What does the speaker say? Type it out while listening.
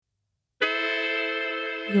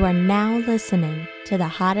You are now listening to the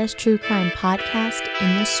hottest true crime podcast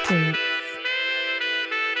in the streets.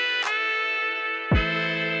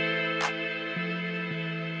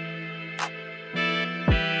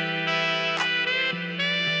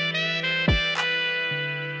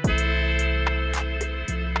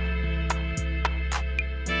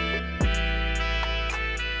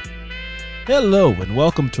 Hello, and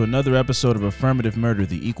welcome to another episode of Affirmative Murder,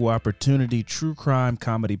 the equal opportunity true crime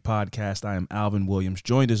comedy podcast. I am Alvin Williams,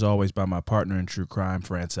 joined as always by my partner in true crime,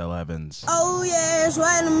 Francel Evans. Oh, yes,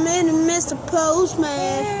 wait a minute, Mr. Postman.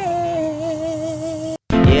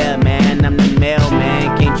 Yeah, man, I'm the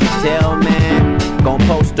mailman. Can't you tell, man? Gon'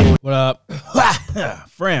 post to What up?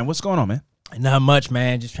 Fran, what's going on, man? Not much,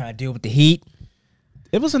 man. Just trying to deal with the heat.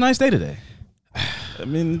 It was a nice day today. I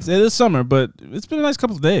mean, it is summer, but it's been a nice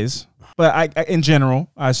couple of days. But I in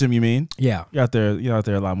general, I assume you mean Yeah. you're out there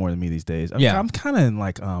a lot more than me these days. Yeah. I'm kind of in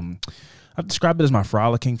like I've described it as my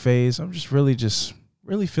frolicking phase. I'm just really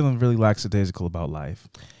feeling really lackadaisical about life.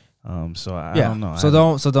 So I don't know. So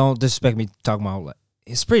don't disrespect me talking about like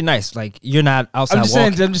it's pretty nice. Like you're not outside I'm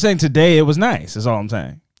just saying today it was nice. That's all I'm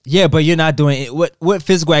saying. Yeah, but you're not doing it. What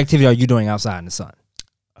physical activity are you doing outside in the sun?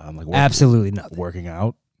 I'm like Absolutely nothing. working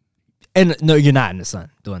out. And no, you're not in the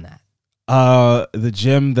sun doing that. The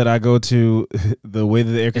gym that I go to, the way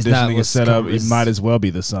that the air conditioning is set up, it might as well be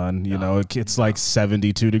the sun. You know, it's like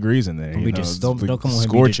 72 degrees in there. Don't come on here.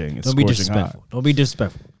 Scorching. It's Don't be scorching disrespectful. hot. Don't be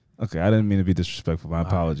disrespectful. Okay, I didn't mean to be disrespectful. My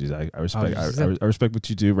apologies. I respect. I respect what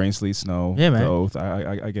you do. Rain, sleet, snow. Yeah, man. The oath.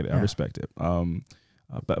 I get it. Yeah. I respect it.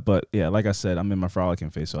 But yeah, like I said, I'm in my frolicking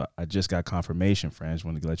phase. So I just got confirmation, friends.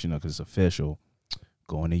 Want to let you know because it's official.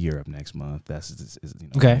 Going to Europe next month. That's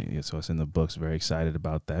Okay. Yeah, so it's in the books. Very excited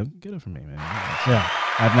about that. Get it from me, man. Yeah.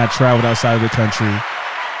 I've not traveled outside of the country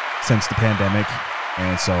since the pandemic,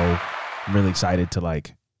 and so I'm really excited to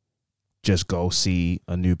like just go see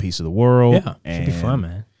a new piece of the world. Yeah. Should be fun,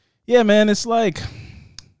 man. Yeah, man. It's like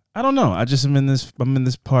I don't know. I'm in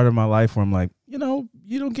this part of my life where I'm like, you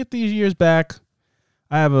don't get these years back.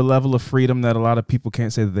 I have a level of freedom that a lot of people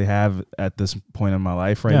can't say that they have at this point in my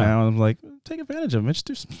life right now. And I'm like, take advantage of it. Just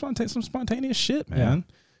do some spontaneous shit, man.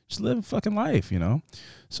 Yeah. Just live a fucking life,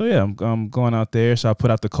 So yeah, I'm going out there. So I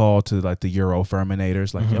put out the call to like the Euro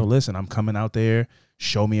Ferminators, like, yo, listen, I'm coming out there.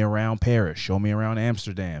 Show me around Paris. Show me around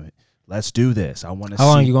Amsterdam. Let's do this. I want to see. How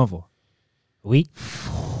long are you going for? A week?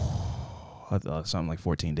 Something like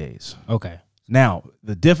 14 days. Okay. Now,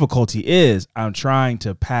 the difficulty is I'm trying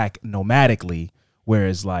to pack nomadically,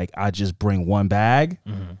 whereas like I just bring one bag,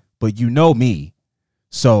 but you know me.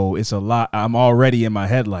 So it's a lot. I'm already in my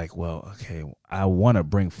head like, well, okay, I want to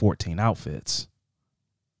bring 14 outfits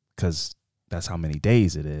because that's how many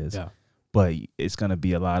days it is. Yeah. But it's going to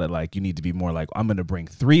be a lot of like, you need to be more like, I'm going to bring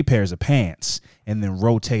 3 pairs of pants and then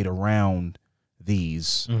rotate around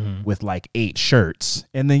these with like 8 shirts.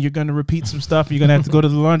 And then you're going to repeat some stuff. You're going to have to go to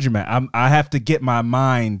the laundromat. I have to get my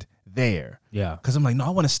mind there. Yeah. Because I'm like, no, I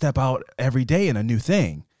want to step out every day in a new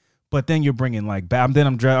thing. But then you're bringing like,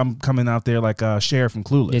 I'm coming out there like Cher from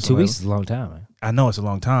Clueless. Yeah, 2 weeks is a long time, man. I know it's a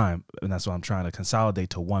long time, and that's why I'm trying to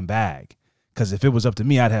consolidate to one bag. Because if it was up to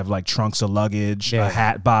me, I'd have like trunks of luggage, a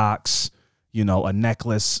hat box, a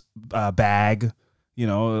necklace bag,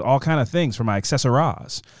 all kind of things for my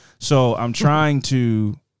accessories. So I'm trying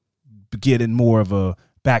to get in more of a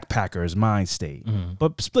backpacker's mind state,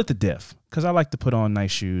 but split the diff because I like to put on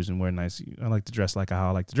nice shoes and wear nice. I like to dress like how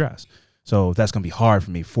I like to dress. So that's going to be hard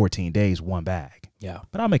for me. 14 days, one bag. Yeah.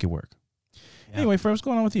 But I'll make it work. Yeah. Anyway, Fred, what's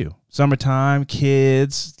going on with you? Summertime,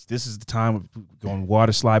 kids. This is the time of going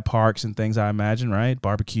water slide parks and things, I imagine, right?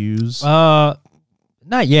 Barbecues. Not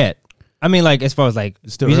yet. I mean, like as far as like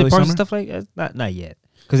It's still music early parks and summer? stuff like not yet.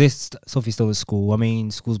 Because Sophie's still in school. I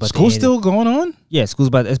mean, school's about to School's end. still going on? Yeah, it's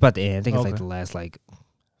about to end. I think it's like Okay. the last like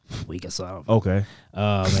week or so. I don't know. Okay.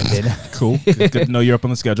 And then Cool. Good to know you're up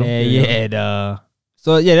on the schedule.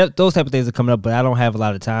 So yeah, those type of things are coming up, but I don't have a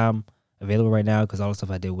lot of time available right now because all the stuff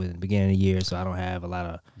I did with the beginning of the year, so I don't have a lot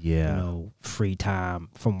of free time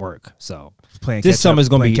from work. So this summer's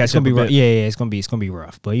gonna be rough. Yeah, it's gonna be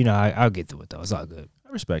rough, but I'll get through it though. It's all good.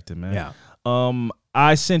 I respect it, man. Yeah.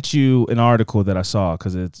 I sent you an article that I saw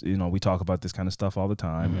because it's we talk about this kind of stuff all the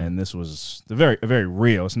time, and this was very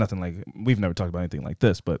real. It's nothing like we've never talked about anything like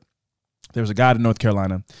this, but there was a guy in North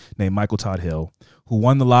Carolina named Michael Todd Hill who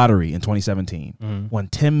won the lottery in 2017, won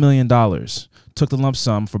 $10 million, took the lump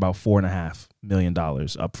sum for about $4.5 million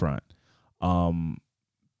up front.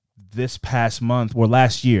 This past month or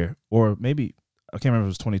last year, or maybe I can't remember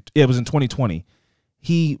if it was it was in 2020.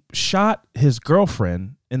 He shot his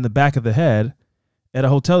girlfriend in the back of the head at a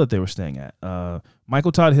hotel that they were staying at.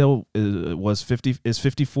 Michael Todd Hill is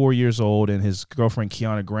 54 years old, and his girlfriend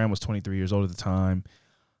Kiana Graham was 23 years old at the time.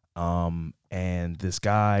 And this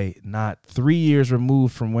guy, not 3 years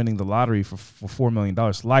removed from winning the lottery for $4 million,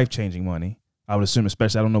 life-changing money. I would assume,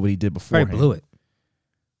 especially, I don't know what he did before. Right, blew it.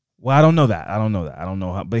 Well, I don't know that. I don't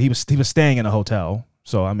know how, but he was staying in a hotel.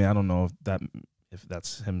 So I mean, I don't know if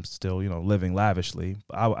that's him still, living lavishly.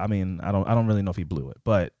 I mean, I don't really know if he blew it,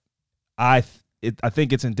 but I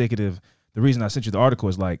think it's indicative. The reason I sent you the article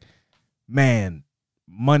is like, man,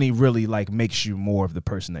 money really like makes you more of the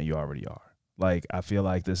person that you already are. Like, I feel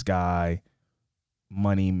like this guy,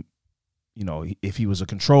 money, if he was a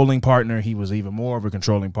controlling partner, he was even more of a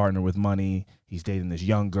controlling partner with money. He's dating this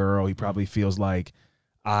young girl. He probably feels like,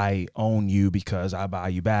 I own you because I buy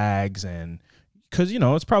you bags, and because,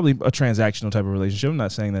 it's probably a transactional type of relationship. I'm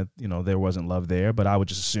not saying that, there wasn't love there, but I would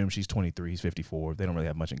just assume she's 23, he's 54. They don't really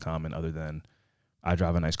have much in common other than I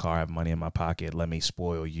drive a nice car, I have money in my pocket, let me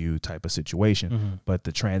spoil you type of situation. Mm-hmm. But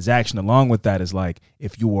the transaction along with that is like,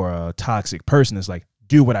 if you were a toxic person, it's like,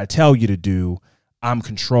 do what I tell you to do. I'm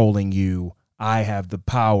controlling you. I have the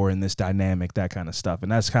power in this dynamic, that kind of stuff.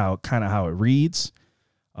 And that's how it reads.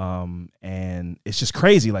 And it's just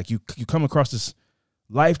crazy. Like you come across this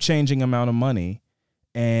life-changing amount of money,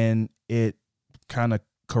 and it kind of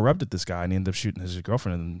corrupted this guy, and he ended up shooting his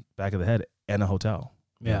girlfriend in the back of the head in a hotel.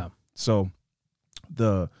 Yeah. So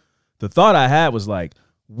the thought I had was like,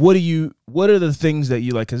 what are the things that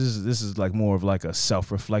you like? Because this is like more of like a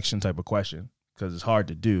self-reflection type of question, because it's hard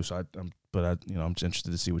to do. So I'm just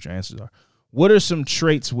interested to see what your answers are. What are some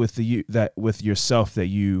traits with yourself that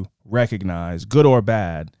you recognize, good or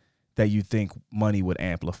bad, that you think money would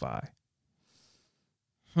amplify?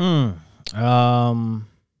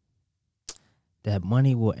 That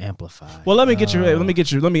money will amplify. Well, let me ask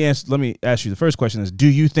you. The first question is: do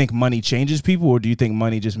you think money changes people, or do you think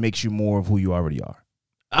money just makes you more of who you already are?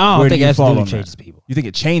 I don't think it absolutely changes people. You think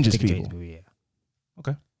it changes people? Yeah.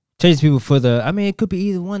 Okay. Changes people for the. I mean, it could be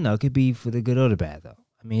either one though. It could be for the good or the bad though.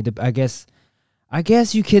 I mean, I guess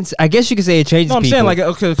you can say it changes people. I'm saying like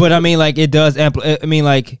okay, but I mean like it does amplify. I mean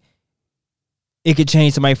like it could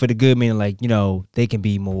change somebody for the good, meaning like they can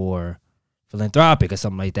be more philanthropic or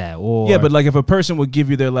something like that. Or yeah, but like if a person would give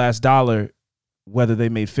you their last dollar, whether they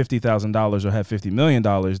made $50,000 or have $50 million,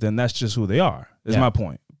 then that's just who they are. Is my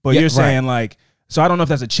point. But you're saying like, so I don't know if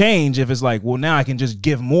that's a change. If it's like, well, now I can just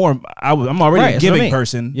give more. I'm already a giving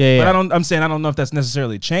person. Yeah. But I'm saying I don't know if that's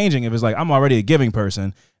necessarily changing. If it's like I'm already a giving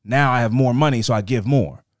person, now I have more money, so I give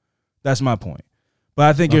more. That's my point. But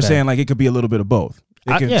I think you're saying like it could be a little bit of both.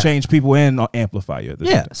 It can change people and amplify you.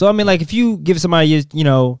 Yeah. So I mean, like if you give somebody,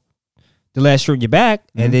 the last shirt in your back,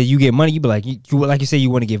 mm-hmm. and then you get money, you be like, you like you say, you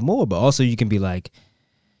want to give more, but also you can be like,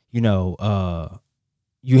 you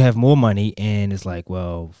have more money, and it's like,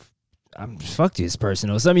 well, I'm fuck this person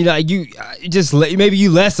or something. Like you just maybe you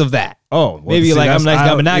less of that. Oh, well, maybe like I'm nice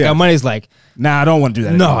guy, but now I got money. It's like, nah, I don't want to do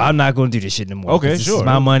that. No, anymore. I'm not going to do this shit anymore. Okay, this sure. is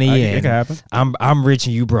my money, and it can happen. I'm rich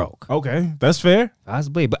and you broke. Okay, that's fair.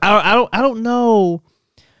 Possibly, but I don't know.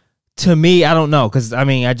 To me, I don't know, because I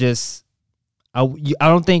mean, I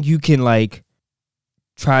don't think you can like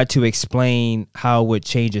try to explain how it would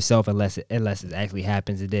change yourself unless it actually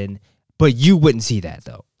happens, and then but you wouldn't see that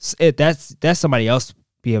though. That's somebody else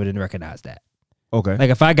be able to recognize that. Okay. Like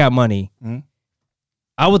if I got money, mm-hmm.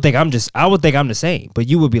 I would think I'm the same, but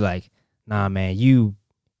you would be like, nah, man,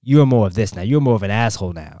 you're more of this now. You're more of an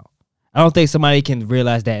asshole now. I don't think somebody can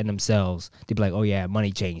realize that in themselves. They'd be like, oh yeah,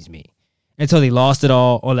 money changed me, until they lost it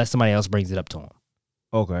all, or unless somebody else brings it up to them.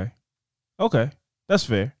 Okay, that's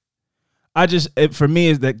fair. For me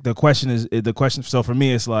is that the question. So for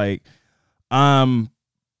me, it's like I'm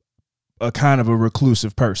a kind of a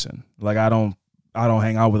reclusive person. Like I don't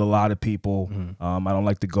hang out with a lot of people. Mm-hmm. I don't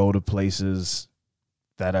like to go to places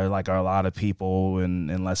that are a lot of people, and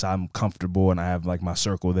unless I'm comfortable and I have like my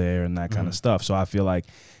circle there and that kind of stuff. So I feel like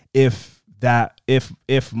if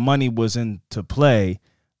money was into play,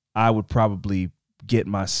 I would probably get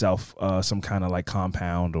myself some kind of like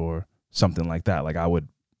compound or something like that. Like I would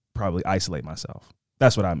probably isolate myself.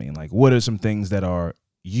 That's what I mean. Like, what are some things that are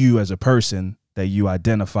you as a person that you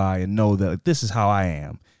identify and know that like, this is how I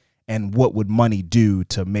am, and what would money do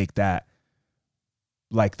to make that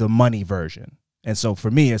like the money version? And so for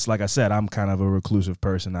me, it's like I said, I'm kind of a reclusive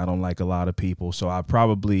person. I don't like a lot of people. So I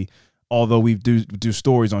probably, although we do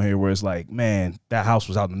stories on here where it's like, man, that house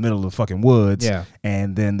was out in the middle of the fucking woods,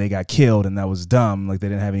 and then they got killed, and that was dumb. Like they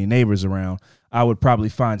didn't have any neighbors around. I would probably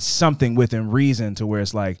find something within reason to where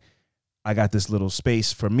it's like, I got this little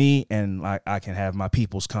space for me, and I can have my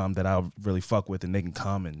peoples come that I'll really fuck with, and they can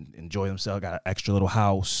come and enjoy themselves. Got an extra little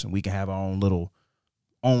house, and we can have our own little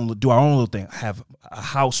do our own little thing. Have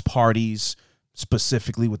house parties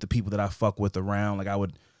specifically with the people that I fuck with around. Like I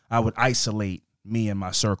would isolate me and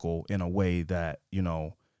my circle in a way that, you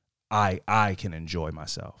know, I can enjoy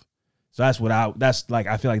myself. So I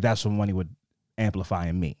feel like that's what money would amplify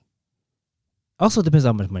in me. Also depends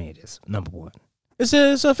how much money it is. Number one. It's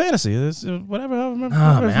a fantasy. It's whatever.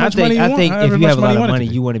 I think if you have a lot of money,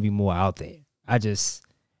 you want to be more out there.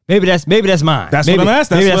 Maybe that's mine. That's what I'm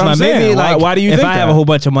asking. That's what I'm saying. Why do you think if I have a whole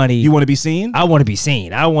bunch of money, you want to be seen? I want to be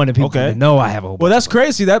seen. I want people to know I have a whole bunch. Well, that's of money.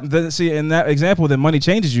 crazy. See, in that example, that money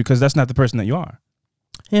changes you because that's not the person that you are.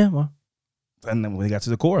 Yeah, well. And then we got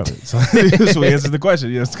to the core of it. So we answered the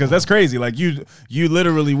question. Yes, because that's crazy. Like you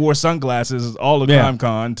literally wore sunglasses all the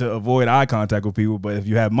CrimeCon to avoid eye contact with people. But if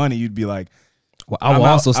you have money, you'd be like, well, I will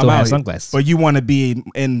also still have sunglasses. But you want to be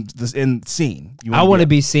in seen. I want to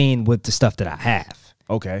be seen with the stuff that I have.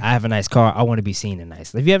 Okay. I have a nice car. I want to be seen in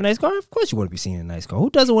nice. If you have a nice car, of course you want to be seen in a nice car. Who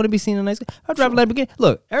doesn't want to be seen in a nice car? I drive a Lamborghini.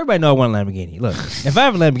 Look, everybody know I want a Lamborghini. Look, if I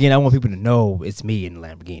have a Lamborghini, I want people to know it's me in the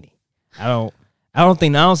Lamborghini. I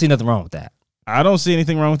don't see nothing wrong with that. I don't see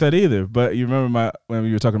anything wrong with that either. But you remember when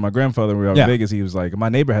we were talking to my grandfather when we were out in Vegas, he was like, my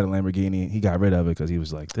neighbor had a Lamborghini. He got rid of it because he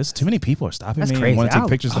was like, there's too many people are stopping me and want to take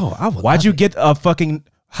pictures. Why'd you get a fucking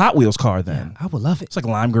Hot Wheels car then? Yeah, I would love it. It's like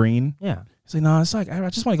lime green. Yeah. It's like, no, it's like, I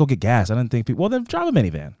just want to go get gas. I didn't think people, well, then drive a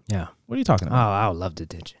minivan. Yeah. What are you talking about? Oh, I would love the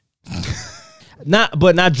attention.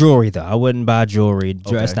 Not jewelry, though. I wouldn't buy jewelry.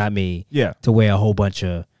 That's not me. Yeah. To wear a whole bunch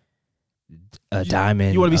of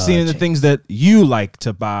diamond. You want to be seeing the things that you like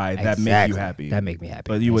to buy that make you happy. That make me happy.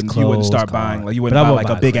 But you wouldn't start buying, like, you wouldn't buy like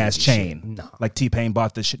a big ass chain. No. Like T-Pain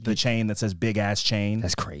bought the chain that says big ass chain.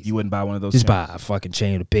 That's crazy. You wouldn't buy one of those. Just buy a fucking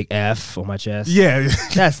chain with a big F on my chest. Yeah.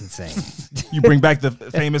 That's insane. You bring back the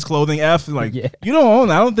famous clothing F. Like, you don't own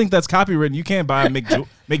that. I don't think that's copywritten. You can't buy make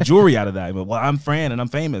jewelry out of that. But, well, I'm Fran and I'm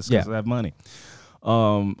famous because I have money.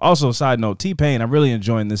 Also, side note, T-Pain, I'm really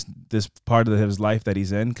enjoying this part of his life that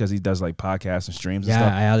he's in because he does like podcasts and streams and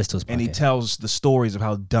stuff. I listen to his podcast. And he tells the stories of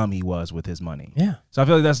how dumb he was with his money. Yeah. So I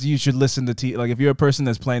feel like you should listen to like if you're a person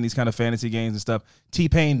that's playing these kind of fantasy games and stuff,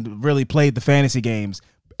 T-Pain really played the fantasy games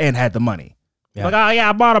and had the money. Yeah. Like, oh yeah,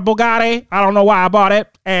 I bought a Bugatti. I don't know why I bought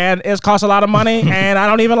it, and it's cost a lot of money, and I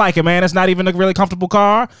don't even like it, man. It's not even a really comfortable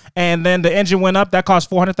car. And then the engine went up. That cost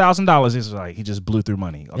 $400,000. It's like he just blew through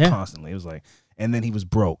money constantly. It was like. And then he was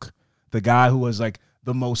broke. The guy who was like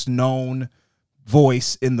the most known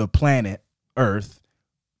voice in the planet Earth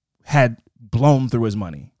had blown through his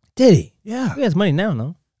money. Did he? Yeah. He has money now,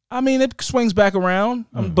 no? I mean, it swings back around.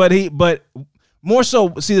 But more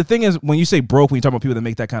so, see, the thing is, when you say broke, when you talk about people that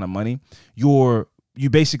make that kind of money, you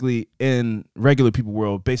basically, in regular people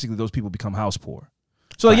world, basically those people become house poor.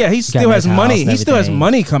 So yeah, he still has money. He still has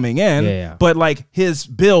money coming in, but like his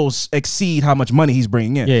bills exceed how much money he's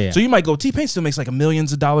bringing in. So you might go, T-Pain still makes like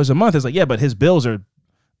millions of dollars a month. It's like, yeah, but his bills are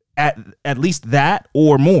at least that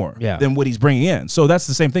or more than what he's bringing in. So that's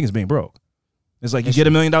the same thing as being broke. It's like you get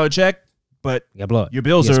 $1 million check, but your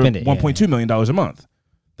bills are $1.2 million a month.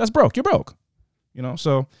 That's broke. You're broke. You know.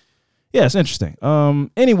 So yeah, it's interesting.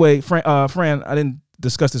 Anyway, Fran, I didn't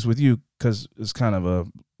discuss this with you because it's kind of a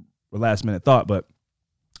last minute thought, but.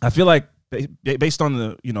 I feel like based on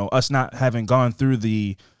the, you know, us not having gone through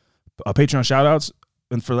the Patreon shout outs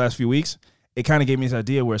and for the last few weeks, it kind of gave me this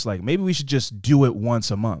idea where it's like, maybe we should just do it once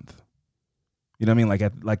a month. You know what I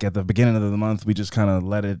mean? Like at the beginning of the month, we just kind of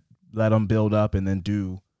let them build up and then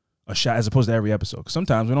do a shout as opposed to every episode. 'Cause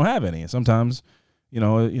sometimes we don't have any. And sometimes, you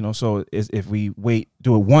know, so if we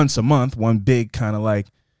do it once a month, one big kind of like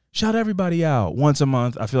shout everybody out once a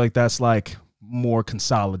month, I feel like that's like more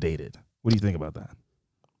consolidated. What do you think about that?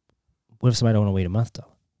 What if somebody don't want to wait a month though?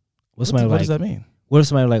 What does that mean? What if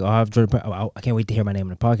somebody like, I can't wait to hear my name on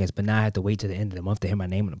the podcast, but now I have to wait to the end of the month to hear my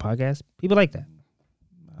name on the podcast? People like that.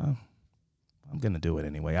 I'm gonna do it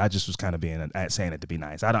anyway. I just was kind of saying it to be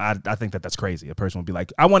nice. I think that's crazy. A person would be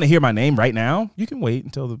like, I want to hear my name right now. You can wait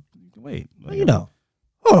until you can wait. Well, you know.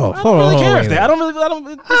 I don't really care if they. I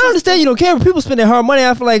understand you don't care, but people spend their hard money.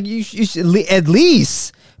 I feel like you should at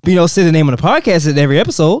least, say the name on the podcast at every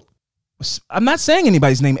episode. I'm not saying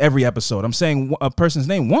anybody's name every episode. I'm saying a person's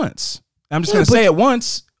name once. I'm just going to say it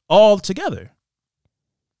once all together.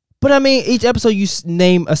 But I mean, each episode you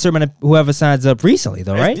name a certain amount of whoever signs up recently,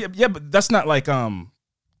 though, right? Yeah, but that's not like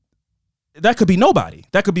that could be nobody.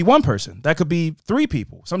 That could be one person. That could be 3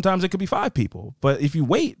 people. Sometimes it could be 5 people. But if you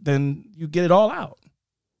wait, then you get it all out.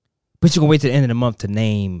 But you're gonna wait to the end of the month to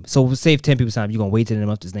name. So say if 10 people sign up, you're gonna wait to the end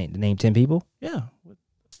of the month to name 10 people? Yeah.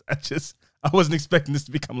 I wasn't expecting this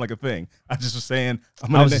to become like a thing. I just was saying.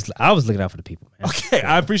 I was looking out for the people, man. Okay,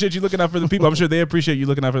 I appreciate you looking out for the people. I'm sure they appreciate you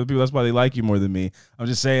looking out for the people. That's why they like you more than me. I'm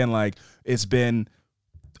just saying, like, it's been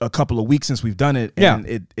a couple of weeks since we've done it, and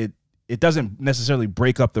it doesn't necessarily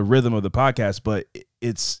break up the rhythm of the podcast, but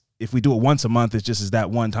it's if we do it once a month, it's just as that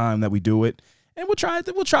one time that we do it, and we'll try it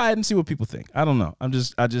and see what people think. I don't know.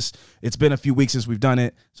 It's been a few weeks since we've done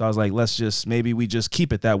it, so I was like, maybe we just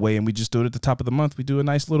keep it that way, and we just do it at the top of the month. We do a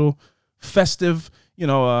nice little festive,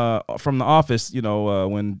 from the office,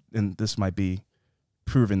 and this might be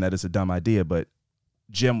proven that it's a dumb idea, but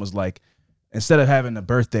Jim was like, instead of having a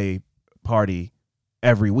birthday party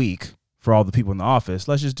every week for all the people in the office,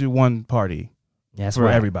 let's just do one party for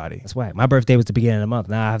everybody. That's why my birthday was the beginning of the month.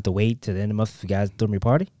 Now I have to wait to the end of the month for you guys to throw me a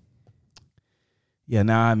party. Yeah,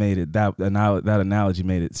 now I made it that analogy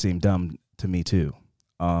made it seem dumb to me too.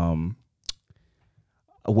 Hey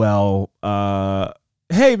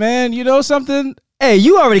man, you know something? Hey,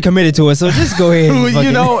 you already committed to it, so just go ahead. And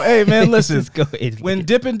hey man, listen. Just go ahead. When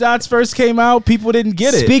Dippin' Dots first came out, people didn't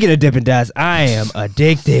get it. Speaking of Dippin' Dots, I am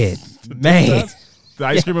addicted, man. The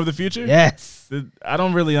ice cream of the future? Yes. I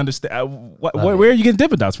don't really understand. Where are you getting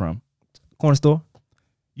Dippin' Dots from? Corner store.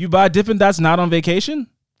 You buy Dippin' Dots not on vacation?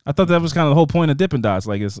 I thought that was kind of the whole point of Dippin' Dots.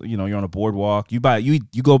 Like, it's you're on a boardwalk. You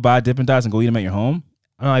go buy Dippin' Dots and go eat them at your home.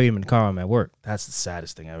 I'm not even in the car. I'm at work. That's the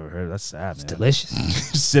saddest thing I ever heard. That's sad, man. It's delicious.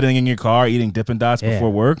 Sitting in your car eating Dippin' Dots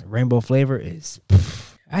before work. Rainbow flavor is.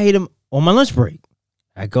 I eat them on my lunch break.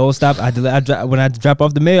 I go stop. When I drop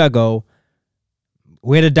off the mail, I go,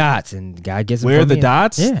 where the dots? And the guy gets them. Where the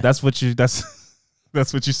dots? Yeah. That's what you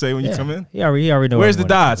say when you come in? He already knows. Where's the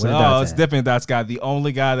dots? It's Dippin' Dots guy, the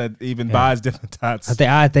only guy that even buys Dippin' Dots.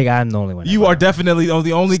 I think I'm the only one. You are definitely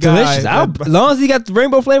the only guy. Delicious. As long as he got the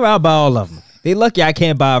rainbow flavor, I'll buy all of them. They lucky I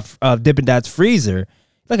can't buy a Dippin' Dots freezer.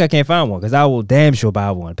 Lucky I can't find one because I will damn sure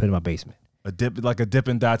buy one and put it in my basement. A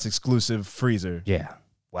Dippin' Dots exclusive freezer. Yeah.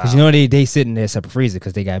 Wow. Because they sit in their separate freezer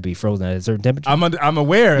because they got to be frozen at a certain temperature. I'm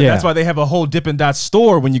aware. Yeah. That's why they have a whole Dippin' Dots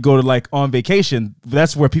store when you go to on vacation.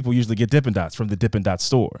 That's where people usually get Dippin' Dots, from the Dippin' Dots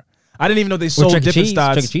store. I didn't even know they sold Dippin'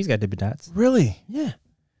 Dots. Chuck E. Cheese got Dippin' Dots. Really? Yeah.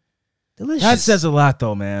 Delicious. That says a lot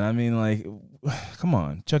though, man. I mean, come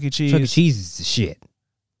on. Chuck E. Cheese. Chuck E. Cheese is the shit.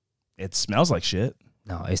 It smells like shit.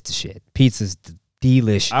 No, it's the shit. Pizza's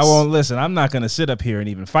delicious. I won't listen. I'm not going to sit up here and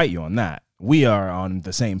even fight you on that. We are on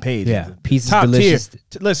the same page. Yeah, pizza's top delicious.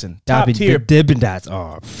 Tier. Listen, top tier. Dippin' Dots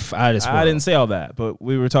are I didn't say all that, but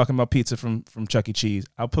we were talking about pizza from Chuck E. Cheese.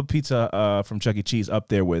 I'll put pizza from Chuck E. Cheese up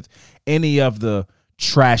there with any of the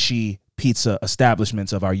trashy pizza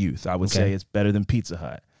establishments of our youth. I would say it's better than Pizza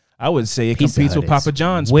Hut. I would say it competes with Papa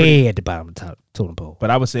John's. Way at the bottom of the totem pole. But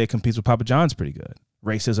I would say it competes with Papa John's pretty good.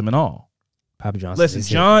 Racism and all. Papa John's. Listen,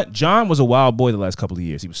 John was a wild boy the last couple of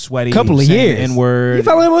years. He was sweaty. Couple of years. N-word. You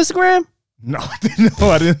follow him on Instagram? No, I didn't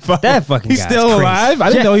follow that fucking He's guy's still crazy. alive? I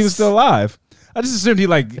didn't know he was still alive. I just assumed he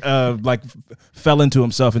fell into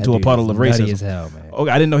himself into a puddle of racism. As hell, man. Okay,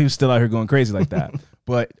 I didn't know he was still out here going crazy like that.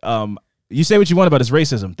 But you say what you want about his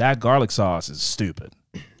racism. That garlic sauce is stupid.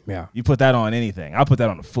 Yeah. You put that on anything. I'll put that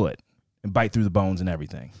on a foot and bite through the bones and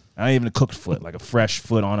everything. Not even a cooked foot, like a fresh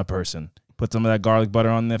foot on a person. Put some of that garlic butter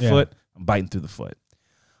on their foot. I'm biting through the foot.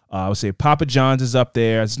 I would say Papa John's is up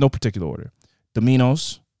there. It's no particular order.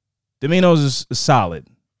 Domino's is solid.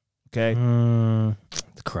 Okay.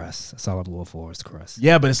 The crust. That's all I'm going for. Is the crust.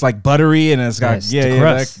 Yeah, but it's like buttery and it's got the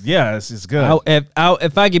crust. It's good.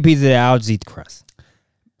 If I get pizza, I'll just eat the crust.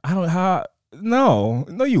 I don't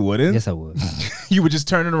No, you wouldn't. Yes, I would. You would just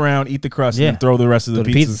turn it around, eat the crust, and throw the rest of the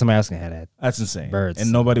pizza. Somebody else can have that. That's insane. Birds.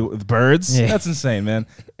 And birds? Yeah. That's insane, man.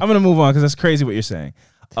 I'm gonna move on because that's crazy what you're saying.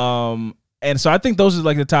 And so I think those are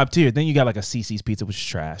like the top tier. Then you got like a CC's Pizza, which is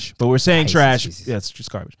trash. But we're saying trash. Yeah, it's just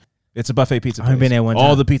garbage. It's a buffet pizza place. I've been there one time.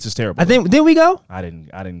 All the pizza's terrible. Didn't we go? I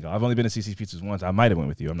didn't go. I've only been to CC's Pizzas once. I might have went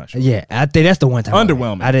with you. I'm not sure. Yeah, I think that's the one time.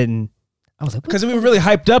 Underwhelming. I was like, because we were really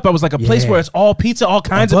hyped up. I was like a place where it's all pizza, all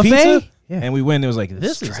kinds of pizza. Yeah. And we went. It was like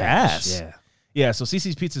this is ass. Yeah. So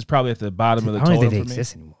CC's Pizza is probably at the bottom of the totem. I don't think they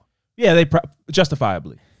exist anymore. Yeah, they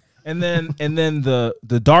justifiably. And then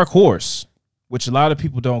the Dark Horse, which a lot of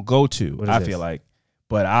people don't go to. I feel like.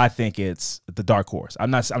 But I think it's the Dark Horse. I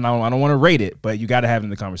don't want to rate it, but you got to have it in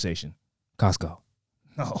the conversation. Costco.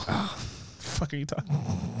 No. What the fuck are you talking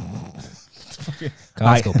about?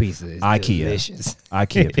 Costco pizza is IKEA. Delicious.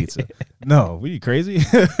 IKEA pizza. No, were you crazy?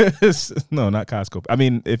 No, not Costco. I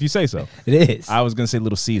mean, if you say so. It is. I was going to say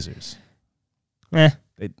Little Caesars.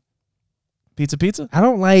 Pizza? I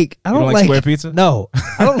don't like square pizza? No.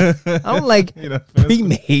 I don't like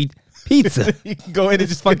pre-made pizza. You can go in and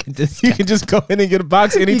just fucking you can just go in and get a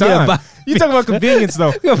box anytime. You talking about convenience though.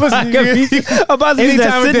 A box of pizza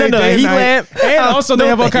that's sitting under a heat lamp. And also they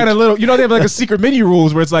have all kind of little, they have like a secret menu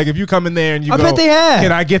rules where it's like if you come in there and you go, bet they have.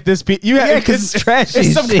 Can I get this pizza? Yeah, because it's trashy.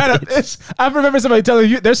 It's some kind of. I remember somebody telling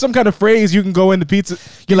you there's some kind of phrase you can go in the pizza.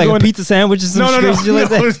 Get like a pizza sandwich or some shit like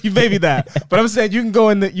that. You maybe that. But I'm saying you can go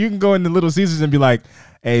in the Little Caesars and be like,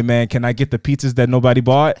 hey man, can I get the pizzas that nobody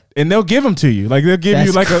bought? And they'll give them to you. Like they'll give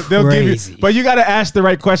you but you got to ask the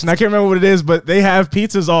right question. I can't remember what it is, but they have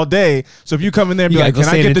pizzas all day. So if you come in there and be like, can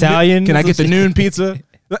I get the noon pizza?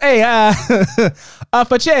 Hey,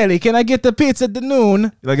 Facelli, can I get the pizza at the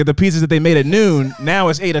noon? Like at the pizzas that they made at noon. Now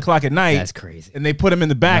it's 8:00 at night. That's crazy. And they put them in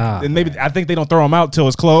the back, and maybe I think they don't throw them out till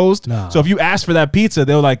it's closed. No. So if you ask for that pizza,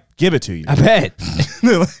 they'll like give it to you. I bet.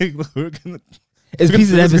 They're like, we're gonna. It's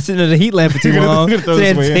pizza that's been sitting in the heat lamp for too long. So they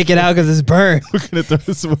had to take it out because it's burned. We're gonna throw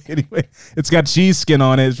this away anyway. It's got cheese skin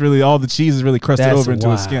on it. It's really all the cheese is really crusted over into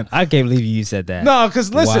its skin. I can't believe you said that. No,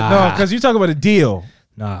 because listen, because you talk about a deal.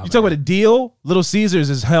 Nah, you talk about a deal. Little Caesars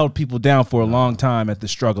has held people down for a long time at the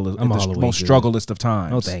struggle, at the most strugglest of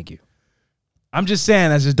times. No, thank you. I'm just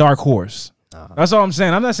saying as a dark horse. That's all I'm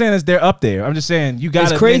saying. I'm not saying that they're up there. I'm just saying you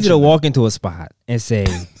got. It's crazy to walk into a spot and say,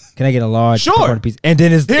 "Can I get a large pepperoni pizza?" And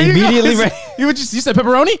then it's immediately ready. You said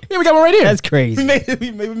pepperoni? Yeah, we got one right here. That's crazy. We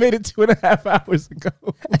made it 2.5 hours ago.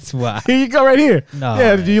 That's why. Here you go, right here. No,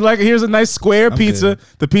 yeah, man. do you like it? Here's a nice square pizza. Good.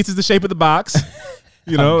 The pizza's the shape of the box.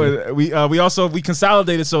 You know, we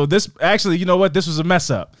consolidated. So this actually, you know what? This was a mess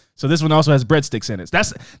up. So this one also has breadsticks in it.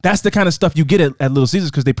 That's the kind of stuff you get at Little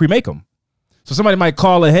Caesars because they pre-make them. So somebody might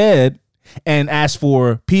call ahead and ask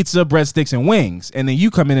for pizza, breadsticks, and wings, and then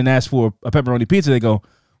you come in and ask for a pepperoni pizza. They go,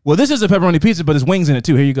 well, this is a pepperoni pizza, but there's wings in it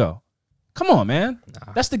too. Here you go. Come on, man.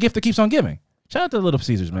 That's the gift that keeps on giving. Shout out to Little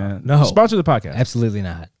Caesars, man. No. Sponsor the podcast. Absolutely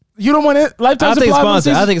not. You don't want it? Lifetime supply?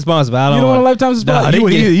 I think it's sponsored, but I don't. You don't want a lifetime supply? No,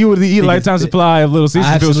 you would eat a lifetime supply of Little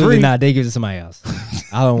Caesars if it was free. Absolutely not. They give it to somebody else.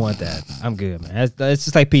 I don't want that. I'm good, man. It's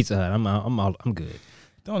just like Pizza Hut. I'm good.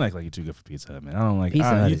 Don't act like you're too good for Pizza Hut, man. I don't like Pizza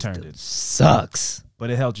Hut. You turned it. Sucks. But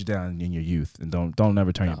it held you down in your youth, and don't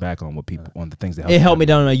ever turn your back on on the things that helped. It helped me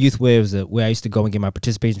down in my youth where I used to go and get my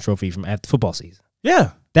participation trophy from after football season.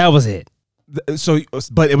 Yeah, that was it. So,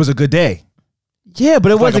 but it was a good day. Yeah,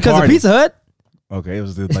 but it wasn't because of Pizza Hut. Okay, it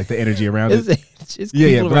was the energy around it. It's just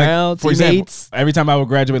people around, for example, every time I would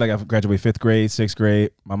graduate, like I would graduate 5th grade, 6th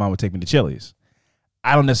grade, my mom would take me to Chili's.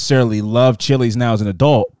 I don't necessarily love Chili's now as an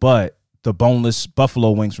adult, but the boneless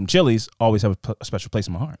buffalo wings from Chili's always have a special place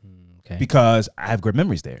in my heart. Okay. Because I have great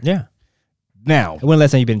memories there. Yeah. Now, when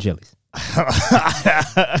last time you been to Chili's?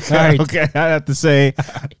 Okay, I have to say,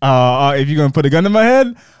 if you're gonna put a gun to my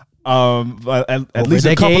head, at least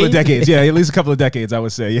a couple of decades. Yeah, at least a couple of decades. I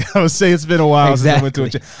would say. Yeah, I would say it's been a while since I went to a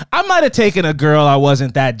Chili's. I might have taken a girl I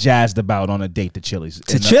wasn't that jazzed about on a date to Chili's.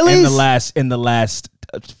 Chili's in the last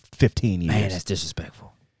 15 years. Man, that's disrespectful.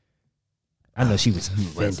 I know she was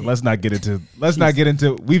offended. Let's not get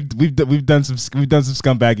into. We've done some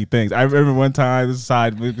scumbaggy things. I remember one time. This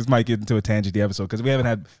might get into a tangent the episode because we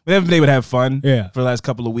haven't been able to have fun for the last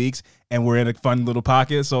couple of weeks, and we're in a fun little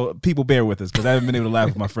pocket. So people bear with us because I haven't been able to laugh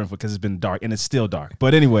with my friend because it's been dark and it's still dark.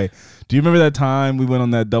 But anyway, do you remember that time we went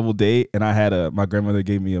on that double date and I had my grandmother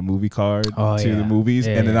gave me a movie card to the movies,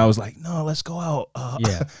 and then I was like, no, let's go out.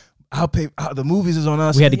 I'll pay. The movies is on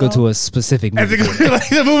us. We had to go to a specific movie theater.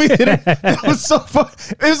 The movie theater. It was so fun.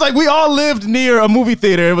 It was like we all lived near a movie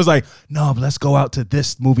theater. It was like, no, but let's go out to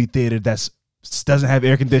this movie theater that doesn't have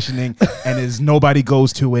air conditioning and nobody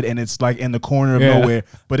goes to it, and it's like in the corner of nowhere.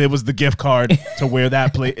 But it was the gift card to where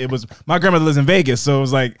that place. It was my grandmother lives in Vegas, so it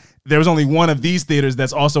was like there was only one of these theaters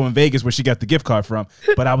that's also in Vegas where she got the gift card from.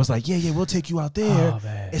 But I was like, yeah, we'll take you out there.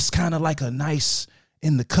 It's kind of like a nice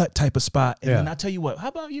in the cut type of spot. And then I tell you what, how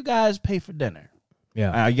about you guys pay for dinner?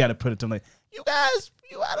 Yeah. You got to put it to them like,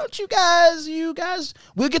 why don't you guys,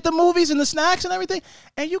 we'll get the movies and the snacks and everything,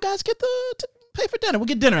 and you guys get to pay for dinner. We'll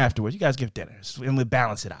get dinner afterwards. You guys give dinner, and we'll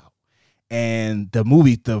balance it out. And the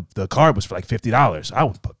movie, the card was for like $50. I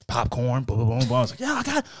would put popcorn, boom, boom, boom, boom. I was like, yeah, I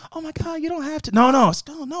got, oh my God, you don't have to.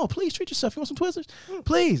 No, please treat yourself. You want some Twizzlers?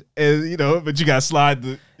 Please. And but you got to slide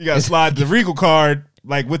the Regal card.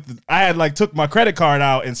 Like I had took my credit card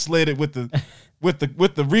out and slid it with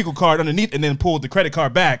the Regal card underneath, and then pulled the credit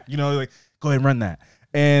card back. Go ahead and run that.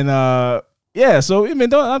 And so I mean,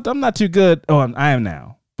 I'm not too good. Oh, I am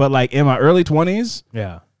now. But in my early 20s,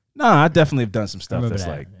 I definitely have done some stuff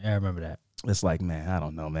I remember that. It's like, man, I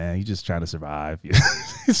don't know, man. You just trying to survive.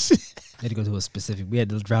 had to go to a specific. We had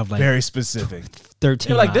to drive like Very specific. 13.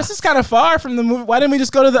 You're like, this is kind of far from the movie. Why didn't we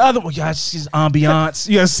just go to the other one? Yeah, it's just ambiance.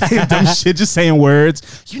 You know, saying dumb shit, just saying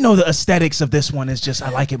words. You know, the aesthetics of this one is just,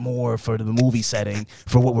 I like it more for the movie setting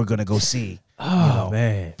for what we're going to go see. Oh,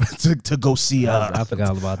 man. to go see I forgot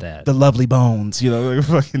all about that. The Lovely Bones. You know, like,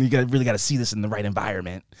 fucking, really got to see this in the right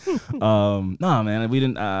environment. No, man, we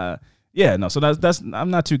didn't. So that's.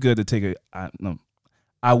 I'm not too good to take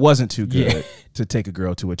I wasn't too good to take a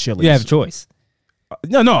girl to a Chili's. You have a choice.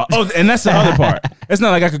 No. Oh, and that's the other part. It's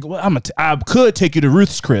not like I could. Well, I could take you to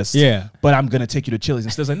Ruth's Chris. Yeah, but I'm gonna take you to Chili's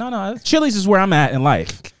instead. It's like no. Chili's is where I'm at in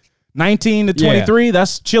life. 19 to 23.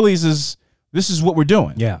 That's Chili's is. This is what we're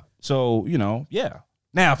doing. Yeah. So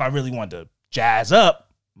Now, if I really wanted to jazz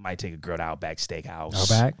up, might take a girl to Outback Steakhouse.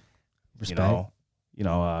 Outback. Respect.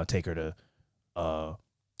 Take her to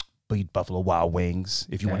Buffalo Wild Wings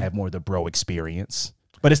if you want to have more of the bro experience.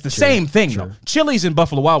 But it's the same thing, though. Chili's and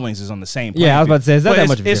Buffalo Wild Wings is on the same Yeah, I was about to say, it's not that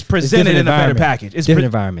much of a It's presented in a better package. It's different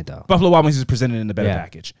environment, though. Buffalo Wild Wings is presented in a better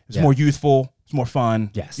package. It's more youthful. It's more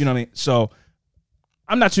fun. Yes. You know what I mean? So,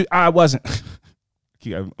 I wasn't...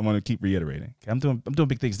 I'm going to keep reiterating. I'm doing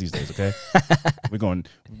big things these days, okay? We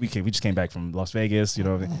just came back from Las Vegas, you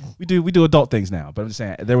know. We do adult things now, but I'm just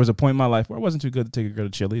saying there was a point in my life where I wasn't too good to take a girl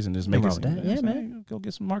to Chili's and just make it. Yeah, man. Go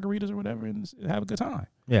get some margaritas or whatever and have a good time.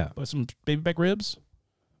 Yeah. But some baby back ribs.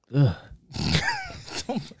 Ugh.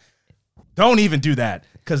 Don't even do that,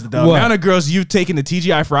 because the amount of girls you've taken to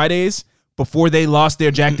TGI Fridays before they lost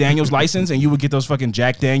their Jack Daniels license and you would get those fucking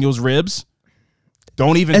Jack Daniels ribs.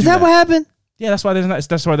 Don't even. Is that what happened? Yeah, that's why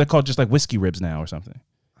that's why they're called just like whiskey ribs now or something.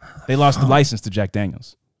 They lost the license to Jack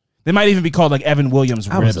Daniels. They might even be called like Evan Williams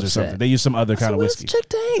ribs or something. They use some other kind of whiskey. Jack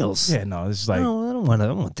Daniels. Yeah, no, this is like I don't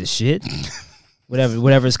want this shit.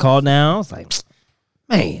 whatever it's called now. It's like,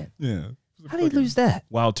 man. Yeah. How do you lose that?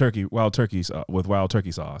 Wild turkey with wild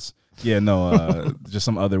turkey sauce. Yeah, no, just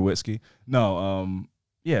some other whiskey. No,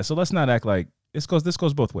 so let's not act like this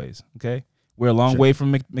goes both ways, okay? We're a long way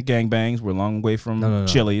from McGangbangs. We're a long way from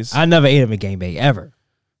Chili's. I never ate a McGangbang ever.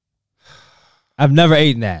 I've never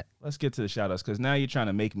eaten that. Let's get to the shout outs, because now you're trying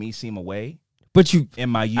to make me seem away. But you in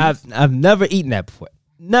my youth. I've never eaten that before.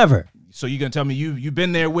 Never. So you're gonna tell me you've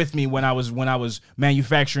been there with me when I was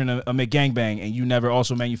manufacturing a McGangbang, and you never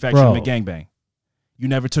also manufactured a McGangbang. You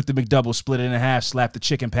never took the McDouble, split it in half, slapped the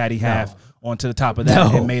chicken patty half onto the top of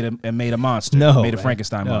that, and made a monster. Made a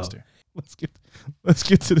Frankenstein monster. Let's get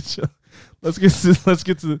to the show. Let's get to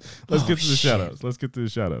the shout outs. Let's get to the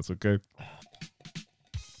shout outs, okay?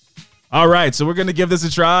 All right, so we're gonna give this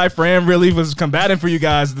a try. Fran really was combating for you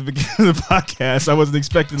guys at the beginning of the podcast. I wasn't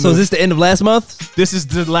expecting. So is this the end of last month? This is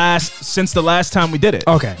since the last time we did it.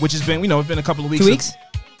 Okay. Which has been, it's been a couple of weeks. 2 weeks?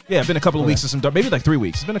 It's been a couple of weeks of some dark, maybe like 3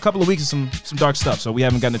 weeks. It's been a couple of weeks of some dark stuff, so we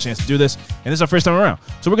haven't gotten a chance to do this, and this is our first time around.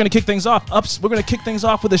 So we're gonna kick things off. We're gonna kick things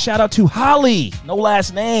off with a shout out to Holly. No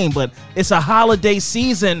last name, but it's a holiday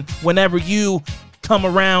season. Whenever you come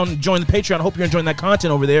around, join the Patreon. I hope you're enjoying that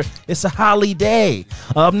content over there. It's a holiday.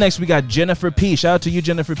 Up next, we got Jennifer P. Shout out to you,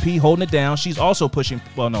 Jennifer P. Holding it down. She's also pushing.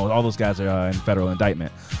 Well, no, all those guys are in federal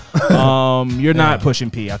indictment. You're not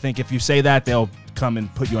pushing P. I think if you say that, they'll come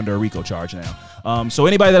and put you under a RICO charge now. So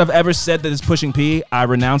anybody that I've ever said that is pushing P, I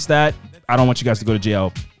renounce that. I don't want you guys to go to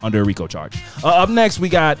jail under a RICO charge. Up next, we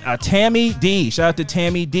got Tammy D. Shout out to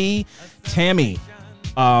Tammy D. Tammy,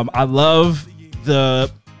 I love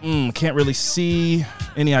the... can't really see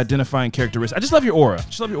any identifying characteristics. I just love your aura.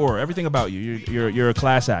 Everything about you. You're a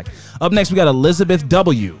class act. Up next, we got Elizabeth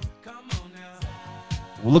W.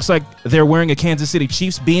 Well, looks like they're wearing a Kansas City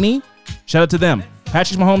Chiefs beanie. Shout out to them.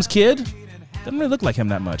 Patrick Mahomes' kid. Doesn't really look like him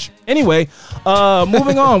that much. Anyway,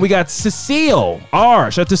 moving on. We got Cecile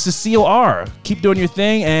R. Shout out to Cecile R. Keep doing your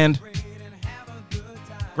thing and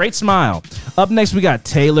great smile. Up next, we got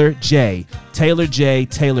Taylor J. Taylor J.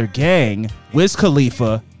 Taylor Gang. Wiz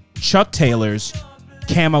Khalifa. Chuck Taylor's.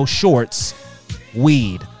 Camo shorts.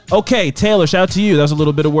 Weed. Okay, Taylor, shout out to you. That was a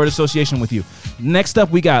little bit of word association with you. Next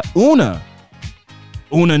up, we got Una.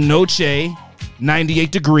 Una Noche.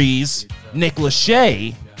 98 Degrees. Nick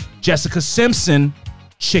Lachey. Jessica Simpson,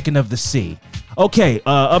 Chicken of the Sea. Okay,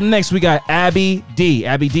 up next we got Abby D.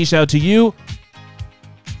 Abby D, shout out to you.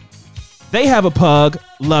 They have a pug.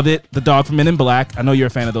 Love it. The dog from Men in Black. I know you're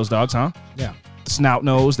a fan of those dogs, huh? Yeah. Snout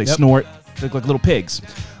nose. They snort. They look like little pigs.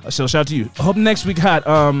 So shout out to you. Up next we got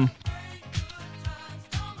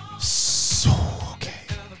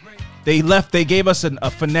They gave us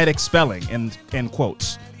a phonetic spelling in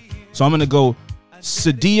quotes. So I'm gonna go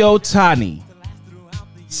Sadio Tani.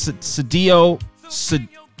 Sudio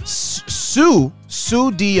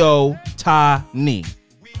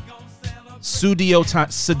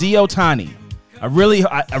Tani. I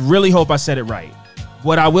really hope I said it right.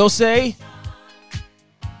 What I will say,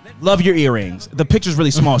 love your earrings. The picture's really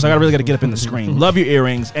small, so I really got to get up in the screen. Love your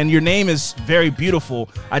earrings, and your name is very beautiful.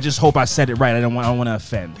 I just hope I said it right. I don't want to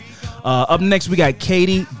offend. Up next, we got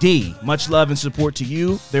Katie D. Much love and support to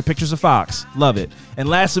you. Their pictures of Fox. Love it. And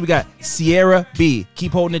lastly, we got Sierra B.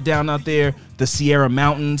 Keep holding it down out there. The Sierra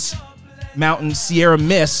Mountains, Sierra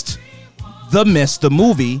Mist, the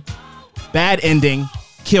movie, bad ending,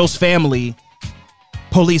 kills family,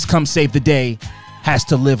 police come save the day, has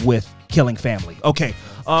to live with killing family. Okay.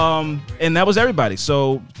 And that was everybody.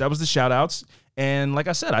 So that was the shout outs. And like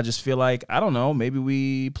I said, I just feel like, I don't know, maybe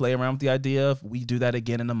we play around with the idea of we do that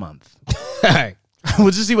again in a month. All right.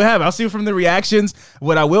 We'll just see what happens. I'll see from the reactions.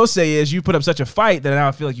 What I will say is you put up such a fight that now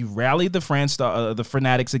I feel like you rallied the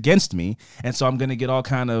fanatics against me. And so I'm going to get all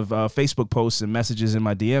kind of Facebook posts and messages in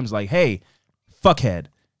my DMs like, hey, fuckhead,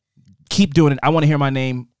 keep doing it. I want to hear my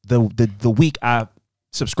name the week I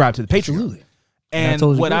subscribe to the Patreon. Absolutely.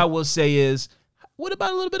 And what I will say is, what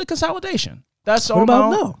about a little bit of consolidation? That's all. What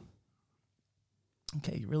about no?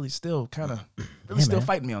 Okay, you really still kind of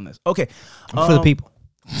fighting me on this. Okay, I'm for the people.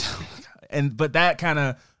 But that kind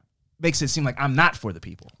of makes it seem like I'm not for the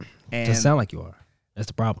people. And doesn't sound like you are. That's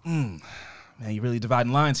the problem. Man, you're really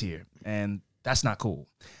dividing lines here, and that's not cool.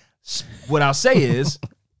 What I'll say is,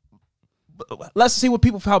 let's see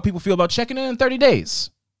how people feel about checking in 30 days.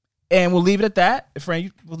 And we'll leave it at that. Friend,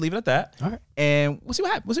 we'll leave it at that. All right. And we'll see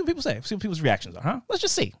what happens. We'll see what people say. We'll see what people's reactions are, huh? Let's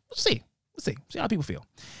just see. Let's see how people feel.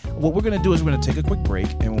 What we're going to do is we're going to take a quick break.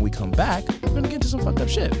 And when we come back, we're going to get into some fucked up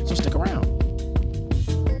shit. So stick around.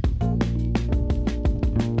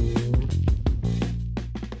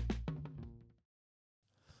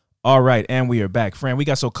 All right. And we are back. Fran, we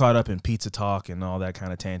got so caught up in pizza talk and all that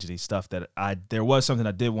kind of tangenty stuff that there was something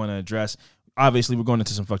I did want to address. Obviously, we're going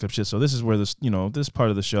into some fucked up shit. So this is where this part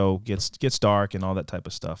of the show gets dark and all that type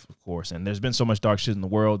of stuff, of course. And there's been so much dark shit in the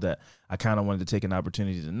world that I kind of wanted to take an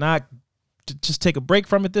opportunity to just take a break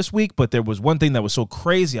from it this week. But there was one thing that was so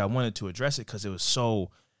crazy, I wanted to address it because it's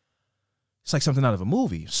like something out of a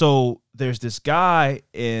movie. So there's this guy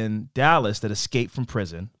in Dallas that escaped from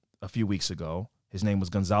prison a few weeks ago. His name was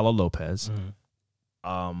Gonzalo Lopez.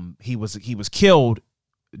 Mm-hmm. He was killed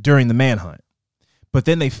during the manhunt. But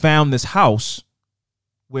then they found this house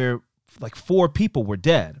where like 4 people were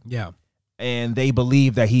dead. Yeah. And they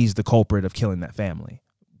believe that he's the culprit of killing that family.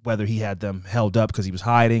 Whether he had them held up because he was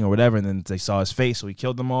hiding or whatever, and then they saw his face, so he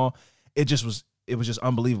killed them all. It was just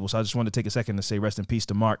unbelievable. So I just wanted to take a second to say rest in peace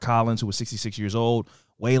to Mark Collins, who was 66 years old,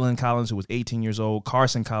 Waylon Collins, who was 18 years old,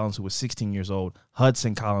 Carson Collins, who was 16 years old,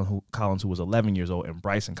 Hudson Collins, who was 11 years old, and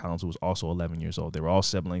Bryson Collins, who was also 11 years old. They were all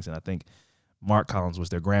siblings, and I think Mark Collins was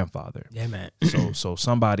their grandfather. Yeah, man. So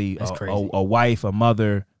somebody, a wife, a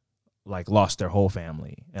mother, like lost their whole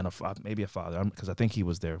family, and maybe a father, because I think he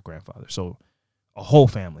was their grandfather. So a whole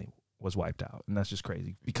family was wiped out, and that's just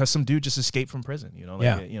crazy because some dude just escaped from prison.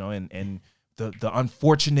 And the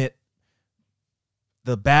unfortunate,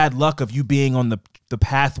 the bad luck of you being on the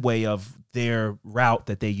pathway of their route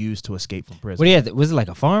that they used to escape from prison. What do you have? Was it like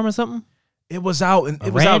a farm or something? It was out in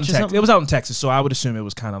Texas. It was out in Texas, so I would assume it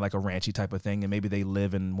was kind of like a ranchy type of thing, and maybe they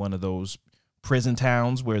live in one of those prison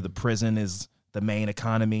towns where the prison is the main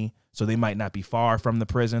economy, so they might not be far from the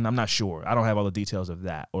prison. I'm not sure. I don't have all the details of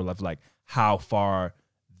that or of like how far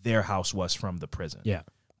their house was from the prison. Yeah,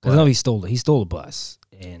 because I know he stole a bus.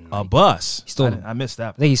 And a bus? I missed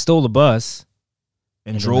that. I think he stole the bus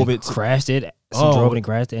and drove then, it, crashed it. Drove it and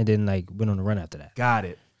crashed it, and then like went on the run after that. Got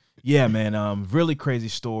it. Yeah, man. Really crazy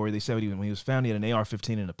story. They said when he was found, he had an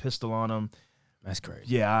AR-15 and a pistol on him. That's crazy.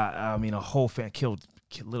 Yeah, I mean, a whole killed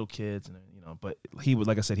little kids, and but he was,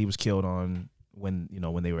 like I said, he was killed on when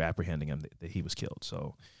they were apprehending him that he was killed.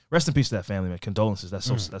 So rest in peace to that family, man. Condolences.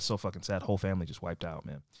 That's so fucking sad. Whole family just wiped out,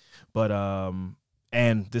 man. But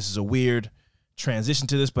and this is a weird transition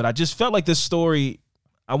to this, but I just felt like this story.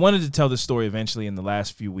 I wanted to tell this story eventually. In the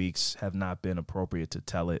last few weeks, have not been appropriate to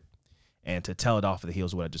tell it. And to tell it off of the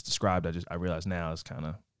heels of what I just described, I realize now is kind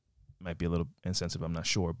of might be a little insensitive. I'm not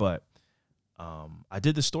sure, but I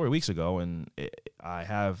did this story weeks ago, and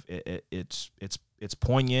it's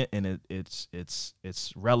poignant and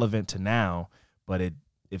it's relevant to now, but it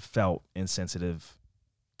felt insensitive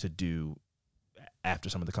to do after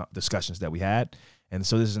some of the discussions that we had. And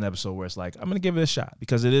so this is an episode where it's like, I'm going to give it a shot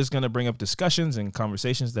because it is going to bring up discussions and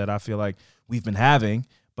conversations that I feel like we've been having.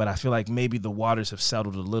 But I feel like maybe the waters have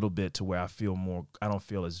settled a little bit to where I don't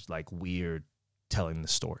feel as like weird telling the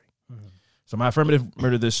story. Mm-hmm. So my affirmative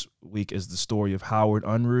murder this week is the story of Howard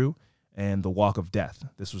Unruh and the Walk of Death.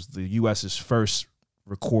 This was the U.S.'s first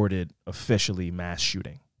recorded officially mass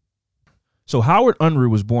shooting. So Howard Unruh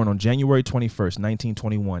was born on January 21st,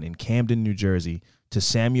 1921 in Camden, New Jersey to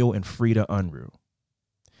Samuel and Frida Unruh.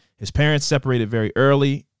 His parents separated very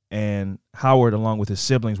early, and Howard, along with his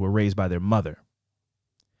siblings, were raised by their mother.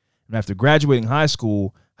 And after graduating high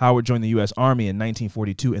school, Howard joined the U.S. Army in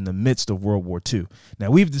 1942 in the midst of World War II.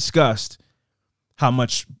 Now, we've discussed how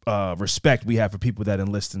much respect we have for people that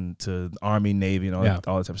enlist into the Army, Navy, and all that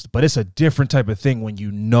type of stuff. But it's a different type of thing when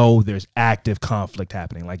you know there's active conflict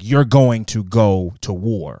happening. Like, you're going to go to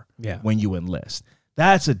war when you enlist.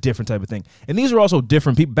 That's a different type of thing. And these are also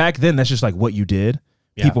different people. Back then, that's just like what you did.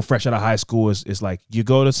 Yeah. People fresh out of high school is like, you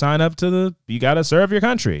go to sign up to you got to serve your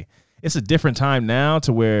country. It's a different time now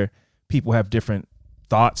to where people have different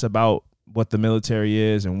thoughts about what the military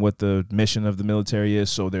is and what the mission of the military is.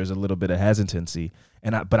 So there's a little bit of hesitancy.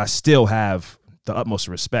 But I still have the utmost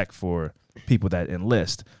respect for people that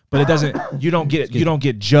enlist. But it doesn't, you don't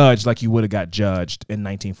get judged like you would have got judged in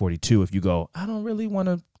 1942 if you go, I don't really want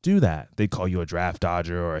to do that. They call you a draft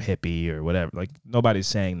dodger or a hippie or whatever. Like, nobody's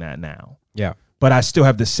saying that now. Yeah. But I still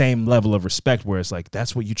have the same level of respect where it's like,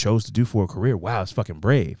 that's what you chose to do for a career. Wow, it's fucking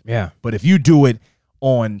brave. Yeah. But if you do it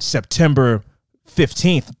on September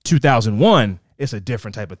 15th, 2001, it's a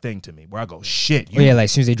different type of thing to me where I go, shit. Like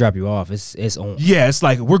as soon as they drop you off, it's on. Yeah, it's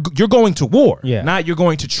like you're going to war. Yeah. Not you're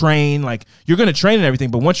going to train. Like, you're going to train and everything,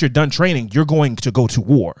 but once you're done training, you're going to go to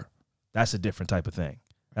war. That's a different type of thing.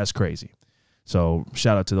 That's crazy. So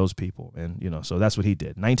shout out to those people. And, so that's what he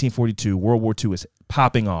did. 1942, World War II is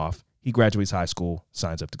popping off. He graduates high school,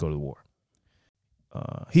 signs up to go to the war.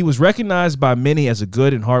 He was recognized by many as a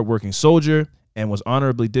good and hardworking soldier and was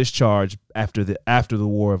honorably discharged after the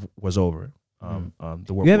war was over.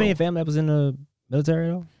 The war. You have any family that was in the military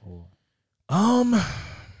at all?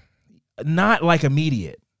 Not like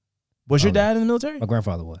immediate. Was your dad in the military? My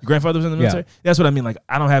grandfather was. Your grandfather was in the military? Yeah. That's what I mean. Like,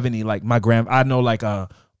 I don't have any, like, I know, like, an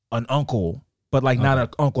uncle, but, like, not an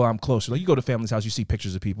uncle I'm close to. Like, you go to family's house, you see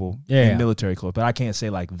pictures of people in military clothes, but I can't say,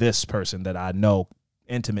 like, this person that I know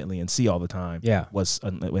intimately and see all the time was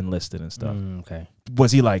enlisted and stuff. Okay.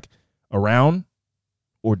 Was he, like, around?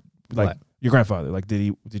 Or, like, what? Your grandfather, like, did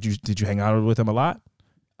you hang out with him a lot?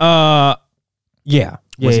 Yeah.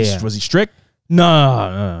 Was he strict?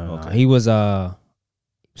 No. Okay. He was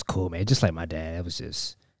cool, man. Just like my dad. It was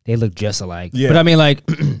just, they looked just alike. Yeah. But I mean, like,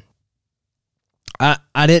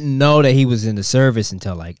 I didn't know that he was in the service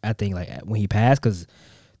until, like, I think, like, when he passed, because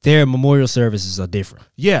their memorial services are different.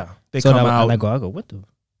 Yeah. They come out. I go, what the?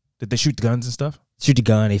 Did they shoot the guns and stuff? Shoot the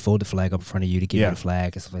gun. They fold the flag up in front of you to give you the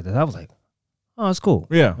flag and stuff like that. I was like, oh, that's cool.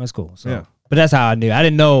 Yeah. That's cool. So, but that's how I knew. I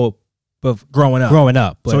didn't know growing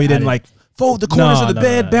up. So he didn't like fold the corners of the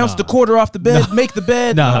bed, bounce the quarter off the bed, make the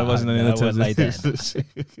bed. No, it wasn't like that.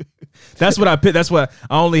 That's what I picked. That's what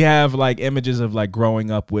I only have, like, images of, like,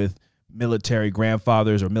 growing up with military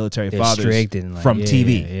grandfathers or military fathers from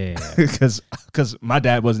TV. Because my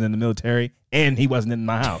dad wasn't in the military and he wasn't in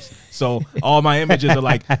my house. So all my images are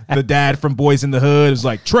like the dad from Boys in the Hood is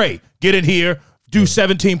like, Trey, get in here, do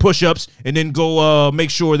 17 push-ups, and then go make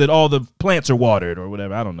sure that all the plants are watered or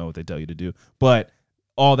whatever. I don't know what they tell you to do. But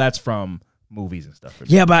all that's from movies and stuff.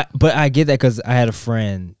 Yeah, but I get that because I had a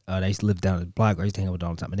friend that used to live down the block. I used to hang out with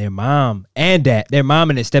all the time. And their mom and their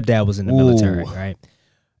stepdad was in the military, right?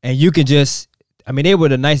 And you can just, I mean, they were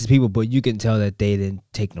the nicest people, but you can tell that they didn't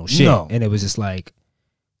take no shit. No. And it was just like,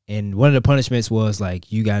 and one of the punishments was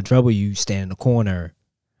like, you got in trouble, you stand in the corner.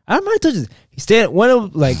 I might touch this. One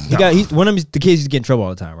of the kids used to get in trouble all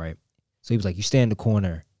the time, right? So he was like, you stand in the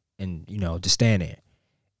corner and, just stand there.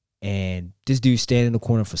 And this dude stand in the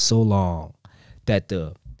corner for so long that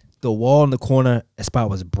the wall in the corner spot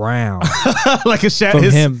was brown. Like his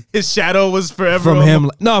shadow was forever from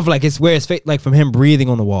him. No, like it's where his face, like from him breathing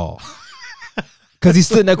on the wall. Because he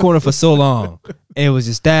stood in that corner for so long. And it was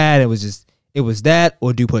just that. It was that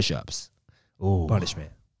or do push-ups. Ooh.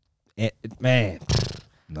 Punishment. Man.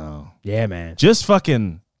 No. Yeah, man. Just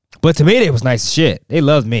fucking. But to me, it was nice as shit. They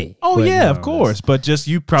loved me. Oh, but, yeah, of course. But just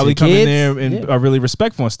you probably come in there and are really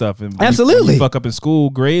respectful and stuff. And absolutely. You fuck up in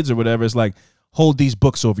school, grades or whatever. It's like, hold these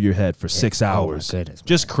books over your head for 6 hours. Oh, my goodness,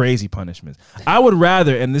 just crazy punishments. I would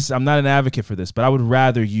rather, and this, I'm not an advocate for this, but I would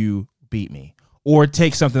rather you beat me or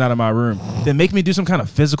take something out of my room than make me do some kind of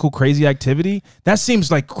physical crazy activity. That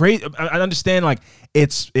seems like crazy. I understand, like,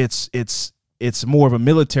 it's more of a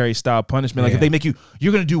military style punishment. Like if they make you're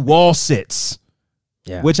going to do wall sits.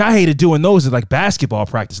 Yeah. Which I hated doing those at like basketball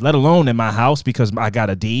practice, let alone in my house because I got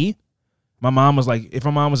a D. My mom was like, if my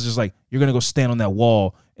mom was just like, you're going to go stand on that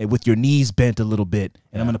wall and with your knees bent a little bit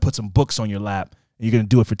and I'm going to put some books on your lap and you're going to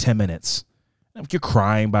do it for 10 minutes. You're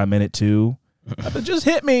crying by minute 2. Just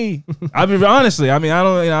hit me. I mean, honestly, I mean,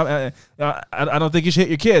 I don't think you should hit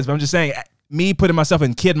your kids, but I'm just saying, me putting myself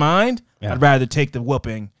in kid mind, Yeah. I'd rather take the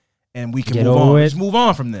whooping and we can Get move over on. it. Just move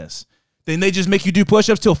on from this. Then they just make you do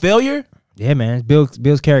push-ups till failure. Yeah, man. It's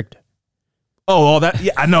Bill's character. Oh, all that.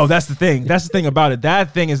 Yeah, I know. That's the thing. That's the thing about it.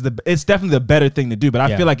 That thing is it's definitely the better thing to do. But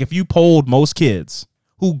I feel like if you polled most kids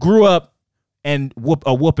who grew up and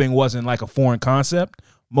a whooping wasn't like a foreign concept,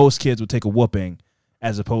 most kids would take a whooping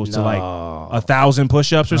as opposed to like 1,000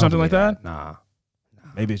 push-ups or something like that. Nah.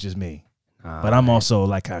 Maybe it's just me. But I'm also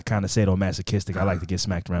like kind of sadomasochistic. I like to get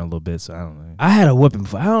smacked around a little bit, so I don't know. I had a whipping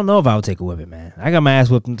before. I don't know if I would take a whipping, man. I got my ass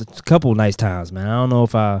whipped a couple nice times, man. I don't know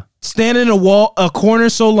if I Stand in a corner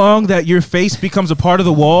so long that your face becomes a part of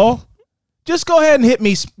the wall. Just go ahead and hit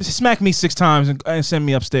me, smack me 6 times, and send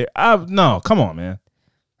me upstairs. No, come on, man.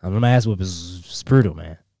 I mean, my ass whip is brutal,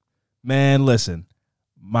 man. Man, listen,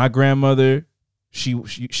 my grandmother, she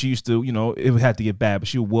used to, it had to get bad, but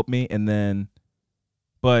she would whoop me, and then,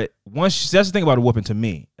 but once that's the thing about a whooping to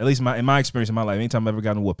me, at least in my experience in my life, anytime I've ever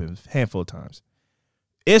gotten a whooping, a handful of times,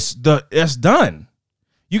 it's done.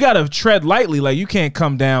 You gotta tread lightly, like you can't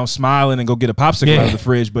come down smiling and go get a popsicle out of the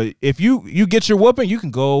fridge. But if you get your whooping, you can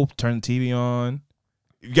go turn the TV on.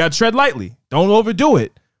 You gotta tread lightly, don't overdo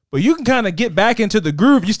it. But you can kind of get back into the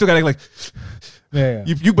groove. You still gotta like. Yeah.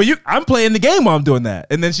 I'm playing the game while I'm doing that.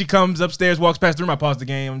 And then she comes upstairs, walks past the room, I pause the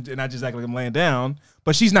game, and I just act like I'm laying down.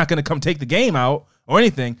 But she's not going to come take the game out or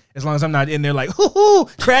anything as long as I'm not in there like, hoo-hoo,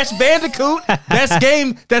 Crash Bandicoot, best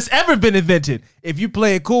game that's ever been invented. If you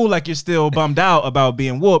play it cool like you're still bummed out about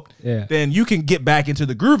being whooped, then you can get back into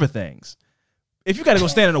the groove of things. If you got to go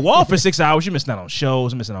stand on the wall for 6 hours, you're missing out on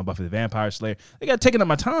shows, missing out on Buffy the Vampire Slayer. They got taking up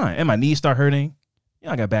my time. And my knees start hurting.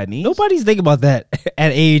 I got bad knees. Nobody's thinking about that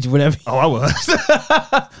at age, whatever. Oh, I was.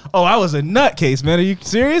 I was a nutcase, man. Are you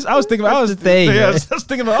serious? I was thinking about. I was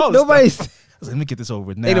thinking about. All this Nobody's. Stuff. Let me get this over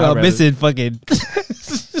with now. Thinking about missing fucking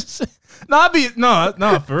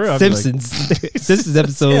No, for real. Simpsons. Simpsons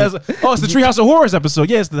episode. Yeah, it's the Treehouse of Horrors episode.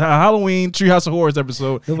 Yeah, it's the Halloween Treehouse of Horrors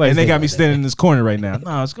episode. Nobody's and they got me thinking about standing in this corner right now.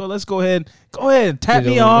 No, let's go ahead. Go ahead. Tap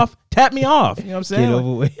me off. You know what I'm saying? Get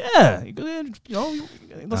over with. Yeah. Go ahead,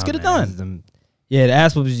 let's get it done. Yeah, the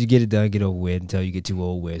ass whoopers, you get it done, get over with until you get too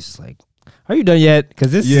old. Where it's just like, are you done yet?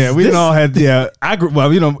 Because this. Yeah, we all had. Yeah, I grew. Well,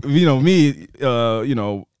 me.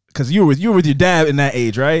 Because you were with your dad in that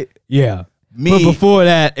age, right? Yeah. Me. But before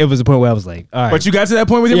that, it was a point where I was like, all right. But you got to that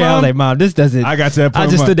point with your mom? Yeah, I was like, Mom, this doesn't. I got to that point.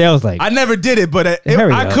 I just stood there. I was like, I never did it, but I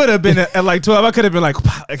could have been at like 12. I could have been like,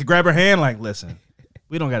 I could grab her hand, like, listen,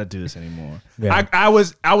 we don't got to do this anymore. Yeah. I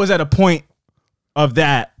was at a point of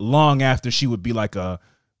that long after she would be like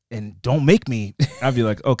and don't make me. I'd be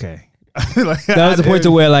like, okay. Like, that was the point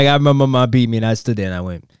to where like I remember my beat me and I stood there and I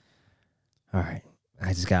went, all right.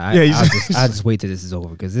 I just got. I just wait till this is over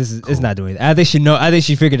because this is cool. It's not doing it. I think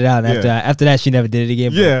she figured it out. And after that, she never did it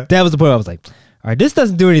again. Yeah, that was the point. Where I was like, all right, this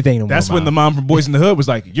doesn't do anything no more. That's when the mom from Boys in the Hood was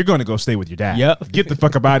like, you're going to go stay with your dad. Yep. Get the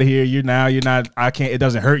fuck up out of here. You're not. I can't. It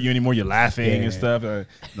doesn't hurt you anymore. You're laughing and stuff. No,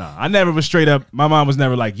 I never was straight up. My mom was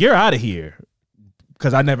never like, you're out of here,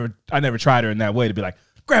 because I never tried her in that way to be like,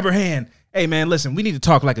 grab her hand. Hey man, listen, we need to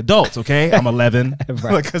talk like adults, okay? I'm 11,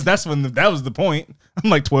 right? Because that's when that was the point. I'm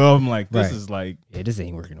like 12. I'm like, this is like, this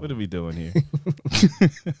ain't working. What are we doing here?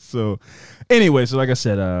 So, anyway, like I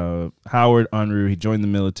said, Howard Unruh, he joined the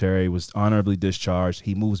military, was honorably discharged.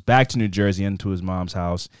 He moves back to New Jersey into his mom's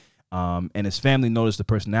house, and his family noticed a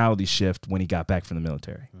personality shift when he got back from the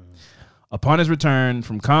military. Mm-hmm. Upon his return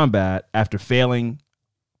from combat, after failing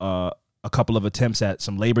a couple of attempts at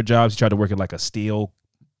some labor jobs, he tried to work at like a steel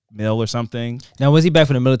mill or something. Now, was he back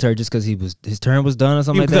from the military just because his term was done or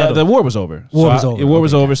something like that? The war was over. War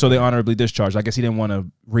was over, so they honorably discharged. I guess he didn't want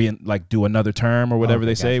to do another term or whatever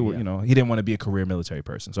they say. He didn't want to be a career military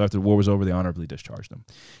person. So after the war was over, they honorably discharged him.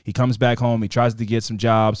 He comes back home. He tries to get some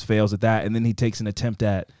jobs, fails at that, and then he takes an attempt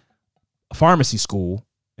at a pharmacy school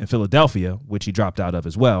in Philadelphia, which he dropped out of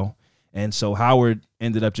as well. And so Howard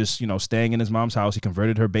ended up just staying in his mom's house. He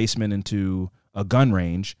converted her basement into a gun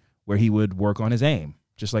range where he would work on his aim.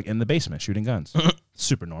 Just like in the basement, shooting guns.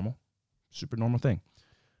 Super normal thing.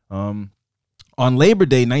 On Labor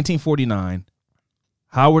Day, 1949,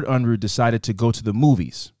 Howard Unruh decided to go to the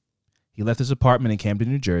movies. He left his apartment in Camden,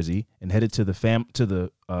 New Jersey, and headed to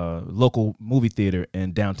the local movie theater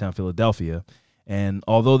in downtown Philadelphia. And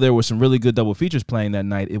although there were some really good double features playing that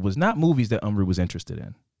night, it was not movies that Unruh was interested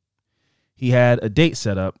in. He had a date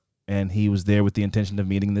set up, and he was there with the intention of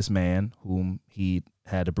meeting this man whom he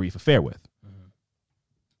had a brief affair with.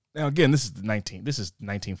 Now again, this is 1940s,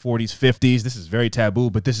 50s. This is very taboo,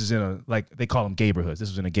 but this is in they call them gayborhoods. This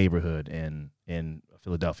was in a gayborhood in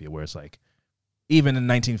Philadelphia, where it's like, even in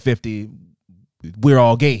 1950, we're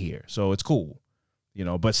all gay here, so it's cool,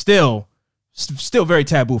 But still, Still very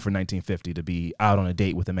taboo for 1950 to be out on a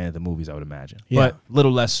date with a man at the movies, I would imagine. Yeah. But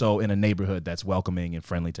little less so in a neighborhood that's welcoming and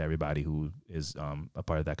friendly to everybody who is a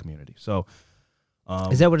part of that community. So,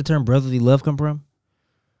 is that where the term brotherly love come from?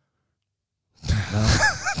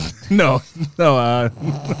 No.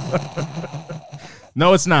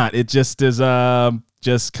 No, it's not. It just is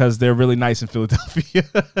just because they're really nice in Philadelphia.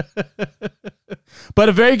 But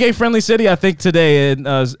a very gay friendly city, I think today, and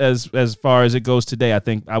as far as it goes today,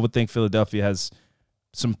 I would think Philadelphia has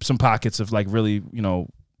some pockets of like really,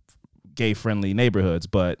 gay friendly neighborhoods.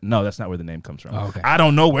 But no, that's not where the name comes from. Oh, okay. I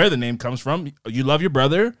don't know where the name comes from. You love your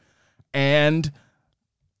brother, and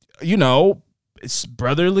it's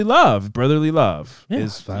brotherly love.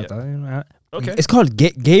 Yeah. Okay. It's called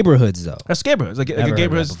neighborhoods, though. That's neighborhoods. Like Never heard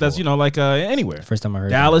neighborhoods. that That's anywhere. First time I heard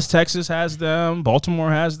Dallas, Texas has them.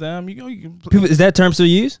 Baltimore has them. You can People, is that term still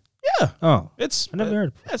used? Yeah. Oh, It's I never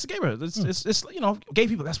heard. Yeah, it's a neighborhood. It's gay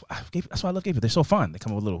people. That's why I love gay people. They're so fun. They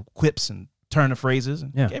come up with little quips and turn of phrases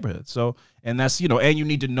and neighborhoods. So and that's and you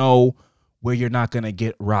need to know where you're not gonna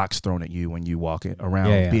get rocks thrown at you when you walk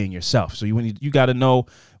around being yourself. So you got to know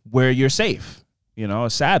where you're safe.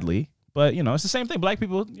 Sadly. But, it's the same thing. Black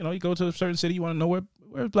people, you go to a certain city, you want to know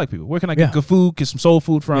where's black people. Where can I get good food, get some soul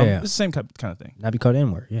food from? Yeah. It's the same kind of thing. Not be called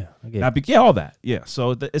N-word. Yeah. I get it. All that. Yeah.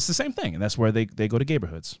 So it's the same thing. And that's where they go to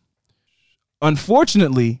neighborhoods.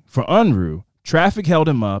 Unfortunately for Unruh, traffic held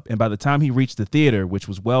him up. And by the time he reached the theater, which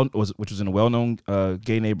was in a well-known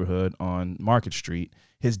gay neighborhood on Market Street,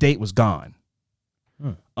 his date was gone.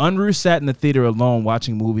 Unruh sat in the theater alone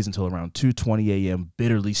watching movies until around 2:20 a.m.,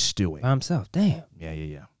 bitterly stewing. By himself. Damn.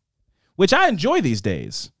 Yeah. Which I enjoy these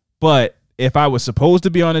days. But if I was supposed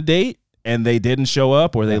to be on a date and they didn't show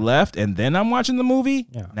up or they left and then I'm watching the movie,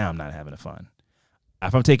 now I'm not having fun.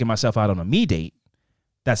 If I'm taking myself out on a me date,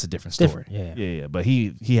 that's a different story. Yeah. But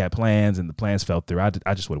he had plans and the plans fell through.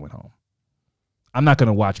 I just would have went home. I'm not going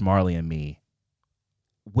to watch Marley and Me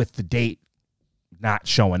with the date not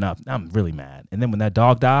showing up. I'm really mad. And then when that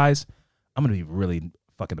dog dies, I'm going to be really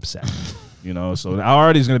fucking upset. So I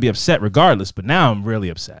already was going to be upset regardless, but now I'm really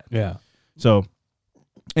upset. Yeah. So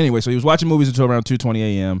anyway, so he was watching movies until around 2:20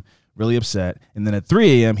 a.m., really upset. And then at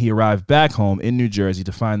 3 a.m., he arrived back home in New Jersey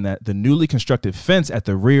to find that the newly constructed fence at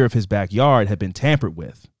the rear of his backyard had been tampered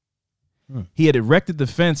with. He had erected the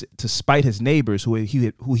fence to spite his neighbors who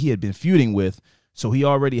he had been feuding with, so he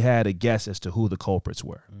already had a guess as to who the culprits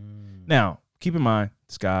were. Now, keep in mind,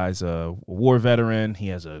 this guy's a war veteran. He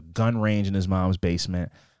has a gun range in his mom's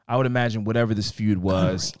basement. I would imagine whatever this feud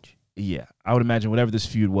was,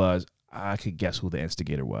 I could guess who the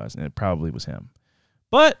instigator was, and it probably was him.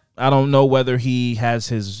 But I don't know whether he has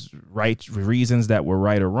his reasons that were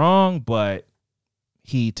right or wrong, but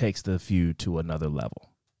he takes the feud to another level.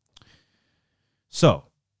 So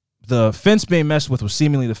the fence being messed with was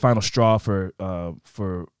seemingly the final straw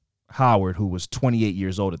for Howard, who was 28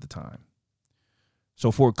 years old at the time.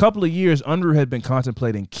 So for a couple of years, Unruh had been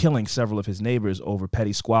contemplating killing several of his neighbors over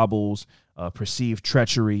petty squabbles, perceived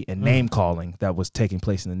treachery, and name-calling that was taking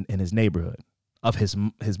place in his neighborhood of his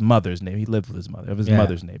mother's name. He lived with his mother, of his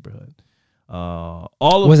mother's neighborhood.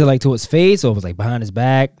 Was it like to his face or was it like behind his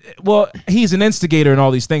back? Well, he's an instigator and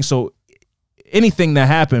all these things, so anything that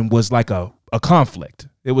happened was like a conflict.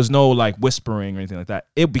 It was no like whispering or anything like that.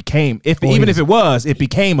 It became, if it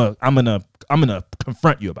became I'm gonna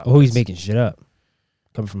confront you about. Oh, he's making shit up.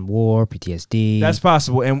 Coming from war, PTSD. That's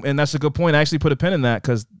possible, and that's a good point. I actually put a pin in that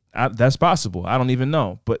because that's possible. I don't even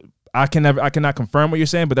know, but I cannot confirm what you're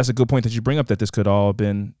saying. But that's a good point that you bring up, that this could all have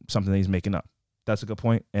been something that he's making up. That's a good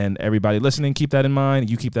point, and everybody listening, keep that in mind.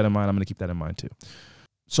 You keep that in mind. I'm going to keep that in mind too.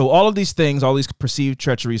 So all of these things, all these perceived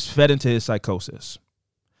treacheries, fed into his psychosis.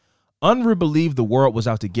 Unruh believed the world was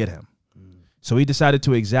out to get him. So he decided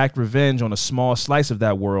to exact revenge on a small slice of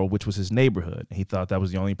that world, which was his neighborhood. He thought that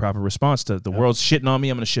was the only proper response to the world's shitting on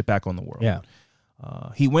me. I'm going to shit back on the world. Yeah.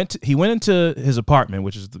 He went into his apartment,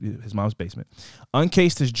 which is his mom's basement,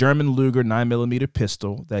 uncased his German Luger 9mm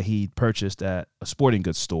pistol that he purchased at a sporting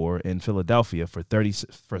goods store in Philadelphia for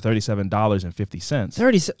 $37.50.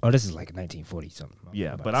 30. Oh, this is like 1940 something.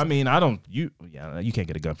 Yeah, but I mean, you can't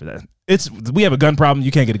get a gun for that. We have a gun problem.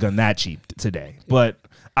 You can't get a gun that cheap today. But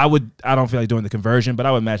I don't feel like doing the conversion, but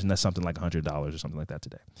I would imagine that's something like $100 or something like that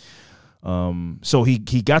today. So he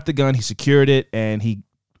got the gun, he secured it, and he,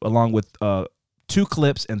 along with 2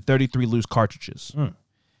 clips and 33 loose cartridges.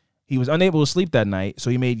 He was unable to sleep that night, so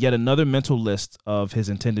he made yet another mental list of his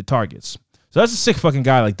intended targets. So that's a sick fucking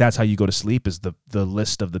guy. Like, that's how you go to sleep, is the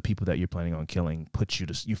list of the people that you're planning on killing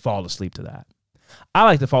you fall asleep to that. I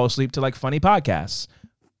like to fall asleep to like funny podcasts.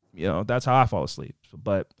 That's how I fall asleep.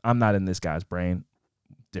 But I'm not in this guy's brain.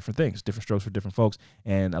 different things, different strokes for different folks.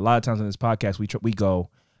 And a lot of times on this podcast, we go,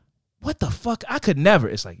 what the fuck? I could never.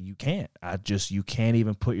 It's like, you can't. You can't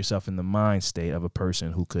even put yourself in the mind state of a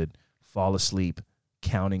person who could fall asleep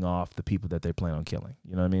counting off the people that they plan on killing.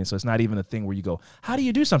 You know what I mean? So it's not even a thing where you go, how do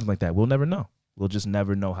you do something like that? We'll never know. We'll just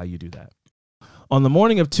never know how you do that. On the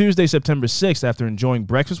morning of Tuesday, September 6th, after enjoying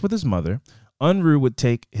breakfast with his mother, Unruh would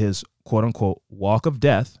take his quote-unquote walk of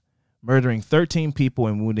death, murdering 13 people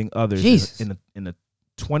and wounding others in a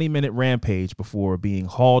 20-minute rampage before being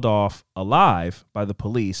hauled off alive by the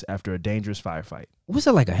police after a dangerous firefight. Was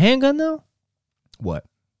it like a handgun though? What?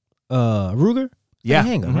 Ruger? Yeah, a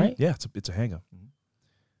handgun, right? Yeah, it's a handgun.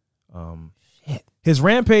 Shit. His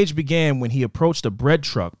rampage began when he approached a bread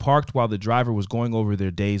truck parked while the driver was going over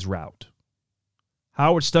their day's route.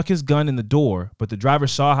 Howard stuck his gun in the door, but the driver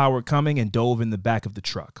saw Howard coming and dove in the back of the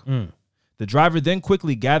truck. The driver then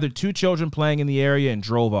quickly gathered 2 children playing in the area and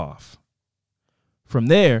drove off. From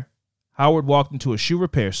there, Howard walked into a shoe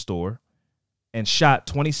repair store and shot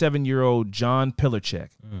 27-year-old John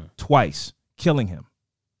Pilarchek twice, killing him.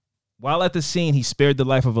 While at the scene, he spared the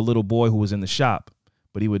life of a little boy who was in the shop,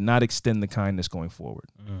 but he would not extend the kindness going forward.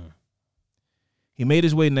 He made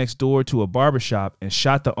his way next door to a barbershop and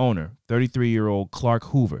shot the owner, 33-year-old Clark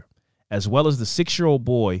Hoover, as well as the 6-year-old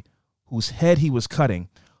boy whose head he was cutting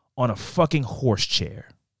on a fucking horse chair,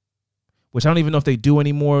 which I don't even know if they do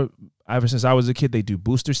anymore. Ever since I was a kid, they do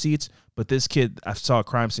booster seats. But this kid, I saw a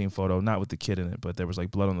crime scene photo, not with the kid in it, but there was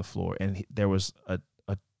like blood on the floor, and there was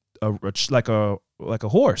like a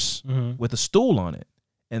horse with a stool on it,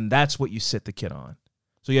 and that's what you sit the kid on.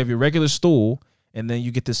 So you have your regular stool, and then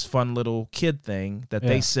you get this fun little kid thing that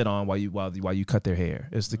they sit on while you cut their hair.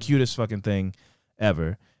 It's the cutest fucking thing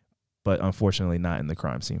ever, but unfortunately not in the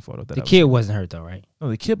crime scene photo. The kid wasn't hurt though, right? No,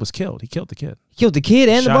 the kid was killed. He killed the kid. He killed the kid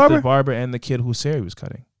and the barber? The barber and the kid whose hair he was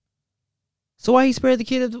cutting. So why he spared the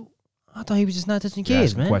kid? I thought he was just not touching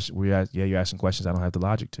kids, man. You're asking questions I don't have the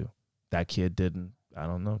logic to. That kid didn't, I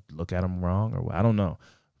don't know, look at him wrong or I don't know.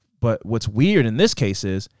 But what's weird in this case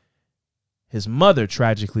is his mother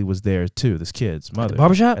tragically was there too, this kid's mother.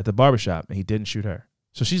 At the barbershop, and he didn't shoot her.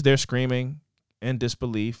 So she's there screaming in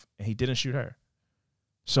disbelief, and he didn't shoot her.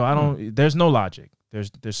 So there's no logic.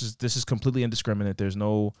 This is completely indiscriminate. There's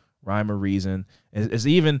no rhyme or reason. It's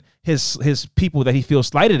even his people that he feels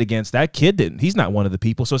slighted against, that kid didn't. He's not one of the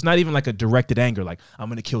people. So it's not even like a directed anger, like I'm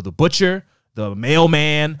gonna kill the butcher, the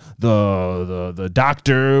mailman, the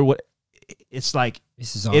doctor. It's like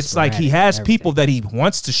he has people that he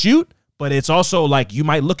wants to shoot, but it's also like you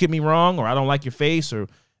might look at me wrong, or I don't like your face, or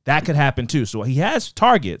that could happen too. So he has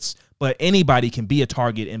targets, but anybody can be a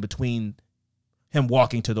target in between him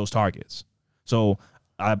walking to those targets. So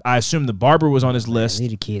I assume the barber was on his list. I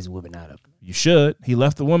need the kid's woman out of it. You should. He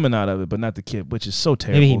left the woman out of it, but not the kid, which is so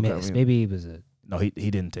terrible. Maybe he missed. Maybe he was a... No, he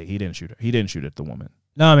didn't shoot her. He didn't shoot at the woman.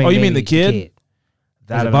 No, I mean, you mean the kid?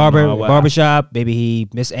 That a barbershop. Maybe he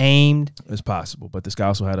misaimed. It's possible, but this guy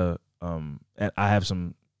also had I have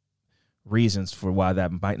some reasons for why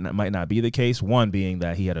that might not be the case. One being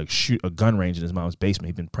that he had a gun range in his mom's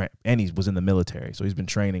basement. He was in the military, so he's been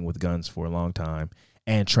training with guns for a long time,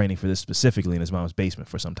 and training for this specifically in his mom's basement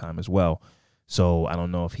for some time as well. So I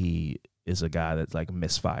don't know if he is a guy that like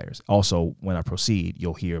misfires. Also, when I proceed,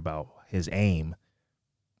 you'll hear about his aim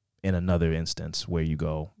in another instance where you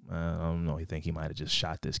go, I don't know, you think he might have just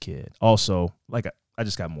shot this kid. Also, like I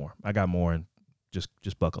just got more. I got more, and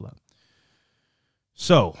just buckle up.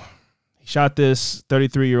 So he shot this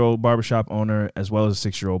 33-year-old barbershop owner as well as a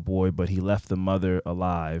 6-year-old boy, but he left the mother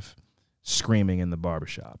alive, screaming in the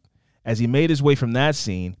barbershop. As he made his way from that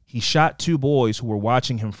scene, he shot 2 boys who were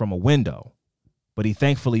watching him from a window, but he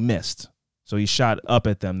thankfully missed. So he shot up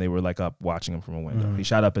at them. They were like up watching him from a window. He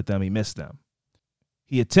shot up at them. He missed them.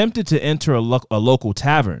 He attempted to enter a local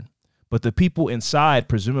tavern, but the people inside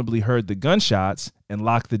presumably heard the gunshots and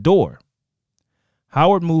locked the door.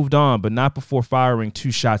 Howard moved on, but not before firing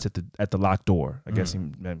 2 shots at the locked door. I guess he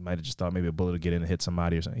might have just thought maybe a bullet would get in and hit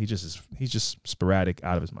somebody or something. He's just sporadic,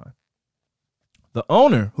 out of his mind. The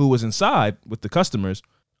owner, who was inside with the customers,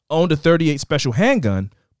 owned a .38 special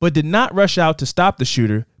handgun, but did not rush out to stop the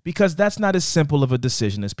shooter because that's not as simple of a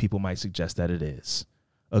decision as people might suggest that it is.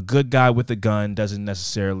 A good guy with a gun doesn't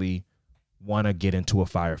necessarily want to get into a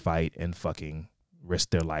firefight and fucking risk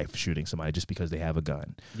their life shooting somebody just because they have a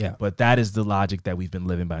gun. Yeah. But that is the logic that we've been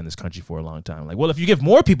living by in this country for a long time. Like, well, if you give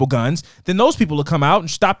more people guns, then those people will come out and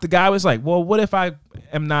stop the guy. It's like, well, what if I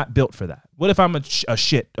am not built for that? What if I'm a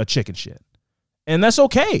chicken shit? And that's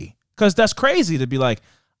okay, because that's crazy to be like,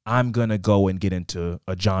 I'm going to go and get into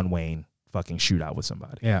a John Wayne fucking shootout with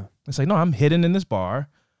somebody. Yeah. It's like, no, I'm hidden in this bar.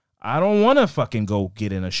 I don't want to fucking go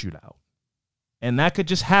get in a shootout. And that could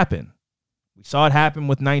just happen. We saw it happen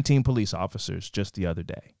with 19 police officers just the other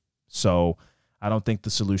day. So I don't think the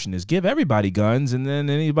solution is give everybody guns, and then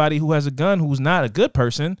anybody who has a gun who's not a good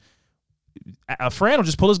person, a friend will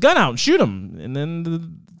just pull his gun out and shoot him, and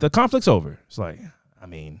then the conflict's over. It's like, I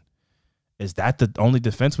mean, is that the only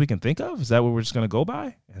defense we can think of? Is that what we're just going to go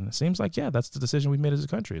by? And it seems like, yeah, that's the decision we made as a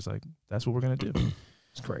country. It's like, that's what we're going to do.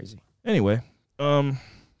 It's crazy. Anyway,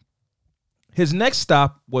 his next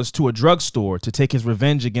stop was to a drugstore to take his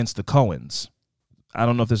revenge against the Cohens. I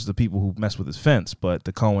don't know if this is the people who messed with his fence, but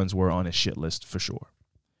the Cohens were on his shit list for sure.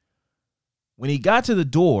 When he got to the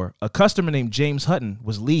door, a customer named James Hutton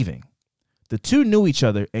was leaving. The two knew each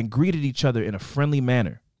other and greeted each other in a friendly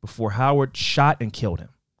manner before Howard shot and killed him.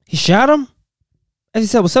 He shot him? As he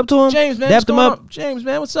said, what's up to him? James, man, dapped him up. James,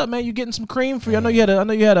 man, what's up, man? You getting some cream for you? I know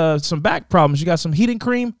you had some back problems. You got some heating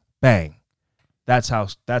cream? Bang. That's how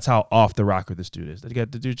off the rocker this dude is. You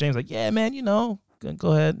got the dude James like, yeah, man,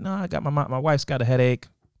 go ahead. No, I got my wife's got a headache.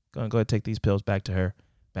 Gonna go ahead and take these pills back to her.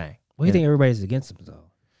 Bang. What do you think everybody's against him though?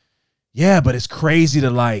 Yeah, but it's crazy to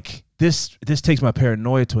like this takes my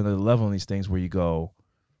paranoia to another level on these things where you go,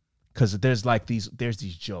 because there's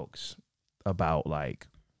these jokes about like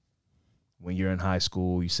when you're in high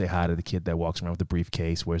school, you say hi to the kid that walks around with the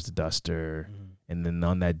briefcase, where's the duster? Mm-hmm. And then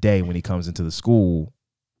on that day when he comes into the school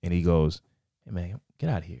and he goes, hey man, get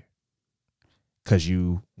out of here. Because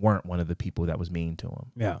you weren't one of the people that was mean to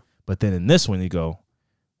him. Yeah. But then in this one, you go,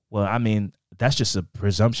 well, I mean, that's just a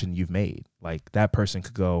presumption you've made. Like that person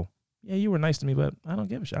could go, yeah, you were nice to me, but I don't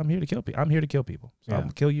give a shit. I'm here to kill people. I'm here to kill people. So I'm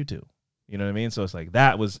gonna kill you too. You know what I mean? So it's like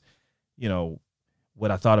that was, what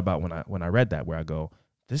I thought about when I read that, where I go,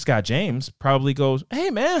 this guy James probably goes, hey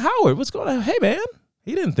man, Howard, what's going on? Hey man.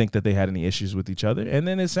 He didn't think that they had any issues with each other. And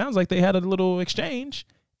then it sounds like they had a little exchange,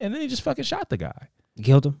 and then he just fucking shot the guy. You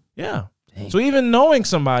killed him? Yeah. Dang. So even knowing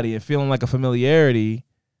somebody and feeling like a familiarity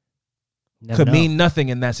could mean nothing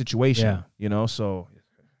in that situation. Yeah. So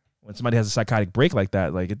when somebody has a psychotic break like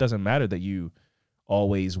that, like it doesn't matter that you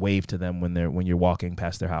always wave to them when you're walking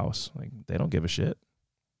past their house. Like they don't give a shit.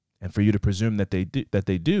 And for you to presume that they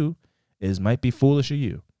do might be foolish of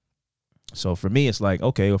you. So for me, it's like,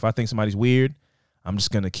 okay, if I think somebody's weird, I'm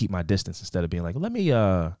just gonna keep my distance instead of being like, let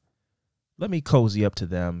me cozy up to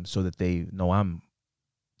them so that they know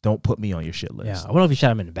don't put me on your shit list. Yeah, I wonder if he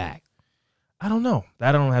shot him in the back. I don't know. That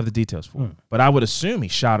I don't have the details for. But I would assume he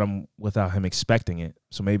shot him without him expecting it.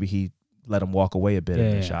 So maybe he let him walk away a bit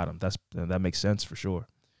and then shot him. That makes sense for sure.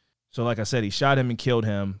 So like I said, he shot him and killed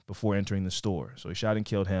him before entering the store. So he shot and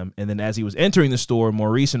killed him. And then as he was entering the store,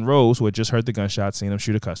 Maurice and Rose, who had just heard the gunshot, seen him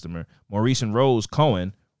shoot a customer, Maurice and Rose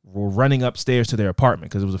Cohen were running upstairs to their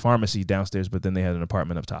apartment because it was a pharmacy downstairs, but then they had an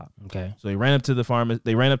apartment up top. Okay. So they ran up to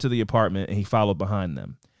the apartment and he followed behind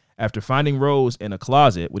them. After finding Rose in a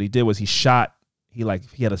closet, what he did was he had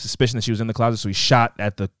a suspicion that she was in the closet, so he shot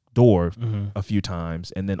at the door a few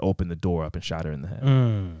times and then opened the door up and shot her in the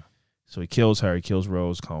head. So he kills her. He kills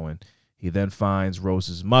Rose Cohen. He then finds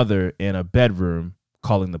Rose's mother in a bedroom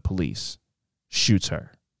calling the police, shoots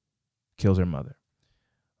her, kills her mother.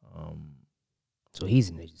 So he's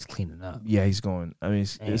in there just cleaning up. Yeah, he's going. I mean,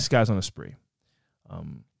 this guy's on a spree.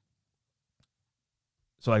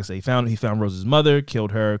 So like I say, he found Rose's mother,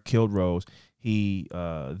 killed her, killed Rose. He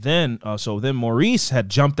then Maurice had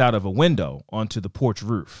jumped out of a window onto the porch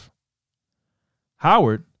roof.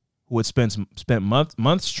 Howard, who had spent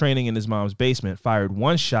months training in his mom's basement, fired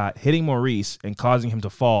one shot, hitting Maurice and causing him to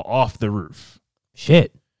fall off the roof.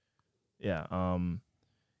 Shit. Yeah.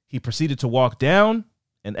 He proceeded to walk down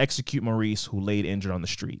and execute Maurice, who laid injured on the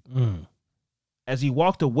street. As he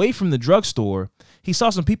walked away from the drugstore, he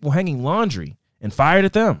saw some people hanging laundry and fired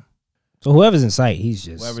at them. So whoever's in sight, he's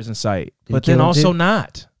just... Whoever's in sight. But then also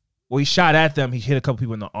not. Well, he shot at them. He hit a couple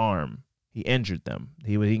people in the arm. He injured them.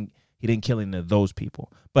 He didn't kill any of those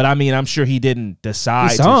people. But I mean, I'm sure he didn't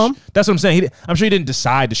decide. He saw him. That's what I'm saying. I'm sure he didn't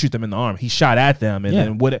decide to shoot them in the arm. He shot at them, and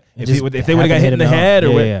then if they would have got hit in the head,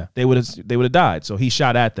 they would have died. So he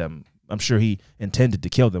shot at them. I'm sure he intended to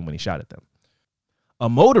kill them when he shot at them. A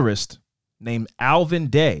motorist named Alvin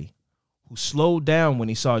Day, who slowed down when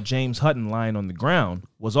he saw James Hutton lying on the ground,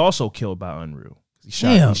 was also killed by Unruh. He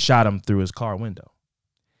shot him through his car window.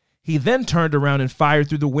 He then turned around and fired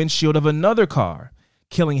through the windshield of another car,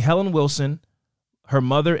 killing Helen Wilson, her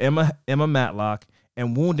mother, Emma Matlock,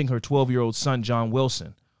 and wounding her 12-year-old son, John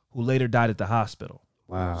Wilson, who later died at the hospital.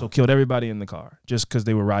 Wow. So killed everybody in the car just because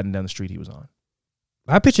they were riding down the street he was on.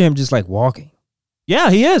 I picture him just like walking. Yeah,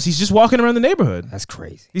 he is. He's just walking around the neighborhood. That's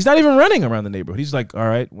crazy. He's not even running around the neighborhood. He's like, all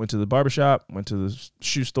right, went to the barbershop, went to the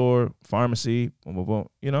shoe store, pharmacy, boom, boom, boom,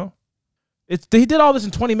 He did all this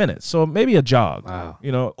in 20 minutes, so maybe a jog. Wow.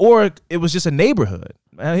 You know, or it was just a neighborhood.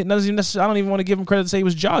 I don't even want to give him credit to say he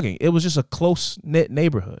was jogging. It was just a close-knit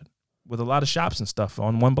neighborhood with a lot of shops and stuff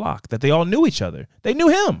on one block that they all knew each other. They knew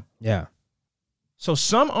him. Yeah. So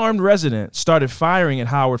some armed resident started firing at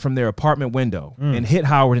Howard from their apartment window and hit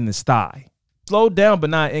Howard in his thigh. Slowed down but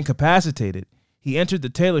not incapacitated, he entered the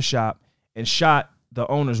tailor shop and shot the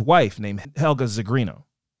owner's wife named Helga Zagrino.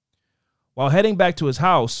 While heading back to his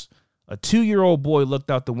house, a 2-year-old boy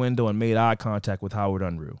looked out the window and made eye contact with Howard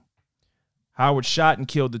Unruh. Howard shot and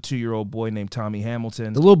killed the 2-year-old boy named Tommy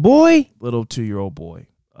Hamilton. The little boy? Little 2-year-old boy.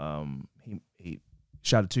 He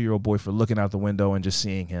shot a 2-year-old boy for looking out the window and just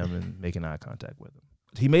seeing him and making eye contact with him.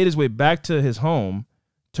 He made his way back to his home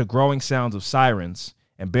to growing sounds of sirens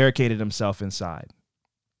and barricaded himself inside.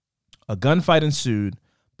 A gunfight ensued,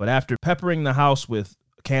 but after peppering the house with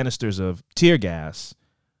canisters of tear gas,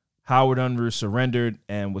 Howard Unruh surrendered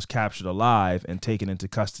and was captured alive and taken into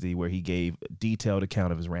custody, where he gave a detailed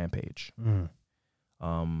account of his rampage.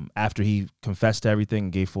 After he confessed to everything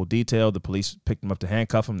and gave full detail, the police picked him up to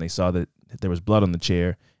handcuff him. They saw that there was blood on the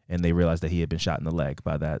chair, and they realized that he had been shot in the leg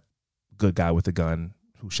by that good guy with the gun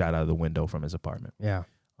who shot out of the window from his apartment. Yeah.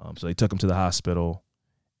 So they took him to the hospital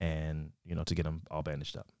and, to get him all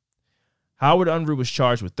bandaged up. Howard Unruh was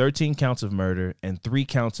charged with 13 counts of murder and 3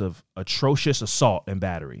 counts of atrocious assault and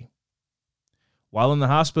battery. While in the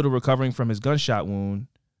hospital recovering from his gunshot wound,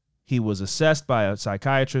 he was assessed by a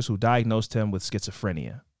psychiatrist who diagnosed him with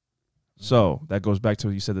schizophrenia. So that goes back to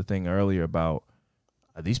what you said, the thing earlier about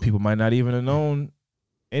these people might not even have known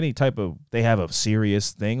any type of, they have a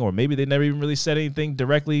serious thing, or maybe they never even really said anything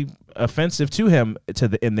directly offensive to him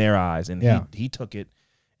in their eyes. And he took it,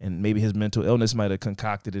 and maybe his mental illness might have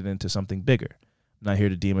concocted it into something bigger. I'm not here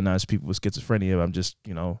to demonize people with schizophrenia. I'm just,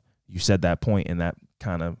 you said that point, and that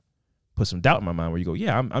kind of put some doubt in my mind where you go,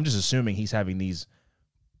 yeah, I'm just assuming he's having these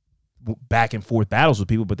back and forth battles with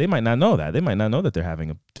people, but they might not know that. They might not know that they're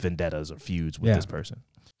having vendettas or feuds with this person.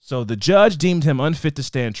 So the judge deemed him unfit to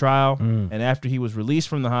stand trial, and after he was released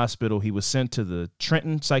from the hospital, he was sent to the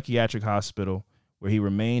Trenton Psychiatric Hospital, where he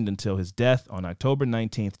remained until his death on October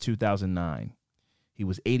 19th, 2009. He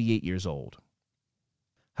was 88 years old.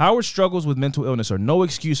 Howard's struggles with mental illness are no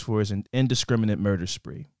excuse for his indiscriminate murder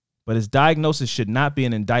spree, but his diagnosis should not be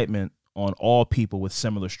an indictment on all people with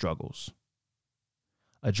similar struggles.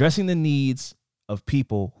 Addressing the needs of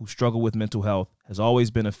people who struggle with mental health has always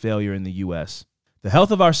been a failure in the U.S. The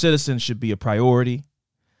health of our citizens should be a priority.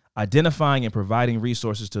 Identifying and providing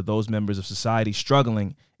resources to those members of society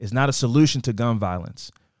struggling is not a solution to gun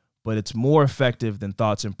violence, but it's more effective than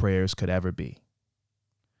thoughts and prayers could ever be.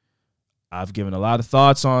 I've given a lot of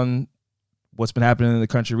thoughts on what's been happening in the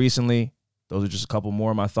country recently. Those are just a couple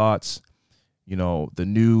more of my thoughts. The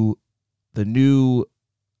new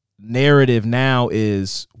narrative now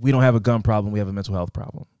is we don't have a gun problem, we have a mental health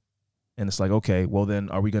problem. And it's like, okay, well then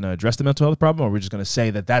are we going to address the mental health problem, or are we just going to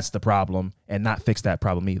say that that's the problem and not fix that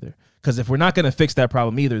problem either? Because if we're not going to fix that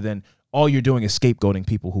problem either, then all you're doing is scapegoating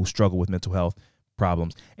people who struggle with mental health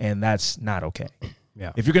problems, and that's not okay.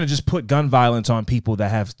 Yeah. If you're going to just put gun violence on people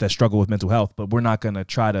that struggle with mental health, but we're not going to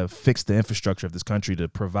try to fix the infrastructure of this country to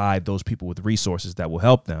provide those people with resources that will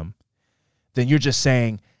help them, then you're just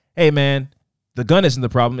saying, hey man, the gun isn't the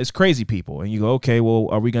problem, it's crazy people. And you go, okay, well,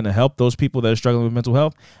 are we going to help those people that are struggling with mental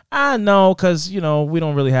health? No, because, we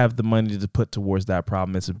don't really have the money to put towards that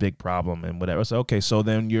problem. It's a big problem and whatever. So, okay, so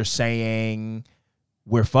then you're saying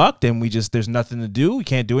we're fucked and there's nothing to do? We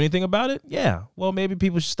can't do anything about it? Yeah. Well, maybe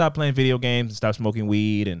people should stop playing video games and stop smoking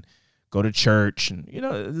weed and go to church. And,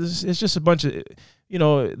 it's just a bunch of,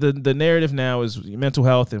 the narrative now is mental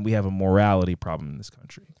health and we have a morality problem in this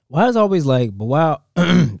country. Why is always why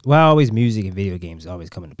always music and video games always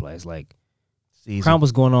come into play? It's like crime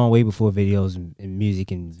was going on way before videos and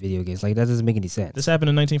music and video games. Like that doesn't make any sense. This happened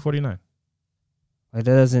in 1949. Like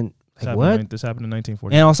that doesn't what? This happened in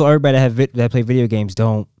 1949. And also everybody that play video games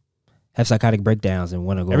don't have psychotic breakdowns and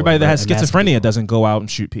want to go. Everybody that has schizophrenia doesn't go out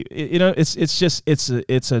and shoot people. It's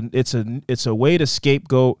a way to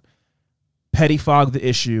scapegoat, petty fog the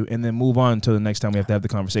issue, and then move on until the next time we have to have the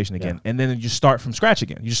conversation again. Yeah. And then you start from scratch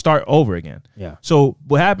again. You start over again. Yeah. So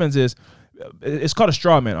what happens is, it's called a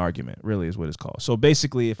straw man argument, really is what it's called. So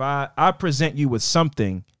basically, if I present you with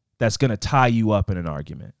something that's going to tie you up in an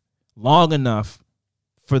argument long enough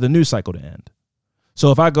for the news cycle to end.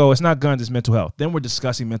 So if I go, it's not guns, it's mental health. Then we're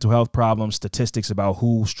discussing mental health problems, statistics about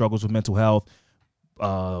who struggles with mental health,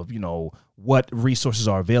 what resources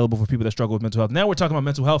are available for people that struggle with mental health. Now we're talking about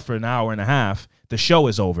mental health for an hour and a half. The show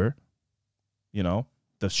is over,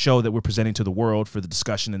 the show that we're presenting to the world for the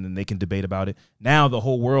discussion, and then they can debate about it. Now the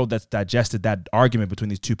whole world that's digested that argument between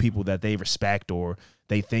these two people that they respect or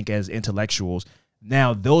they think as intellectuals,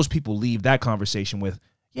 now those people leave that conversation with,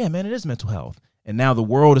 yeah, man, it is mental health. And now the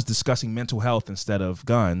world is discussing mental health instead of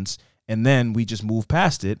guns. And then we just move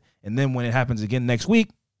past it. And then when it happens again next week,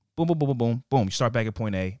 boom, boom, boom, boom, boom, boom. You start back at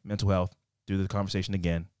point A, mental health, do the conversation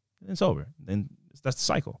again, and it's over. And that's the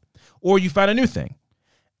cycle. Or you find a new thing.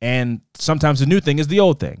 And sometimes the new thing is the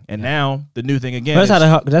old thing. And now the new thing again. That's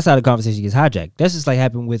how the conversation gets hijacked. That's just like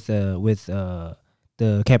happened with the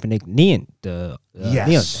Kaepernick Neon. Yes.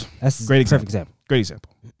 Neon. That's great perfect example. Great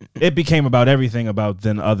example. It became about everything about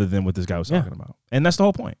then other than what this guy was talking about. And that's the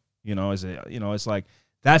whole point. It's like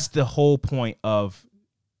that's the whole point of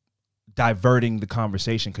diverting the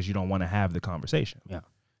conversation because you don't want to have the conversation. Yeah.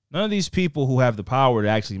 None of these people who have the power to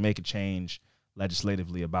actually make a change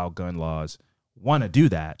legislatively about gun laws want to do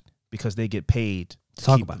that because they get paid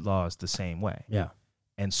to keep laws the same way. Yeah.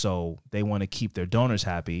 And so they want to keep their donors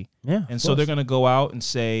happy. Yeah. And so they're going to go out and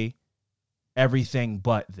say everything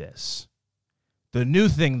but this. The new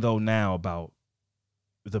thing, though, now about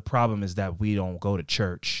the problem is that we don't go to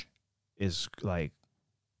church is like,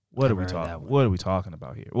 what are we talking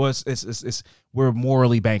about here? Well, it's we're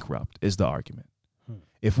morally bankrupt is the argument.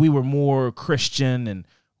 If we were more Christian and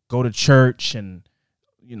go to church and,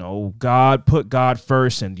 put God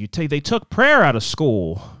first, and they took prayer out of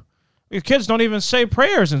school. Your kids don't even say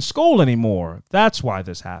prayers in school anymore. That's why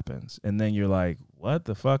this happens. And then you're like, what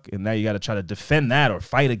the fuck? And now you got to try to defend that or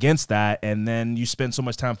fight against that. And then you spend so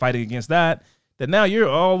much time fighting against that now you're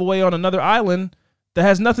all the way on another island that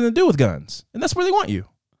has nothing to do with guns. And that's where they want you.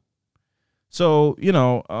 So,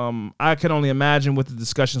 I can only imagine what the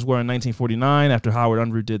discussions were in 1949 after Howard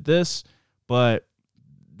Unruh did this. But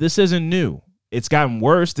this isn't new. It's gotten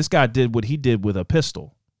worse. This guy did what he did with a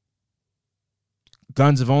pistol.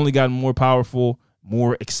 Guns have only gotten more powerful,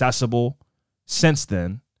 more accessible since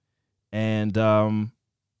then. And I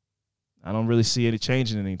don't really see any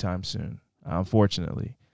changing anytime soon,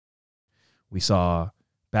 unfortunately. We saw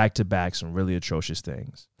back-to-back some really atrocious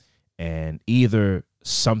things. And either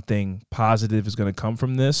something positive is going to come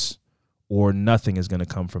from this or nothing is going to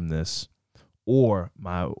come from this. Or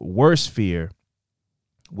my worst fear,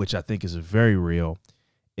 which I think is very real,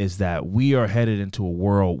 is that we are headed into a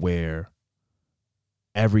world where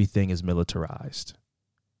everything is militarized.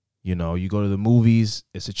 You go to the movies,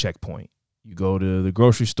 it's a checkpoint. You go to the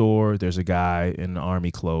grocery store, there's a guy in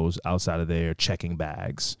army clothes outside of there checking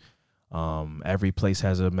bags. Every place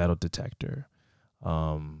has a metal detector.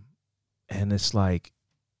 And it's like,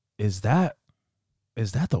 is that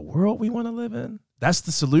the world we want to live in? That's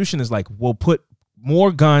the solution, is like, we'll put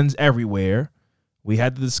more guns everywhere. We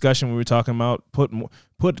had the discussion we were talking about,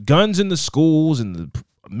 put guns in the schools and the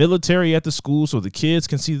military at the school so the kids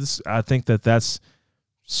can see this. I think that's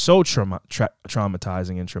so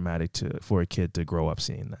traumatizing and traumatic for a kid to grow up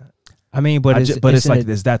seeing that. I mean,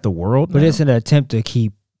 is that the world? But now? It's an attempt to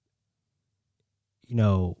keep,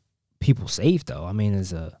 people safe, though. I mean,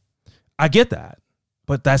 I get that,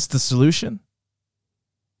 but that's the solution.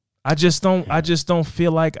 I just don't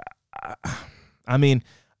feel like. I mean,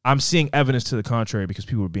 I'm seeing evidence to the contrary because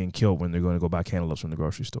people are being killed when they're going to go buy cantaloupes from the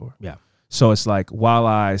grocery store. Yeah. So it's like, while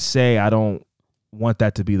I say I don't want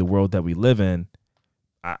that to be the world that we live in,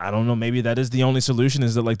 I don't know. Maybe that is the only solution,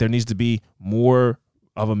 is that like there needs to be more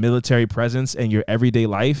of a military presence in your everyday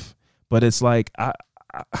life. But it's like, I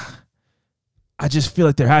just feel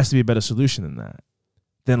like there has to be a better solution than that.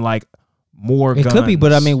 Than like more guns. It could be,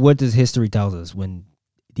 but I mean, what does history tell us when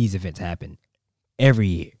these events happen every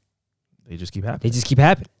year? They just keep happening. They just keep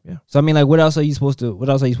happening. Yeah. So I mean, like, what else are you supposed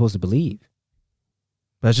to believe?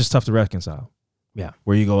 That's just tough to reconcile. Yeah.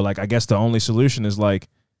 Where you go, like, I guess the only solution is like,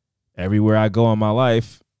 everywhere I go in my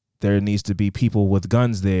life, there needs to be people with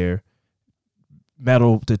guns there,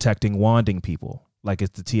 metal detecting, wanding people, like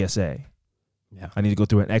it's the TSA. Yeah. I need to go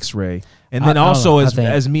through an X-ray. And then also,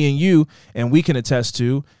 as me and you, and we can attest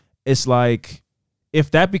to, it's like,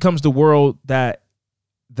 if that becomes the world that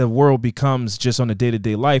the world becomes just on a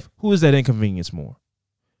day-to-day life, who is that inconvenience more?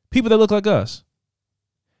 People that look like us.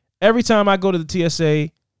 Every time I go to the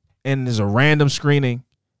TSA and there's a random screening,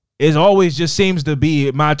 it always just seems to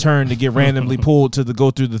be my turn to get randomly pulled to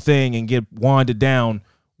go through the thing and get wanded down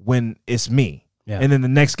when it's me. Yeah. And then the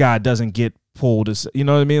next guy doesn't get pulled. You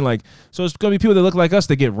know what I mean? Like, so it's going to be people that look like us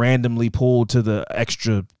that get randomly pulled to the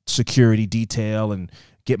extra security detail and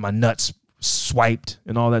get my nuts swiped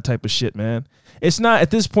and all that type of shit, man. It's not,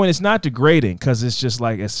 at this point, it's not degrading because it's just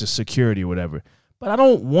like, it's just security or whatever. But I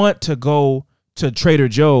don't want to go to Trader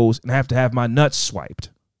Joe's and have to have my nuts swiped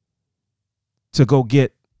to go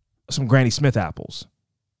get some Granny Smith apples.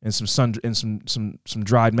 and some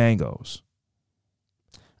dried mangoes.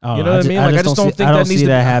 You know what I mean? Like I just don't think I that don't needs see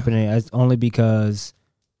to that be happening. It's only because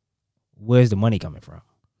where's the money coming from?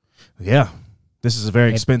 Yeah, this is a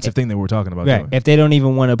very expensive thing that we're talking about. Right. If they don't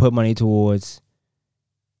even want to put money towards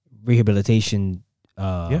rehabilitation,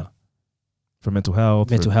 for mental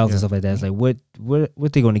health, and stuff like that, it's like what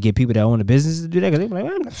they going to get people that own the business to do that? Because they're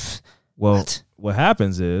like, well, what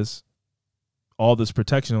happens is all this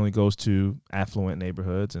protection only goes to affluent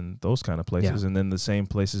neighborhoods and those kind of places, and then the same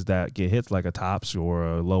places that get hit, like a TOPS or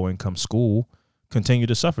a low income school, continue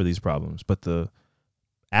to suffer these problems. But the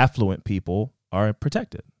affluent people are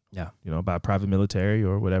protected. Yeah, by private military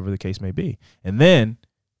or whatever the case may be, and then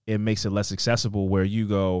it makes it less accessible. Where you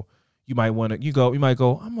might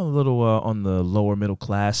go. I'm a little on the lower middle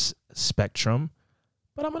class spectrum,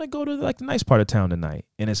 but I'm gonna go to like the nice part of town tonight,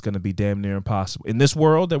 and it's gonna be damn near impossible in this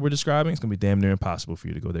world that we're describing. It's gonna be damn near impossible for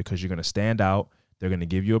you to go there because you're gonna stand out. They're gonna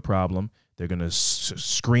give you a problem. They're gonna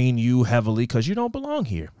screen you heavily because you don't belong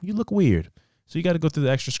here. You look weird, so you got to go through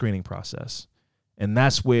the extra screening process, and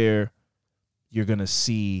that's where you're going to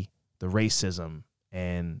see the racism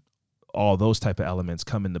and all those type of elements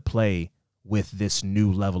come into play with this new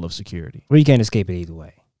level of security. Well, you can't escape it either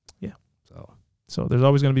way. Yeah. So there's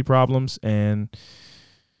always going to be problems, and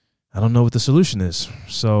I don't know what the solution is.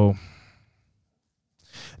 So,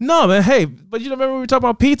 no, man. Hey, but you remember when we were talking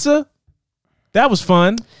about pizza? That was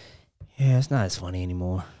fun. Yeah, it's not as funny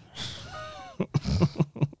anymore.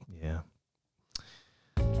 Yeah.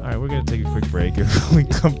 All right, we're going to take a quick break. And when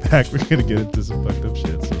we come back, we're going to get into some fucked up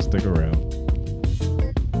shit, so stick around.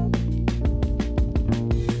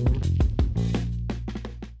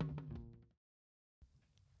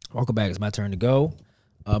 Welcome back. It's my turn to go.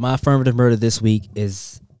 My affirmative murder this week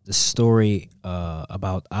is the story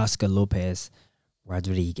about Oscar Lopez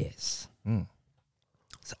Rodriguez.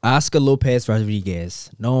 So Oscar Lopez Rodriguez,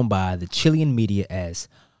 known by the Chilean media as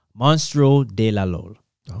Monstruo de la Lol,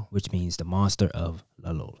 which means the monster of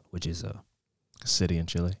La Lol, which is a city in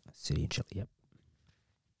Chile. Yep. You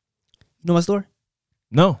know my story?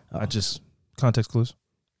 No, I just context clues.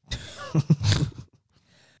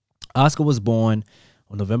 Oscar was born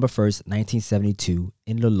on November 1st, 1972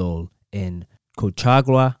 in La Lol in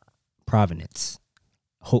Colchagua Province,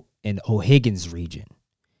 in O'Higgins region.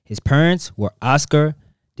 His parents were Oscar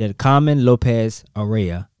del Carmen Lopez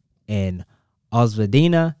Araya and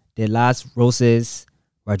Osvaldina de las Rosas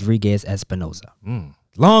Rodriguez Espinosa.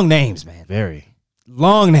 Long names, man. Very.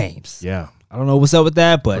 Long names. Yeah. I don't know what's up with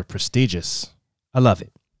that, but prestigious. I love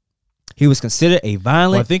it. He was considered a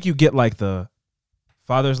violent... Well, I think you get like the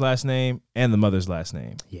father's last name and the mother's last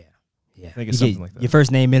name. Yeah. I think it's something like that. Your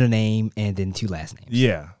first name, middle name, and then two last names.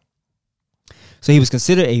 Yeah. So he was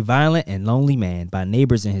considered a violent and lonely man by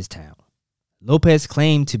neighbors in his town. Lopez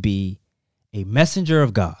claimed to be a messenger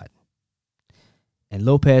of God. And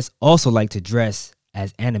Lopez also liked to dress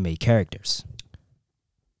as anime characters.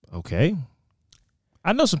 Okay.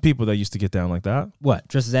 I know some people that used to get down like that. What?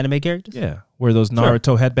 Dress as anime characters? Yeah. Wear those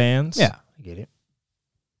Naruto headbands. Yeah, I get it.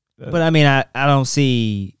 But I mean, I don't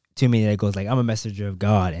see too many that goes like, I'm a messenger of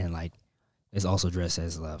God, and like it's also dressed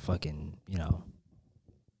as a fucking,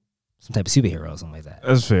 some type of superhero or something like that.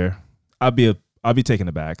 That's fair. I'll be taken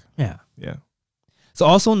aback. Yeah. Yeah. So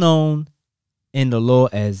also known in the law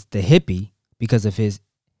as the hippie because of his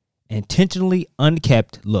intentionally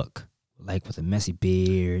unkept look, like with a messy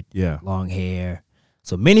beard, long hair.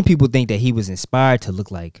 So many people think that he was inspired to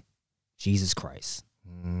look like Jesus Christ.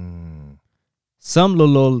 Some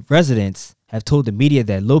Lolo residents have told the media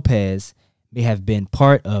that Lopez may have been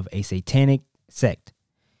part of a satanic sect.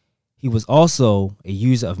 He was also a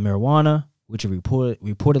user of marijuana, which he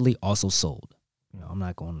reportedly also sold. I'm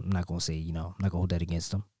not going to say, I'm not going to hold that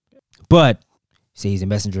against him. But say he's a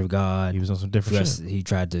messenger of God. He was on some different shit. He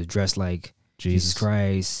tried to dress like Jesus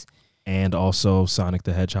Christ. And also Sonic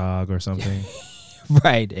the Hedgehog or something.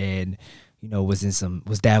 Right. And,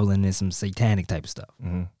 was dabbling in some satanic type of stuff.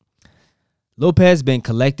 Mm-hmm. Lopez been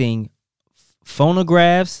collecting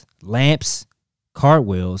phonographs, lamps,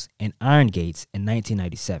 cartwheels, and iron gates in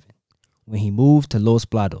 1997 when he moved to Los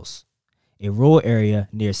Prados, a rural area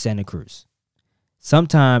near Santa Cruz.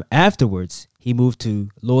 Sometime afterwards, he moved to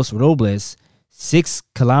Los Robles, 6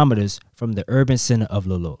 kilometers from the urban center of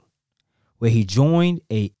Lolo, where he joined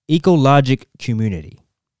a ecologic community.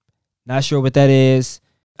 Not sure what that is.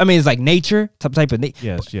 I mean, it's like nature type of nature.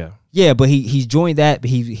 Yes, yeah. Yeah, but he joined that, but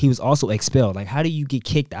he was also expelled. Like, how do you get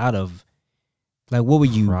kicked out of? Like, what were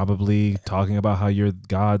you? Probably talking about how you're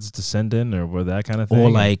God's descendant or that kind of thing.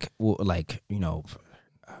 Or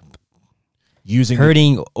using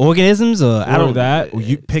hurting organisms, or I don't that. Or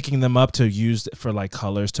you picking them up to use for like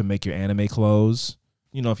colors to make your anime clothes.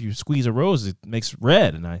 if you squeeze a rose, it makes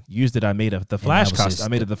red, and I used it. I made the Flash costume. I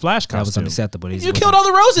made it the Flash costume. That was unacceptable. You killed all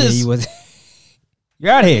the roses. Yeah, he was.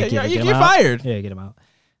 You're out of here. You're fired. Yeah, get him out.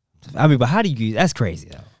 I mean, but how do you? That's crazy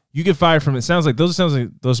though. You get fired from it. Sounds like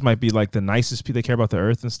those might be like the nicest people that care about the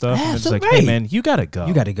earth and stuff. And it's like, hey man, you gotta go.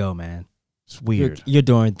 You gotta go, man. It's weird. You're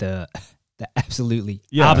doing the absolutely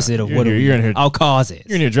opposite of what you're in here. Our cause is.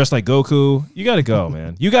 You're in here dressed like Goku. You gotta go,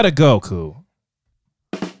 man. You gotta go, Goku.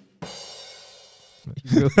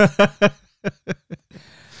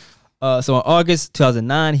 So in August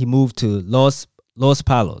 2009, he moved to Los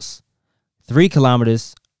Palos, 3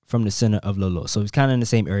 kilometers from the center of Lolo. So he's kind of in the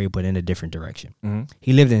same area, but in a different direction. Mm-hmm.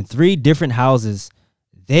 He lived in 3 different houses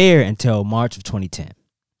there until March of 2010.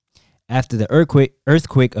 After the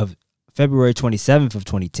earthquake of February 27th of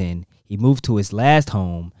 2010, he moved to his last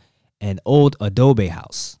home, an old adobe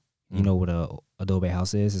house. You know what a adobe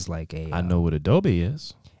house is? It's like a... I know what adobe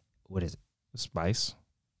is. What is it? A spice.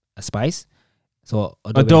 A spice? So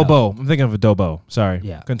adobo. I'm thinking of adobo. Sorry.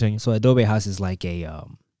 Yeah. Continue. So adobe house is like a...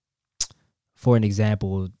 for an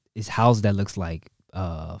example, is house that looks like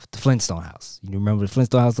the Flintstone house. You remember what the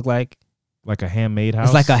Flintstone house looked like? Like a handmade house?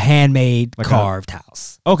 It's like a handmade carved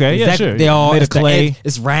house. Okay, exactly. Sure. They all made of clay.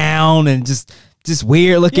 It's round and just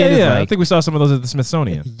weird looking. Yeah. Like, I think we saw some of those at the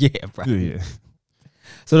Smithsonian. Yeah, bro. Yeah.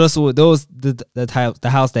 So those the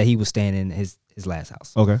house that he was staying in, his last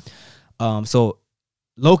house. Okay. So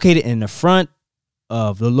located in the front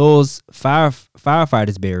of Lolo's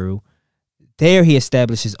firefighters bureau, there he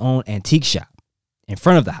established his own antique shop in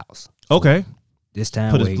front of the house. Okay. This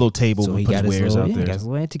time, put his little table, so he put got his wares out there. He got his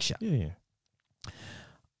little antique shop. Yeah.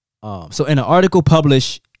 So in an article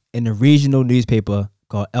published in a regional newspaper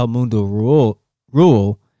called El Mundo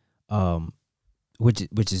Rural,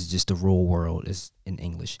 which is just the rural world, is in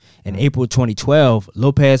English. In April 2012,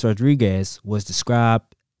 Lopez Rodriguez was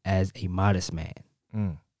described as a modest man.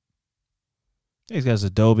 Mm. He's got his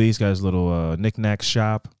adobe. He's got his little knick-knack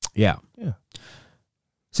shop. Yeah. Yeah.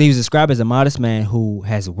 So he was described as a modest man who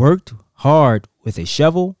has worked hard with a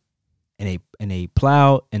shovel and a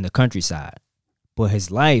plow in the countryside, but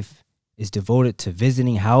his life is devoted to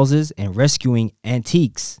visiting houses and rescuing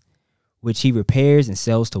antiques, which he repairs and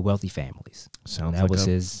sells to wealthy families.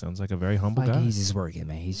 Sounds like a very humble guy. He's just working,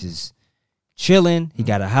 man. He's just chilling. He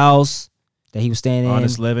got a house that he was staying in.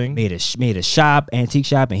 Honest living. Made a shop, antique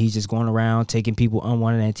shop, and he's just going around taking people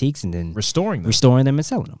unwanted antiques and then restoring them and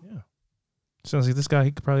selling them. Yeah. Sounds like this guy,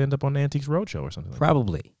 he could probably end up on the Antiques Roadshow or something like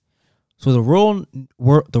Probably. That. So the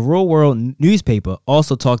Rural World newspaper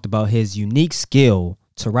also talked about his unique skill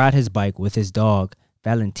to ride his bike with his dog,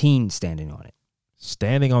 Valentine, standing on it.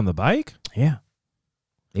 Standing on the bike? Yeah.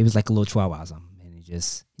 It was like a little chihuahua or something. And he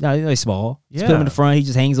just, he's small. Yeah. Just put him in the front. He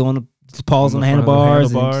just hangs on the paws on the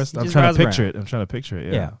handlebars. I'm trying to picture it. I'm trying to picture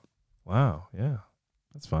it. Yeah. Wow. Yeah.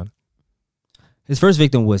 That's fun. His first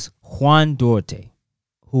victim was Juan Duarte,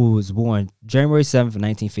 who was born January 7th,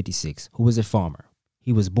 1956, who was a farmer.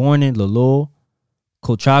 He was born in Lolo,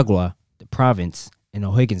 Colchagua, the province in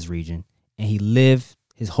O'Higgins region, and he lived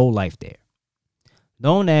his whole life there.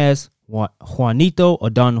 Known as Juanito or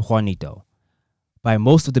Don Juanito by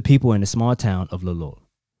most of the people in the small town of Lolo.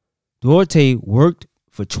 Duarte worked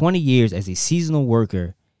for 20 years as a seasonal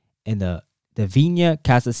worker in the Viña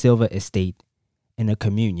Casa Silva estate in the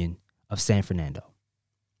commune of San Fernando.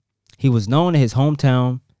 He was known in his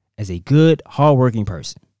hometown as a good, hardworking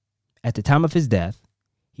person. At the time of his death,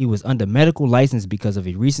 he was under medical license because of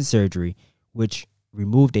a recent surgery which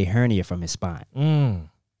removed a hernia from his spine. Mm.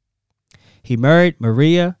 He married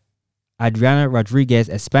Maria Adriana Rodriguez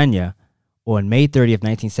España on May 30th,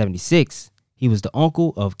 1976. He was the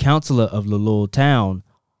uncle of Councilor of the Lolo Town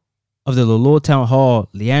Hall,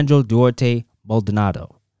 Leandro Duarte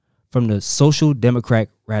Maldonado, from the Social Democrat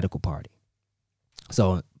Radical Party.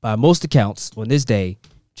 So, by most accounts, on this day,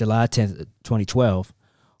 July 10th, 2012,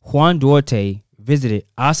 Juan Duarte visited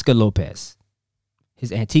Oscar Lopez,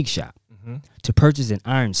 his antique shop, to purchase an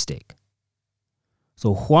iron stick.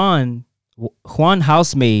 So Juan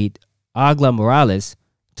housemaid Agla Morales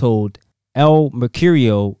told El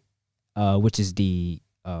Mercurio, which is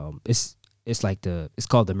it's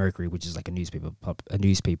called the Mercury, which is like a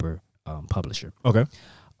newspaper publisher. Okay.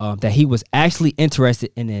 That he was actually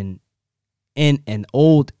interested in an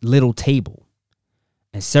old little table,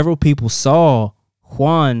 and several people saw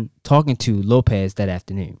Juan talking to Lopez that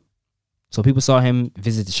afternoon. So people saw him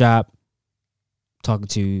visit the shop, talking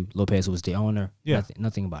to Lopez, who was the owner. Yeah.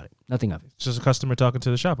 Nothing about it. Nothing of it. It's just a customer talking to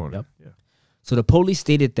the shop owner. Yep. Yeah. So the police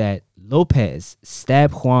stated that Lopez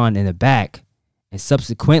stabbed Juan in the back and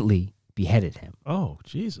subsequently beheaded him. Oh,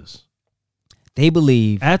 Jesus. They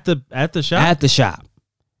believe at the shop? At the shop.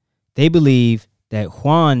 They believe that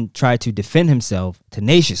Juan tried to defend himself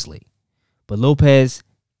tenaciously, but Lopez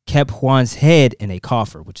kept Juan's head in a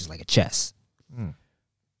coffer, which is like a chest.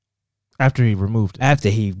 After he removed it. After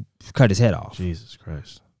he cut his head off. Jesus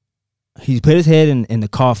Christ. He put his head in the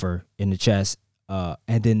coffer in the chest, and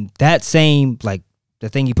then that same, like, the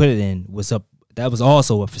thing he put it in was up. That was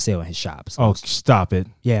also up for sale in his shop. So stop it.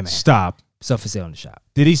 Yeah, man. Stop. It's up for sale in the shop.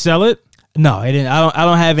 Did he sell it? No, he didn't. I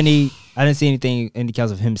don't have any. I didn't see anything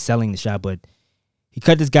indications of him selling the shop, but he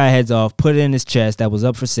cut this guy's heads off, put it in his chest that was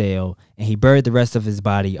up for sale, and he buried the rest of his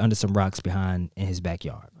body under some rocks behind in his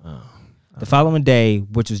backyard. The following day,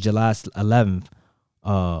 which was July 11th,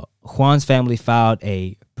 Juan's family filed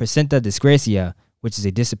a presenta disgracia, which is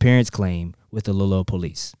a disappearance claim, with the Lolo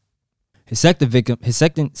police. His second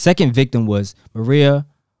victim was Maria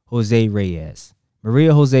Jose Reyes.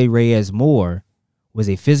 Maria Jose Reyes Moore was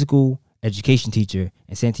a physical education teacher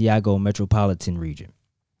in Santiago metropolitan region.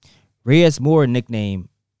 Reyes Moore, nicknamed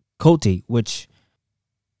Cote, which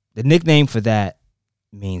the nickname for that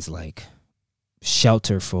means like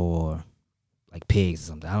shelter for like pigs or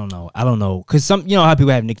something. I don't know. Cause some, you know how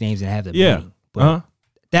people have nicknames and have the meaning. But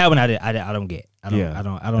that one I don't get. I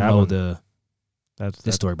don't know the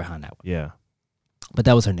story behind that one. Yeah. But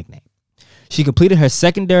that was her nickname. She completed her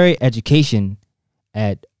secondary education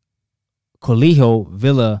at Colegio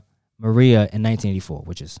Villa Maria in 1984,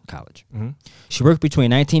 which is college. Mm-hmm. She worked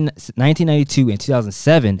between 1992 and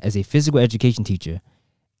 2007 as a physical education teacher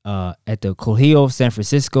at the Colegio San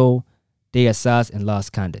Francisco de Asas in Los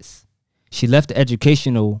Condes. She left that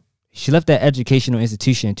educational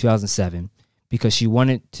institution in 2007 because she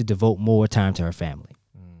wanted to devote more time to her family.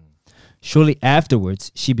 Shortly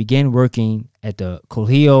afterwards, she began working at the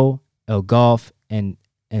Colegio El Golf and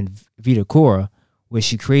Vitacura, where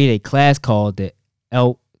she created a class called the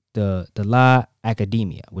La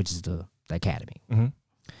Academia, which is the academy. Mm-hmm.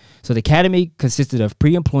 So the academy consisted of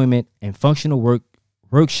pre-employment and functional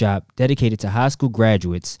workshop dedicated to high school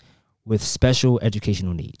graduates with special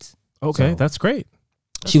educational needs. Okay, So that's great.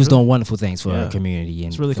 she was doing wonderful things for her community. And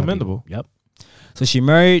it's really for commendable. people. Yep. So she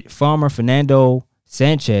married farmer Fernando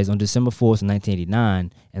Sanchez on December 4th,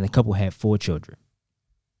 1989, and the couple had 4 children.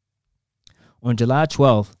 On July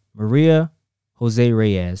 12th, Maria Jose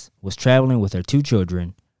Reyes was traveling with her 2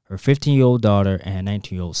 children, her 15-year-old daughter and her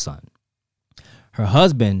 19-year-old son. Her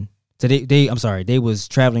husband, so they was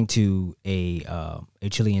traveling to a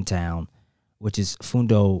Chilean town, which is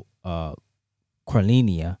Fundo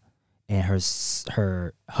Corlinia, and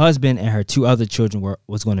her husband and her 2 other children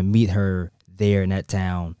was going to meet her there in that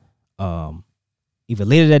town, either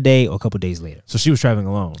later that day or a couple days later. So she was traveling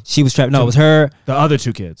alone. She was traveling. No, it was her. The other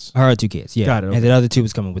 2 kids. Her 2 kids. Yeah, Got it. Okay. And the other 2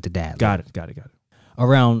 was coming with the dad. Got it.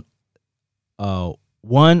 Around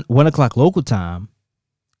 1 o'clock local time,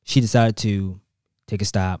 she decided to take a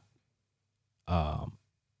stop at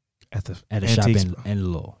a shop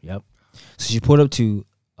in Lowell. Yep. So she pulled up to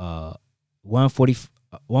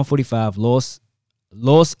 145 Los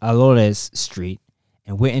Alores Street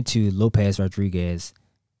and went into Lopez Rodriguez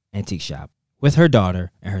antique shop with her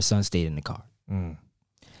daughter, and her son stayed in the car.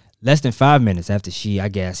 Less than 5 minutes after she, I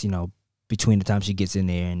guess, between the time she gets in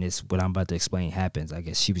there and this, what I'm about to explain happens, I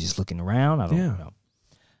guess she was just looking around. I don't know.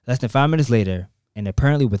 Less than 5 minutes later, and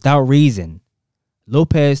apparently without reason,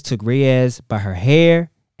 Lopez took Reyes by her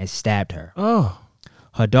hair and stabbed her. Oh.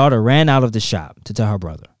 Her daughter ran out of the shop to tell her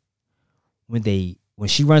brother. When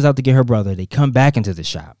she runs out to get her brother, they come back into the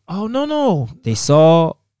shop. Oh, no. They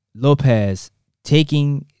saw Lopez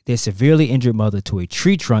taking their severely injured mother to a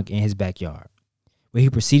tree trunk in his backyard, where he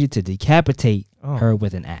proceeded to decapitate her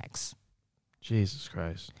with an axe. Jesus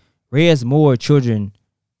Christ. Reyes Moore children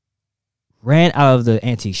ran out of the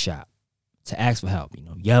antique shop to ask for help,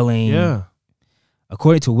 yelling. Yeah.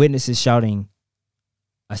 According to witnesses shouting,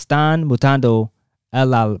 "Están mutando a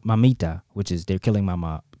la mamita," which is they're killing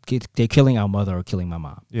our mother or killing my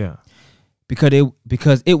mom. Yeah.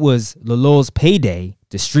 Because it was Lolo's payday,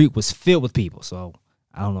 the street was filled with people. So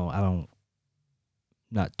I don't know.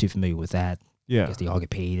 Not too familiar with that. Yeah. I guess they all get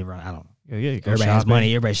paid. I don't know. Yeah. Everybody has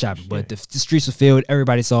money. Everybody's shopping. But the streets were filled.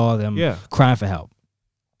 Everybody saw them crying for help.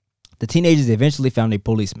 The teenagers eventually found a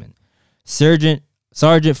policeman, Sergeant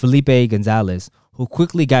Felipe Gonzalez, who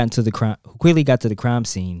quickly got to the crime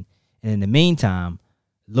scene. And in the meantime,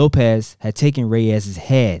 Lopez had taken Reyes's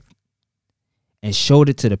head and showed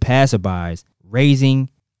it to the passerbys, raising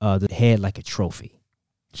the head like a trophy.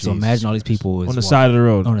 Jesus so imagine all these people on the side of the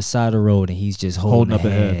road. On the side of the road, and he's just holding up a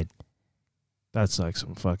head. That's like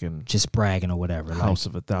some fucking just bragging or whatever. House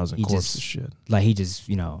of 1,000 corpses shit. Like he just,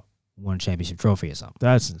 won a championship trophy or something.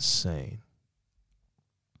 That's insane.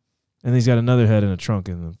 And he's got another head in a trunk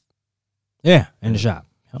in the in the shop.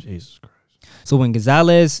 Yep. Jesus Christ. So when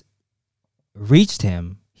Gonzalez reached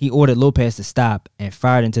him, he ordered Lopez to stop and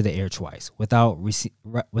fired into the air twice without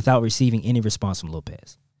receiving any response from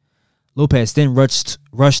Lopez. Lopez then rushed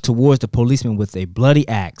towards the policeman with a bloody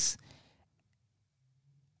axe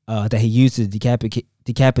that he used to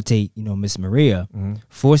decapitate, Miss Maria,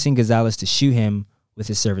 forcing Gonzalez to shoot him with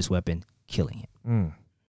his service weapon, killing him.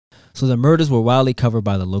 So the murders were widely covered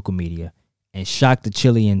by the local media and shocked the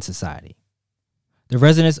Chilean society. The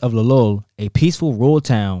residents of Lolol, a peaceful rural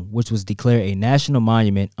town which was declared a national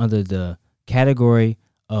monument under the category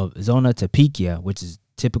of Zona Typica, which is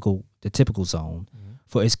the typical zone,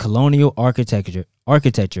 for its colonial architecture,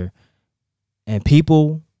 and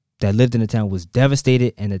people that lived in the town was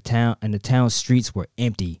devastated, and the town's streets were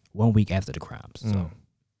empty 1 week after the crimes. So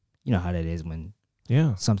you know how that is when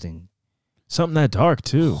something that dark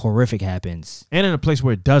too, horrific happens, and in a place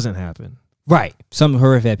where it doesn't happen. Right, something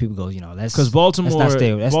horrific. People go, that's because Baltimore.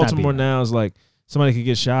 That's Baltimore now is like somebody could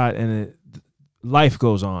get shot, and life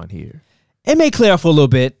goes on here. It may clear up for a little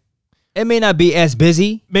bit. It may not be as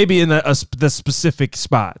busy. Maybe in the specific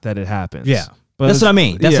spot that it happens. Yeah, but that's what I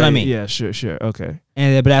mean. That's what I mean. Yeah, sure, okay.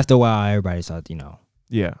 But after a while, everybody started,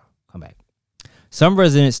 come back. Some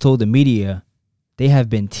residents told the media they have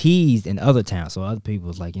been teased in other towns. So other people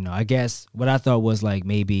was like, I guess what I thought was like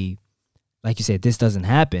maybe, like you said, this doesn't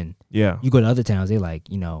happen. Yeah. You go to other towns, they like,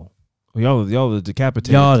 y'all the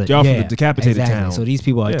decapitated. Y'all from the decapitated town. So these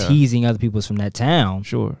people are teasing other people from that town.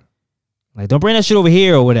 Sure. Like, don't bring that shit over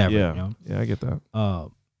here or whatever. Yeah. Yeah, I get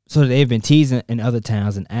that. So they've been teasing in other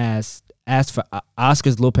towns and asked for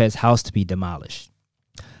Oscar Lopez's house to be demolished.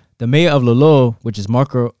 The mayor of Lolo, which is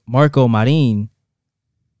Marco Marin,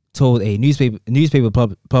 told a newspaper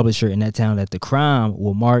publisher in that town that the crime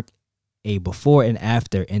will mark a before and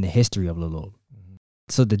after in the history of Lolo.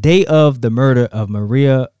 So the day of the murder of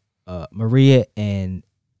Maria and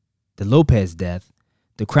the Lopez death,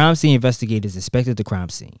 the crime scene investigators inspected the crime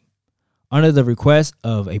scene. Under the request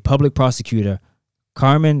of a public prosecutor,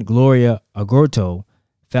 Carmen Gloria Agorto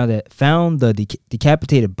found the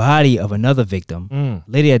decapitated body of another victim,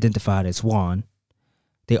 later identified as Juan.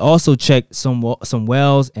 They also checked some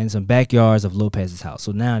wells and some backyards of Lopez's house.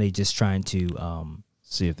 So now they're just trying to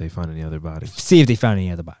see if they found any other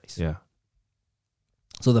bodies. Yeah.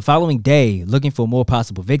 So the following day, looking for more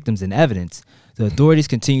possible victims and evidence, the authorities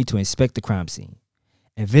continued to inspect the crime scene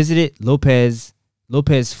and visited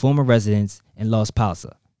Lopez's former residence in Las Palmas.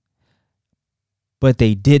 But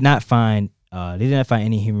they did not find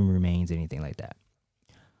any human remains, anything like that.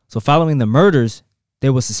 So following the murders,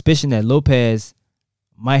 there was suspicion that Lopez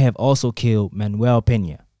might have also killed Manuel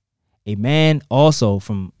Pena, a man also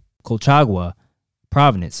from Colchagua,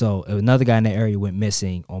 Providence. So another guy in that area went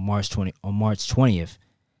missing on March 20th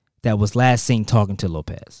that was last seen talking to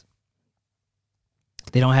Lopez.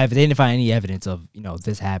 They didn't find any evidence of,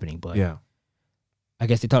 this happening, but I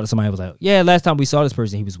guess they talked to somebody who was like, yeah, last time we saw this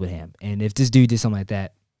person, he was with him. And if this dude did something like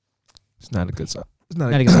that, it's not a good sign. It's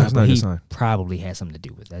not a good sign. Probably had something to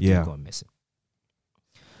do with that dude going missing.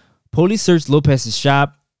 Police searched Lopez's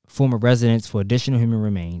shop, former residence, for additional human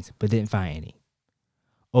remains, but didn't find any.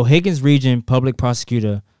 O'Higgins Region Public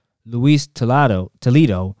Prosecutor Luis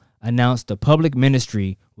Toledo announced the public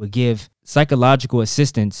ministry would give psychological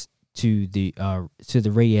assistance to the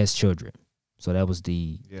Reyes children. So that was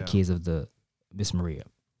the kids of the Miss Maria,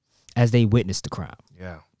 as they witnessed the crime.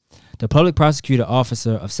 Yeah. The public prosecutor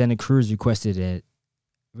officer of Santa Cruz requested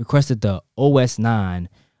the OS9,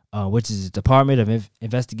 which is the Department of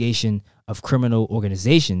Investigation of Criminal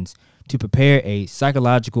Organizations, to prepare a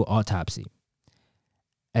psychological autopsy.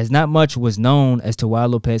 As not much was known as to why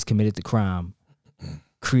Lopez committed the crime,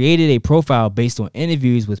 created a profile based on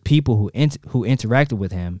interviews with people who interacted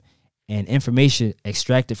with him and information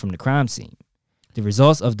extracted from the crime scene. The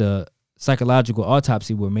results of the psychological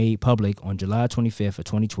autopsy were made public on July 25th of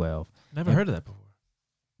 2012. Never heard of that before.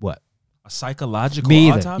 What? A psychological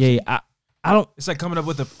Me autopsy? Yeah. I don't. It's like coming up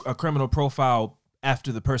with a criminal profile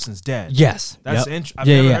after the person's dead. Yes. That's interesting. I've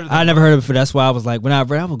never heard of that. I never heard of it before. That's why I was like, when I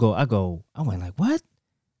read, I went like, what?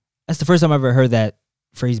 That's the first time I ever heard that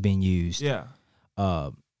phrase being used. Yeah.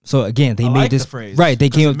 So again, they made this the phrase, right. They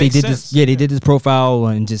came. They did sense. this. Yeah, they did this profile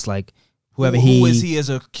and just like who is he as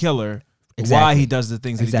a killer? Exactly. Why he does the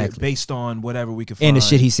things that he did based on whatever we could find. And the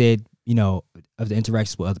shit he said, of the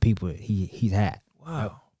interactions with other people he's had.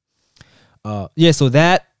 Wow. So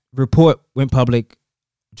that report went public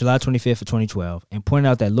July 25th of 2012 and pointed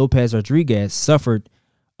out that Lopez Rodriguez suffered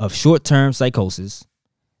of short-term psychosis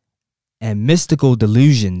and mystical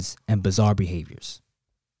delusions and bizarre behaviors.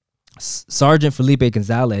 Sergeant Felipe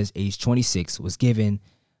Gonzalez, age 26, was given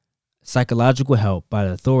psychological help by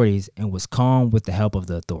the authorities and was calm with the help of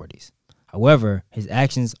the authorities. However, his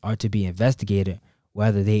actions are to be investigated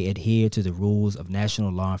whether they adhere to the rules of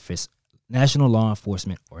national law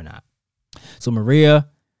enforcement or not. So Maria,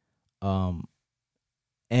 and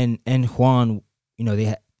Juan,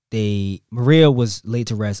 Maria was laid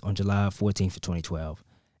to rest on July 14th of 2012,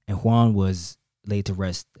 and Juan was laid to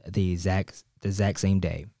rest the exact same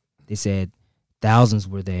day. They said thousands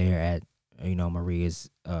were there at Maria's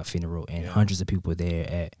funeral, and hundreds of people were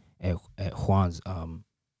there at Juan's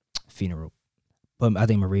funeral. But I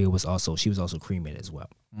think Maria was also cremated as well.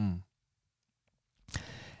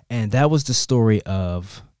 And that was the story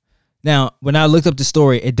of. Now, when I looked up the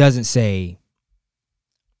story, it doesn't say.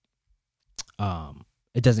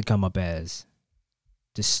 It doesn't come up as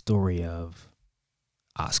the story of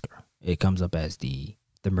Oscar. It comes up as the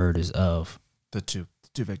murders of the two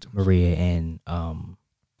victims, Maria and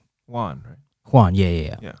Juan, right? Juan,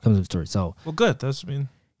 yeah. Comes up the story. So well, good.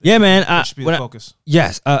 Yeah, man. That should be the focus.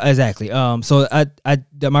 Yes, exactly. So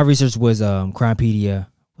my research was Crimepedia.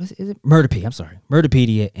 Is it Murderpedia? I'm sorry,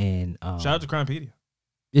 Murderpedia, and shout out to Crimepedia.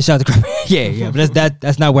 Yeah, shout out to Crimepedia. Yeah. But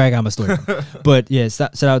that's not where I got my story from. But yeah,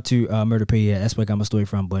 shout out to Murderpedia. That's where I got my story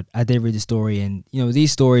from. But I did read the story, and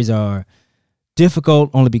these stories are difficult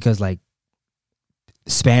only because like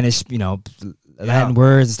Spanish, Latin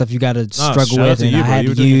words and stuff you got to struggle with, and I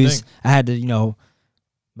had to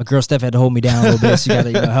my girl Steph had to hold me down a little bit. She got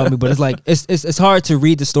to help me, but it's like it's hard to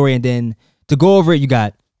read the story and then to go over it.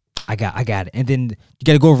 I got it, and then you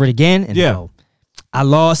got to go over it again. And I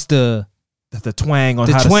lost the twang on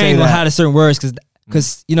how to certain words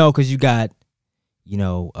because you got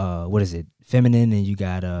what is it, feminine, and you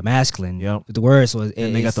got masculine with the words. So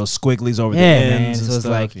and they got those squigglies over the ends. So it's stuff.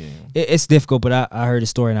 Like it's difficult. But I heard the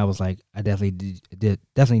story and I was like, I definitely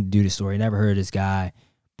do the story. Never heard of this guy,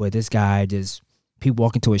 but this guy just. People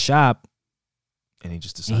walk into a shop, and he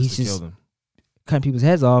just decides to kill them, cutting people's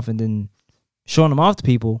heads off, and then showing them off to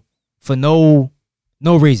people for no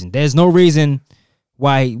reason. There's no reason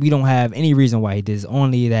why we don't have any reason why he did this.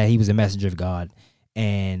 Only that he was a messenger of God,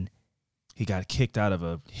 and he got kicked out of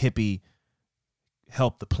a hippie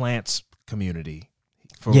help the plants community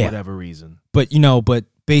for whatever reason. But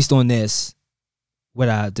based on this,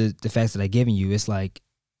 the facts that I've given you, it's like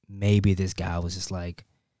maybe this guy was just like.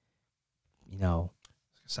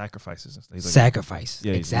 Sacrifices. Sacrifice.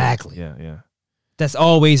 Yeah, exactly. Yeah. That's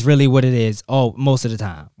always really what it is. Most of the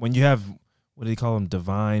time. When you have, what do you call them?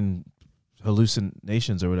 Divine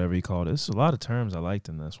hallucinations or whatever you call it. There's a lot of terms I liked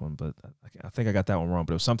in this one, but I think I got that one wrong.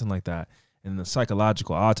 But it was something like that. In the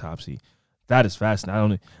psychological autopsy, that is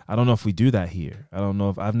fascinating. I don't know if we do that here. I don't know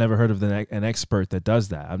if I've never heard of an expert that does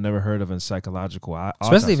that. I've never heard of a psychological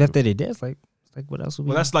autopsy. Especially if they did. It's like what else would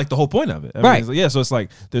we? Well, that's like the whole point of it, right? So it's like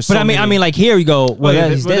there's. But I mean, like here you go. Well,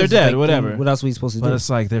 they're dead. Like, whatever. What else are we supposed to do? But it's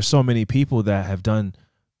like there's so many people that have done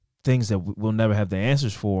things that we'll never have the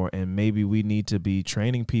answers for, and maybe we need to be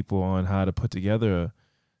training people on how to put together a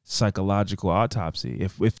psychological autopsy.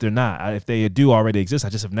 If they're not, if they do already exist, I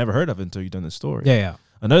just have never heard of it until you've done the story. Yeah.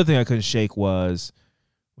 Another thing I couldn't shake was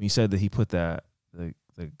when you said that he put the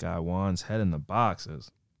guy Juan's head in the boxes.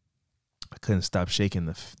 I couldn't stop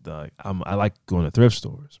shaking I like going to thrift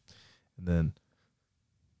stores, and then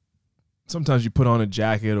sometimes you put on a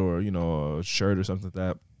jacket or a shirt or something like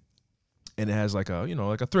that, and it has like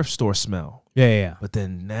a thrift store smell. Yeah. But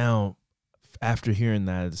then now, after hearing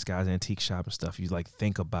that this guy's antique shop and stuff, you like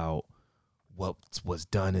think about what was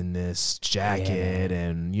done in this jacket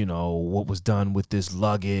and what was done with this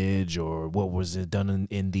luggage or what was it done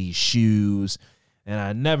in these shoes. And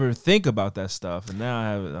I never think about that stuff, and now I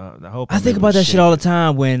have. I hope I think about that shit all the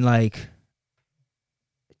time when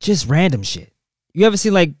just random shit. You ever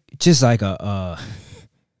see just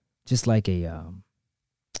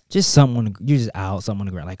someone you're just out something on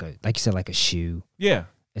the ground like you said like a shoe. Yeah,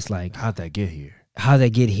 it's like how'd that get here?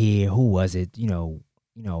 Who was it?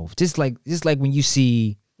 Just like when you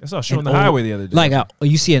see. I saw a show on the highway the other day. Like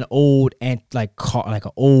you see an old car, like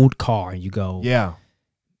an old car, and you go, yeah.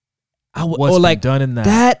 What's been done in that?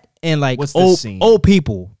 That and what's old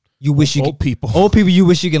people. You wish you old could, people. Old people. You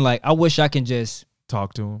wish you can I wish I can just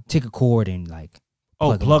talk to them. Take a cord and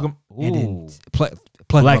plug them and then plug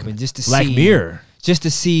them up and just to Black see Mirror. Just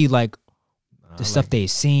to see the stuff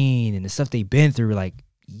they've seen and the stuff they've been through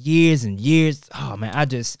years and years. Oh man, I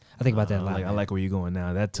think about that a lot. I like where you're going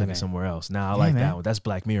now. That took it somewhere else. Now I like that one. That's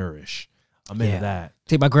Black Mirror-ish. I'm into that.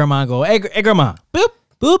 Take my grandma and go, hey grandma, boop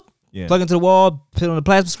boop. Yeah. Plug into the wall, put it on the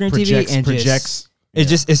plasma screen TV, and projects.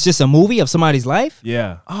 It's just a movie of somebody's life.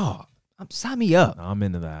 Yeah. Oh, sign me up. No, I'm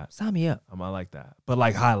into that. Sign me up. I like that, but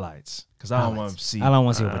highlights because I don't want to see. I don't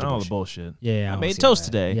want to see all the bullshit. Yeah, I made toast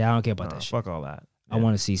today. Yeah, I don't care about that shit. Fuck all that. I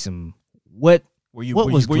want to see some what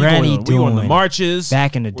What was Granny doing? Were you on the marches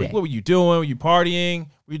back in the day? What were you doing? Were you partying?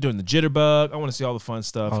 Were you doing the jitterbug? I want to see all the fun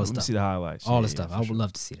stuff. Let me see the highlights. All the stuff. I would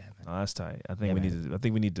love to see that, man. Oh, that's tight. I think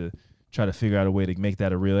we need to try to figure out a way to make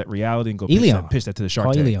that a real reality and go pitch that to the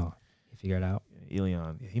Shark Tank. Elion. Figure it out.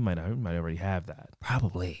 Elion, he might already have that.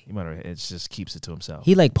 Probably. He might already, it just keeps it to himself.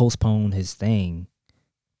 He like postponed his thing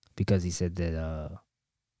because he said that a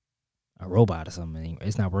robot or something,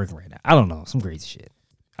 it's not working right now. I don't know, some crazy shit.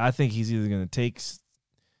 I think he's either going to take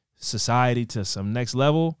society to some next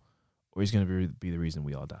level, or he's going to be the reason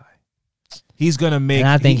we all die. He's going to make. And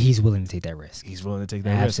I think he's willing to take that risk. He's willing to take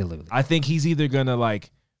that risk. Absolutely. I think he's either going to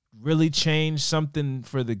like really change something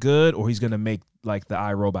for the good, or he's going to make like the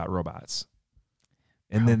iRobot robots.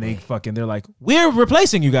 And then they're like, we're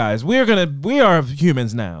replacing you guys. We are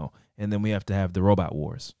humans now. And then we have to have the robot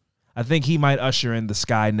wars. I think he might usher in the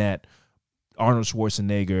Skynet, Arnold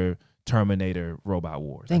Schwarzenegger, Terminator robot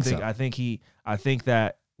wars. I think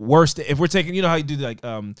that worst, if we're taking, you know how you do like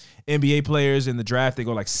NBA players in the draft, they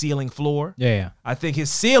go like ceiling floor. Yeah. I think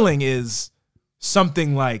his ceiling is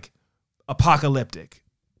something like apocalyptic.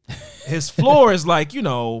 His floor is like,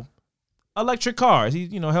 electric cars. He,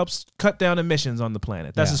 helps cut down emissions on the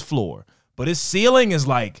planet. That's his floor. But his ceiling is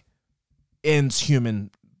like ends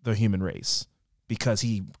the human race because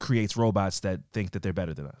he creates robots that think that they're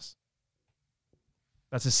better than us.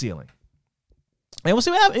 That's his ceiling. And we'll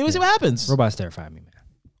see what happens. Robots terrify me, man.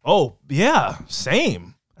 Oh, yeah.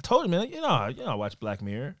 Same. I told you, man. I watch Black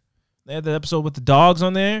Mirror. They had the episode with the dogs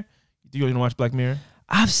on there. Do you watch Black Mirror?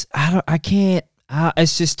 I can't.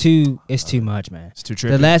 It's just too much, man. It's too trippy.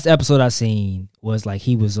 The last episode I seen was like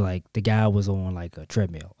he was like the guy was on like a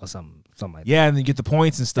treadmill or something like that. Yeah, and then you get the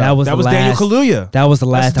points and stuff. That was Daniel Kaluuya. That was the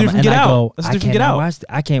last time. And I go,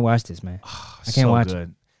 I can't watch this, man. I can't watch it.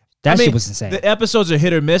 That shit was insane. The episodes are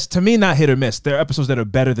hit or miss. To me, not hit or miss. There are episodes that are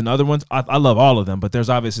better than other ones. I love all of them, but there's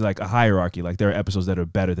obviously like a hierarchy. Like there are episodes that are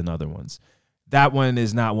better than other ones. That one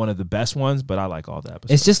is not one of the best ones, but I like all the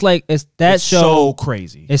episodes. It's just like it's show so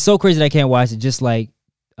crazy. It's so crazy that I can't watch it. Just like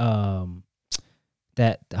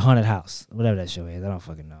that the Haunted House, whatever that show is. I don't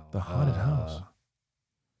fucking know. The Haunted House.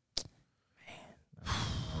 Man,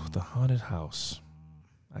 the Haunted House.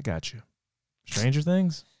 I got you. Stranger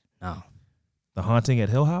Things? No. The Haunting at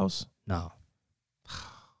Hill House? No. The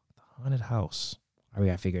Haunted House. We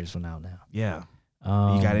gotta figure this one out now. Yeah.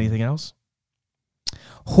 You got anything else?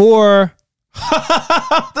 Horror.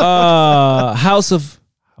 House of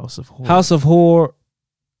Horror. House of Horror.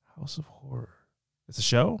 It's a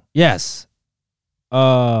show? Yes.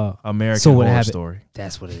 American Horror Story.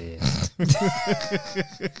 That's what it is.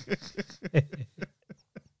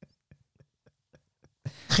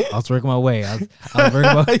 I was working my way. I was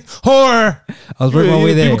working my horror. I was working my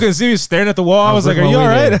way there. People couldn't see me staring at the wall. I was like, "Are you all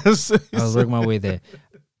right?" I was working my way there.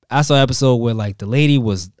 I saw an episode where like the lady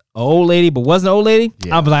was an old lady, but wasn't an old lady.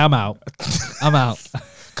 Yeah. I'm like, I'm out. I'm out.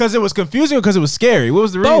 Because it was confusing or because it was scary? What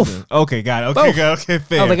was the reason? Both. Okay, got it. Okay,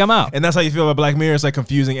 fair. I was like, I'm out. And that's how you feel about Black Mirror? It's like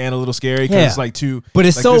confusing and a little scary because it's like too... But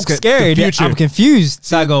it's like so scary that I'm confused.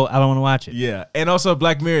 So I go, I don't want to watch it. Yeah. And also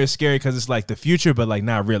Black Mirror is scary because it's like the future, but like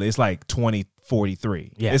not really. It's like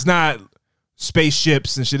 2043. Yeah. It's not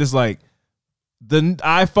spaceships and shit. It's like the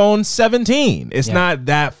iPhone 17. It's not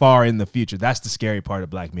that far in the future. That's the scary part of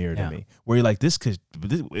Black Mirror to me. Where you're like,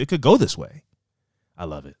 it could go this way. I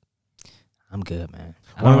love it. I'm good, man.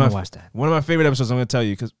 I don't want to watch that. One of my favorite episodes I'm going to tell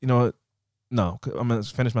you because, I'm going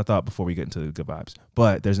to finish my thought before we get into the good vibes.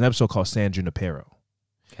 But there's an episode called San Junipero.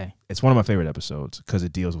 Okay. It's one of my favorite episodes because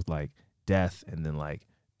it deals with like death and then like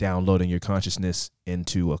downloading your consciousness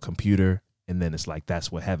into a computer. And then it's like,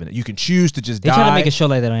 that's what heaven is. You can choose to just die. They tried to make a show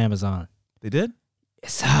like that on Amazon. They did?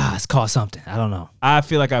 It's called something. I don't know. I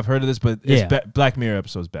feel like I've heard of this, but Black Mirror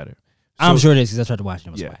episode's better. I'm sure it is because I tried to watch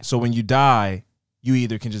it. Yeah. So when you die, you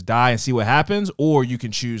either can just die and see what happens, or you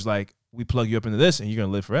can choose like, we plug you up into this and you're going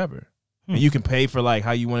to live forever. And you can pay for like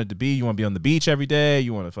how you want it to be. You want to be on the beach every day.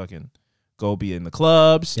 You want to fucking go be in the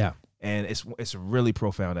clubs. Yeah. And it's a really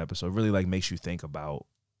profound episode. Really like makes you think about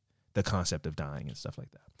the concept of dying and stuff like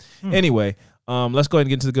that. Anyway, let's go ahead and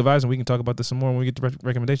get into the good vibes and we can talk about this some more when we get to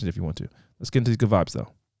recommendations if you want to. Let's get into the good vibes though.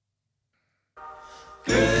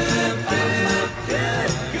 Good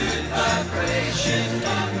vibrations.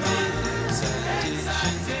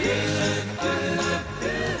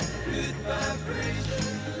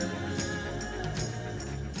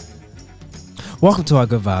 Welcome to our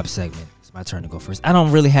good vibe segment. It's my turn to go first. I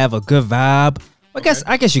don't really have a good vibe. I guess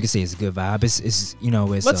you could say it's a good vibe. It's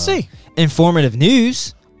Let's see. Informative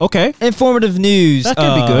news. Okay. Informative news. That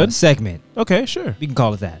could be good. Segment. Okay, sure. We can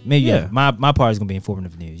call it that. Maybe my part is gonna be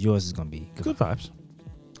informative news. Yours is gonna be good vibes.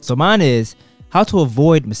 So mine is how to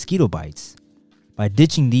avoid mosquito bites by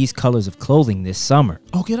ditching these colors of clothing this summer.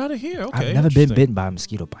 Oh, get out of here! Okay, I've never been bitten by a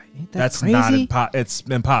mosquito bite. Ain't that That's crazy? not it's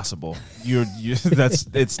impossible. You that's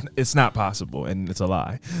it's not possible, and it's a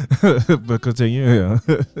lie. But continue. Yeah.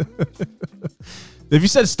 If you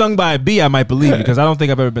said stung by a bee, I might believe you because I don't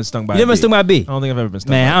think I've ever been stung by. You a never bee. stung by a bee? I don't think I've ever been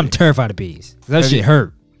stung. Man, by a I'm bee. terrified of bees. That Have shit you-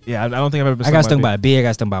 hurt. Yeah, I don't think I've ever been. I got stung stung by by a bee. I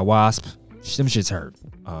got stung by a wasp. Them shits hurt.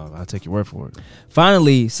 I'll take your word for it.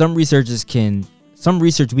 Finally, some research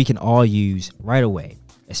we can all use right away,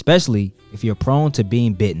 especially if you're prone to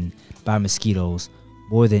being bitten by mosquitoes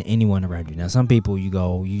more than anyone around you. Now, some people you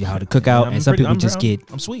how to cook out, and some people I'm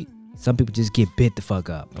sweet. Some people just get bit the fuck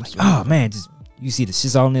up. Like, sweet. oh man, just you see the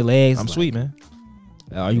shits on their legs. I'm like, sweet, man.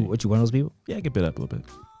 Are you one of those people? Yeah, I get bit up a little bit.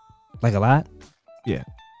 Like a lot? Yeah.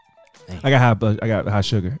 Dang. I got high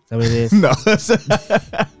sugar. Is that what it is? No.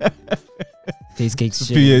 Taste cakes,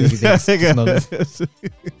 Yeah. shit.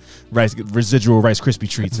 Residual Rice Krispie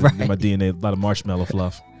treats in Right. my DNA. A lot of marshmallow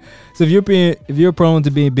fluff. So if you're prone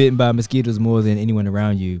to being bitten by mosquitoes more than anyone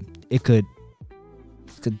around you,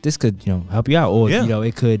 this could help you out, or Yeah.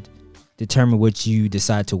 it could determine what you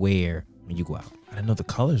decide to wear when you go out. I didn't know the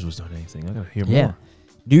colors was doing anything. I gotta hear Yeah. more.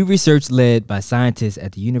 New research led by scientists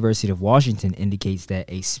at the University of Washington indicates that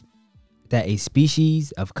a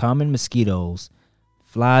species of common mosquitoes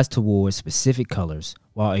flies towards specific colors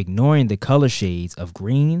while ignoring the color shades of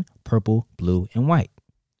green, purple, blue, and white.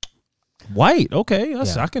 White. Okay, Yeah.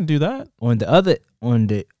 I can do that. On the other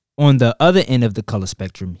end of the color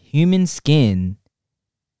spectrum, human skin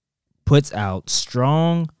puts out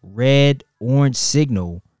strong red-orange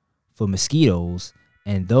signal for mosquitoes,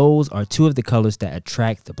 and those are two of the colors that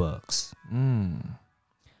attract the bugs. Red and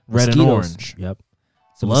Mosquitoes- orange. Yep.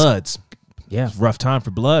 So Bloods. yeah. It's a rough time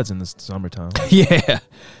for bloods in the summertime. Yeah.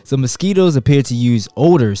 So mosquitoes appear to use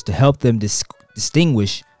odors to help them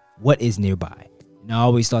distinguish what is nearby. And I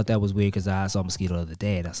always thought that was weird because I saw a mosquito the other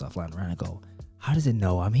day and I saw it flying around and go, how does it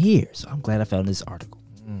know I'm here? So I'm glad I found this article.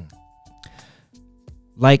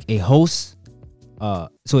 Like a host,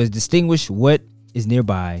 so it distinguish what is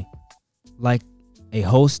nearby, like a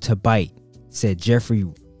host to bite, said Jeffrey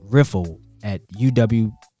Riffle at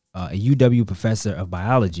UW, a UW professor of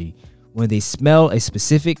biology. When they smell a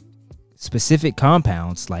specific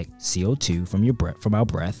compounds like CO2 from our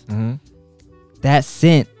breath, that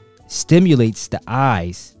scent stimulates the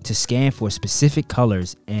eyes to scan for specific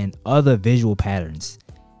colors and other visual patterns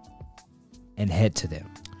and head to them.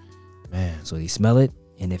 Man, So they smell it,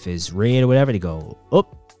 and if it's red or whatever, they go, oh,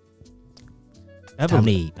 time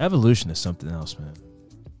to eat. evolution is something else, man.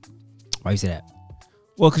 Why you say that?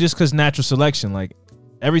 Well, just because natural selection, like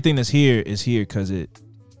everything that's here is here because it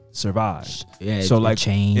survived. Yeah, So it like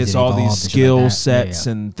changed, it's it all evolved these and shit skill like that. sets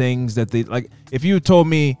Yeah. and things that they like. If you told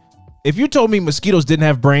me mosquitoes didn't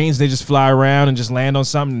have brains, they just fly around and just land on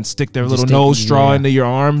something and stick their Just little stick- nose straw yeah. into your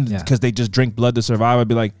arm Yeah. because they just drink blood to survive, I'd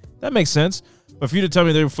be like, that makes sense. But for you to tell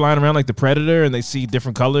me they're flying around like the predator and they see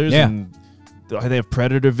different colors Yeah. and they have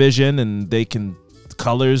predator vision and they can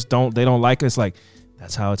colors don't like it, it's like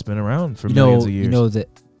that's how it's been around for millions of years. You know that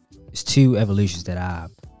it's two evolutions that I'm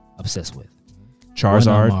obsessed with.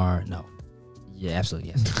 Charizard. One of them are, yeah, absolutely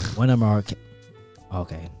yes. One of them are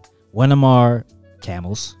one of them are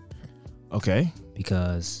camels. Okay.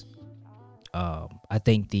 Because I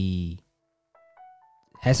think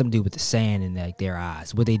has something to do with the sand in like their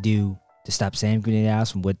eyes. What they do to stop sand getting in their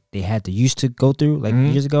eyes from what they had to used to go through like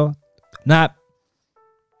years ago. Not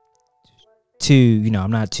too,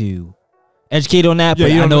 I'm not too educated on that,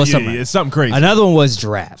 but I know it's something. It's something crazy. Another one was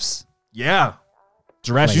giraffes. Yeah.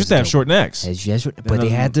 Giraffes Like used to have dope. short necks. But they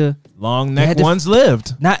had to Long they neck had to- ones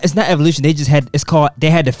lived. it's not evolution. They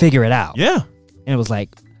had to figure it out. Yeah. And it was like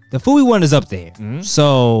the food we want is up there.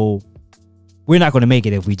 So we're not going to make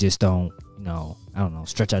it if we just don't, I don't know,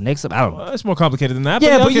 stretch our necks up. I don't know. Well, it's more complicated than that.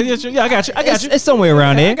 Yeah, but but I got you. It's somewhere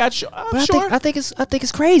around there. I got you. But Sure. I think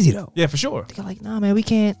it's crazy though. Yeah, for sure. They're like, nah, man, we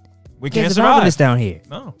can't Can't survive survive this down here.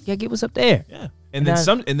 No. You gotta get what's up there. Yeah. And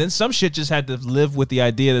then some shit just had to live with the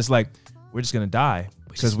idea that's like, we're just gonna die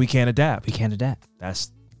because we can't adapt. We can't adapt.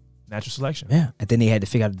 That's natural selection. Yeah. And then they had to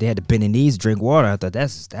figure out they had to bend their knees, drink water. I thought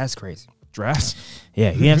that's crazy. Giraffes.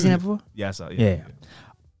 Yeah. You never seen that before? Yeah, I saw. Yeah.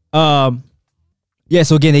 Yeah,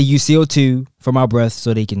 so again, they use CO2 from our breath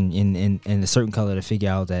so they can in a certain color to figure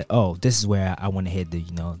out that, oh, this is where I want to head to,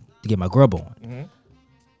 to get my grub on.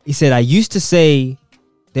 He said, I used to say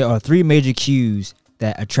there are three major cues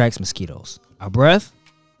that attracts mosquitoes: our breath,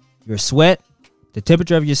 your sweat, the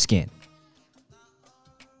temperature of your skin.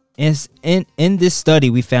 In this study,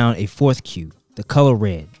 we found a fourth cue, the color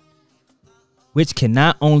red, which can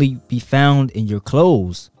not only be found in your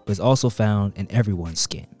clothes, but is also found in everyone's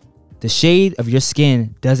skin. The shade of your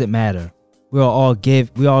skin doesn't matter we are all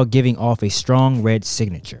giving off a strong red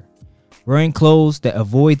signature. Wearing clothes that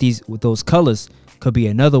avoid those colors could be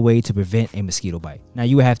another way to prevent a mosquito bite. Now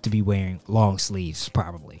you would have to be wearing long sleeves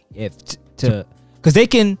probably because they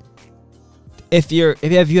can. If you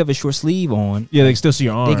have a short sleeve on, yeah, they can still see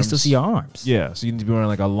your arms. They can still see your arms. Yeah, so you need to be wearing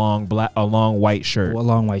like a long white shirt. Or a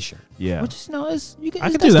long white shirt. Yeah, which is I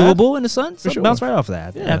can do that. Doable in the sun. So sure. Bounce right off of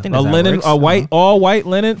that. Yeah, I think a linen, works. all white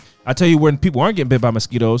linen. I tell you, when people aren't getting bit by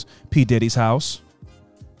mosquitoes, P. Diddy's house.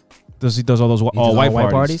 He does all those all white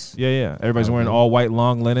parties. Yeah. Everybody's wearing all white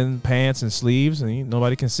long linen pants and sleeves, and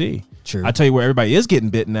nobody can see. True. I tell you where everybody is getting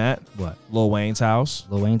bitten at. What? Lil Wayne's house.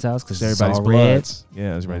 Lil Wayne's house, because everybody's blood's.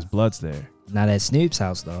 Yeah, everybody's blood's there. Not at Snoop's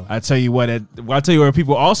house though. I tell you what. I tell you where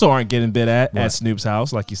people also aren't getting bit at Snoop's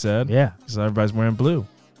house, like you said. Yeah. Because everybody's wearing blue.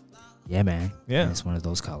 Yeah, man. Yeah. And it's one of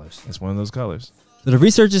those colors. It's one of those colors. So the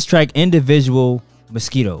researchers track individual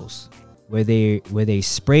mosquitoes where they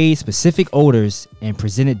sprayed specific odors and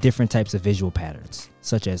presented different types of visual patterns,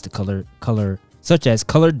 such as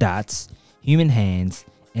colored dots, human hands,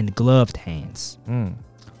 and gloved hands.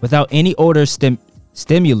 Without any odor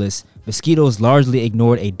stimulus, mosquitoes largely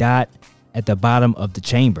ignored a dot at the bottom of the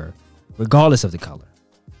chamber, regardless of the color.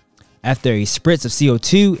 After a spritz of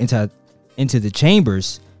CO2 into the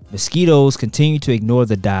chambers, mosquitoes continue to ignore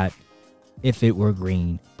the dot if it were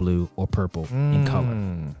green, blue, or purple in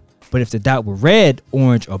color. But if the dot were red,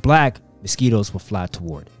 orange, or black, mosquitoes will fly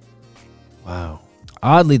toward it. Wow.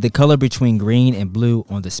 Oddly, the color between green and blue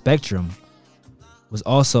on the spectrum was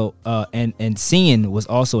also and cyan was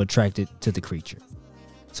also attracted to the creature.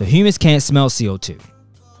 So humans can't smell CO2.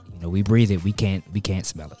 We breathe it. We can't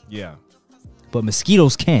smell it. Yeah. But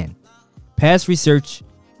mosquitoes can. Past research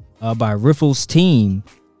by Riffle's team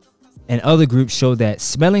and other groups show that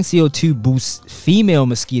smelling CO2 boosts female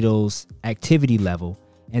mosquitoes' activity level,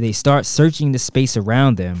 and they start searching the space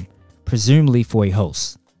around them, presumably for a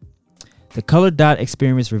host. The colored dot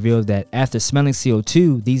experiments revealed that after smelling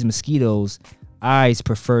CO2, these mosquitoes' eyes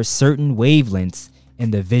prefer certain wavelengths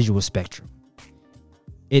in the visual spectrum.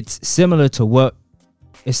 It's similar to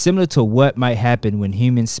what might happen when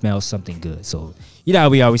humans smell something good. So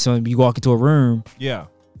we always you walk into a room, yeah,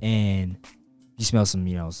 and you smell some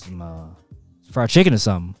fried chicken or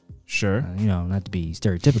something. Sure, not to be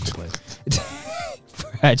stereotypical, but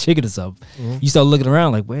fried chicken or something. Mm-hmm. You start looking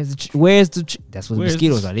around like, where's the that's what the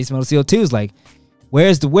mosquitoes are. They smell the CO2. It's like,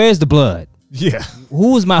 where's the blood? Yeah,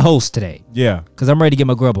 who's my host today? Yeah, because I'm ready to get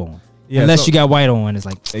my grub on. Yeah, unless you got white on, it's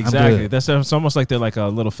like exactly. It's almost like they're like a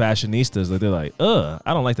little fashionistas. Like they're like, I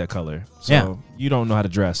don't like that color. So you don't know how to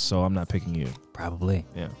dress, so I'm not picking you. Probably.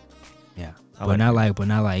 Yeah. But not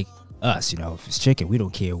like us. If it's chicken, we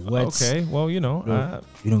don't care what. Okay. Well, we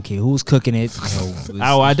don't care who's cooking it.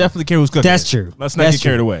 I definitely care who's cooking. That's it. true. Let's not get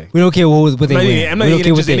carried away. We don't care what they're wearing. I'm not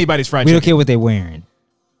eating just anybody's fried chicken. We don't care what they're wearing.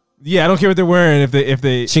 Yeah, I don't care what they're wearing if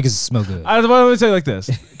they chickens smell good. Let me tell you like this,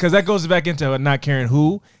 because that goes back into not caring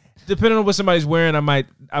who. Depending on what somebody's wearing, I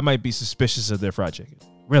might be suspicious of their fried chicken.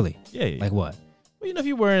 Really? Yeah. Like what? Well, if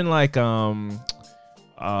you're wearing like a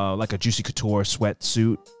Juicy Couture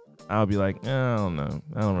sweatsuit, I'll be like, I don't know,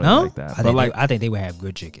 I don't really like that. I think they would have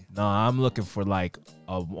good chicken. No, I'm looking for like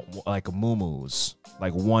a muumuu's,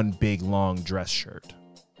 like one big long dress shirt,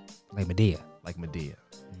 like Medea.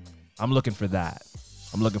 I'm looking for that.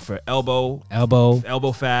 I'm looking for elbow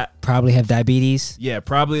fat. Probably have diabetes. Yeah,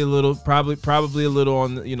 probably a little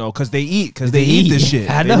on, because they eat this shit.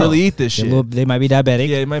 I know. They really eat this shit. They might be diabetic.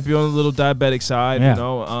 Yeah, it might be on the little diabetic side,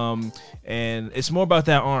 and it's more about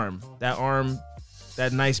that arm,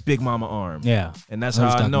 that nice big mama arm. Yeah. And that's how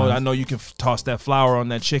I know you can toss that flour on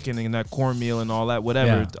that chicken and that cornmeal and all that,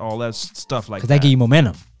 whatever, all that stuff like that. Because that give you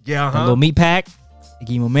momentum. Yeah, a little meat pack. They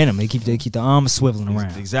give you momentum. They keep the arms swiveling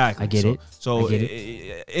around. Exactly. I get it. So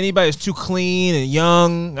anybody that's too clean and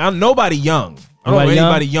young, I'm nobody young. I don't know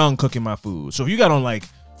anybody young cooking my food. So if you got on like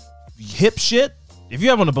hip shit, if you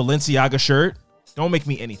have on a Balenciaga shirt, don't make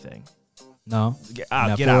me anything. No. Get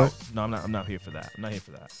out. No, I'm not here for that. I'm not here for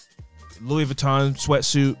that. Louis Vuitton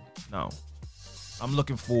sweatsuit, no. I'm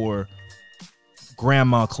looking for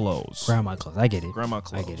grandma clothes. I get it. Grandma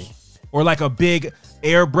clothes. I get it. Or like a big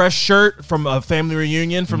airbrush shirt from a family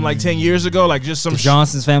reunion from like 10 years ago. Like just some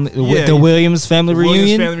Johnson's family, the Williams family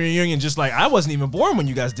reunion. Just like, I wasn't even born when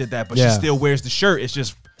you guys did that, but she still wears the shirt. It's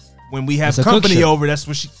just when we have company over, that's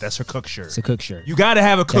her cook shirt. It's a cook shirt. You got to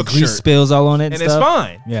have a cook shirt. Grease spills all on it, and it's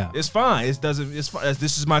fine. Yeah, it's fine. It's fine.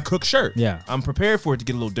 This is my cook shirt. Yeah, I'm prepared for it to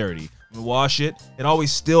get a little dirty. I'm gonna wash it. It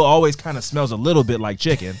always kind of smells a little bit like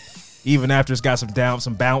chicken, even after it's got some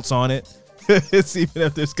bounce on it. It's even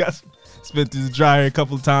after it's got been through the dryer a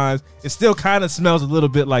couple of times, it still kind of smells a little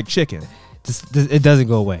bit like chicken. It doesn't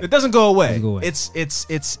go away. It doesn't go away. Doesn't go away.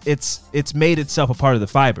 It's made itself a part of the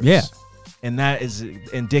fibers. Yeah. And that is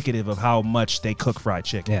indicative of how much they cook fried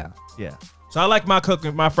chicken. Yeah. Yeah. So I like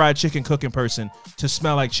my fried chicken cooking person to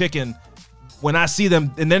smell like chicken when I see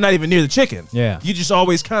them, and they're not even near the chicken. Yeah. You just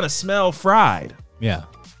always kind of smell fried. Yeah.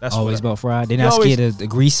 That's always what about fried. They're not scared of the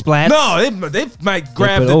grease splats. No, they might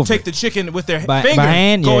take the chicken with their finger, by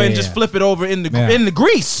hand? go Yeah, and just flip it over in the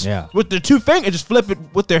grease. Yeah. With their 2 fingers, just flip it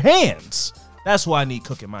with their hands. That's why I need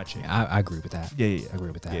cooking my chicken. I agree with that. Yeah. I agree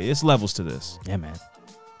with that. Yeah, it's levels to this. Yeah, man.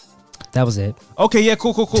 That was it. Okay, yeah,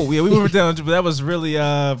 cool. Yeah, we went down. That was really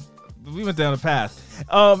we went down the path.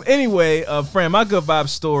 Anyway, Fran, my good vibe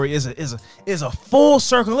story is a full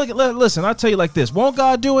circle. Listen, I'll tell you like this. Won't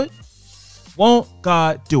God do it? Won't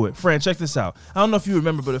God do it? Fran, check this out. I don't know if you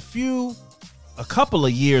remember, but a couple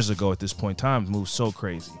of years ago at this point, time moves so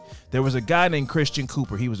crazy. There was a guy named Christian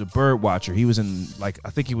Cooper. He was a bird watcher. He was in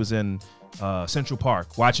Central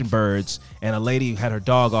Park watching birds, and a lady had her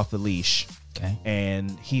dog off the leash. Okay.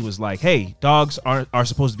 And he was like, "Hey, dogs are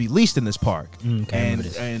supposed to be leashed in this park." And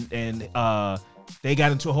they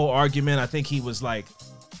got into a whole argument. I think he was like,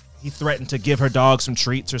 he threatened to give her dog some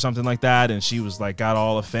treats or something like that, and she was like, got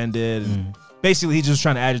all offended. And basically, he just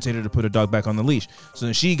trying to agitate her to put her dog back on the leash. So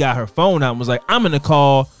then she got her phone out and was like, "I'm gonna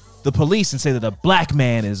call the police and say that a black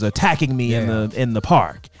man is attacking me in the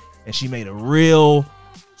park." And she made a real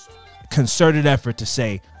concerted effort to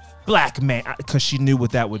say black man, because she knew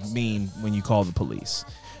what that would mean when you call the police.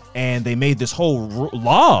 And they made this whole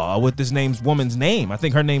law with this woman's name. I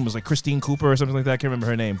think her name was like Christine Cooper or something like that. I can't remember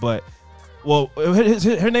her name, but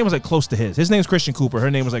her name was like close to his. His name's Christian Cooper.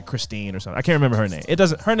 Her name was like Christine or something. I can't remember her name.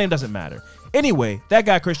 Her name doesn't matter. Anyway, that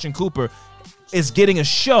guy Christian Cooper is getting a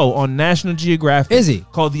show on National Geographic. Is he?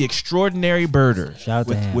 Called The Extraordinary Birder. Shout out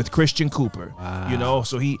to him. With Christian Cooper. Wow.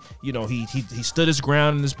 So he stood his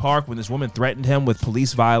ground in this park when this woman threatened him with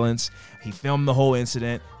police violence. He filmed the whole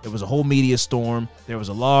incident. There was a whole media storm. There was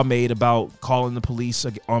a law made about calling the police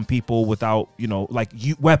on people without,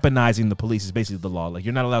 weaponizing the police is basically the law. Like,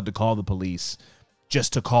 you're not allowed to call the police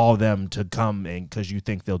just to call them to come in because you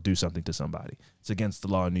think they'll do something to somebody. It's against the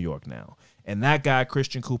law in New York now. And that guy,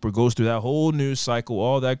 Christian Cooper, goes through that whole news cycle,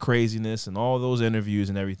 all that craziness and all those interviews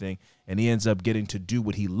and everything, and he ends up getting to do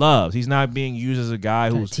what he loves. He's not being used as a guy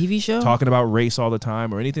who's TV show talking about race all the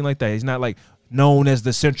time or anything like that. He's not like known as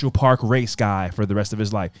the Central Park race guy for the rest of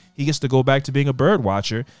his life. He gets to go back to being a bird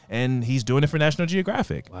watcher, and he's doing it for National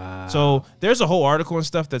Geographic. Wow. So there's a whole article and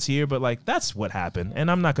stuff that's here, but that's what happened, and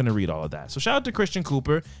I'm not going to read all of that. So shout out to Christian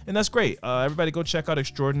Cooper, and that's great. Everybody go check out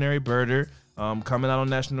Extraordinary Birder. Coming out on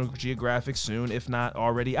National Geographic soon, if not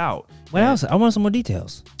already out. What else? I want some more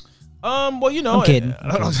details. I'm kidding.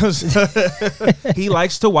 He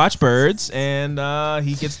likes to watch birds, and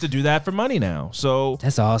he gets to do that for money now. So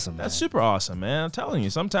that's awesome. That's super awesome, man. I'm telling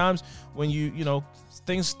you, sometimes when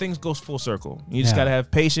things goes full circle. You just gotta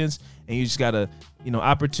have patience, and you just gotta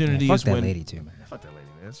opportunity fuck is that when lady too, man. Fuck that lady,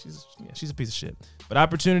 man. She's a piece of shit. But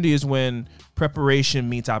opportunity is when preparation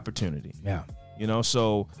meets opportunity. Yeah.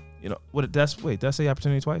 So. Did I say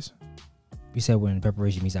opportunity twice? You said when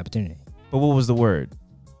preparation meets opportunity. But what was the word?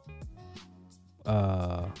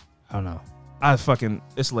 I don't know.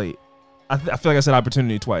 It's late. I feel like I said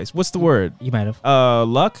opportunity twice. What's the word? You might have.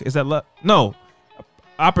 Luck? Is that luck? No.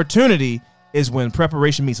 Opportunity is when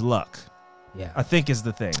preparation meets luck. Yeah. I think is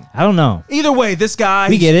the thing. I don't know. Either way, this guy.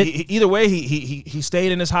 We get it. Either way, he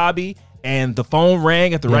stayed in his hobby, and the phone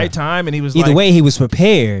rang at the right time, and he was Either way, he was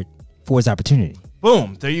prepared for his opportunity.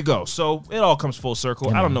 Boom, there you go. So it all comes full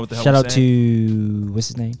circle. Yeah, I don't know what the hell. Shout out to what's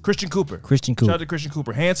his name? Christian Cooper. Shout out to Christian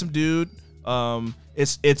Cooper. Handsome dude.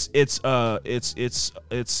 It's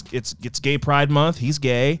Gay Pride Month. He's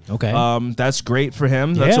gay. Okay. That's great for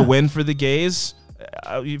him. That's a win for the gays.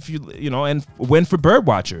 And win for bird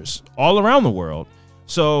watchers all around the world.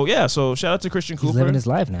 So shout out to Christian Cooper. He's living his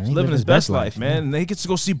life now. He's living his best life, man. And he gets to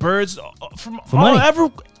go see birds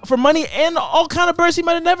for money and all kind of birds he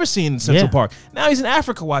might have never seen in Central Park. Now he's in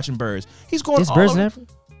Africa watching birds. He's going. There's birds in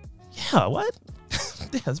Africa? Yeah, what?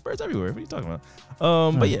 There's birds everywhere. What are you talking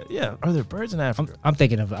about? But yeah. Are there birds in Africa? I'm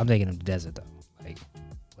thinking of the desert though, like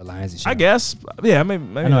with lions and shit. I guess. Yeah, maybe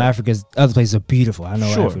I know Africa's other places are beautiful. I know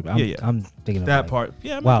Africa. I'm thinking of that part.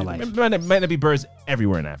 Yeah, wildlife. Might not be birds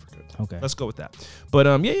everywhere in Africa. Okay, let's go with that. But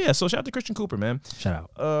So shout out to Christian Cooper, man. Shout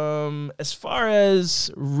out. As far as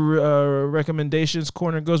recommendations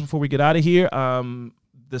corner goes, before we get out of here,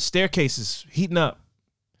 the staircase is heating up.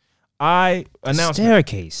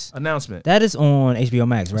 Staircase announcement. That is on HBO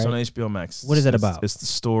Max, right? It's on HBO Max. What is that about? It's the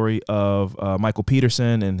story of Michael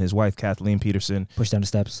Peterson and his wife Kathleen Peterson. Push down the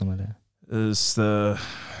steps or something like that. It's the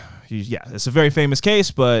it's a very famous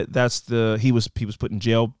case, but he was put in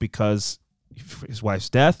jail because his wife's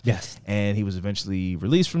death. Yes. And he was eventually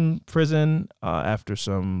released from prison after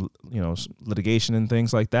some litigation and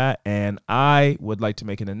things like that. And I would like to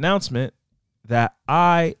make an announcement that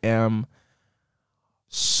I am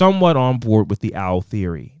somewhat on board with the owl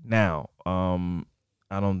theory. Now,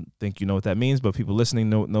 I don't think you know what that means, but people listening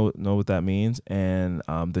know what that means. And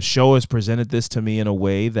the show has presented this to me in a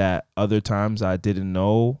way that other times I didn't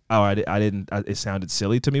know. I didn't. It sounded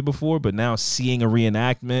silly to me before, but now seeing a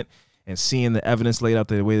reenactment and seeing the evidence laid out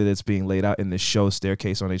the way that it's being laid out in this show,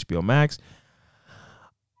 Staircase on HBO Max,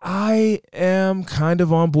 I am kind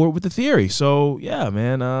of on board with the theory. So yeah,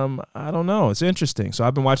 man, I don't know. It's interesting. So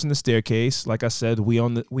I've been watching The Staircase. Like I said, We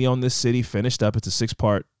Own This City finished up. It's a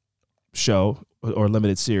 6-part show or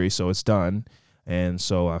limited series, so it's done. And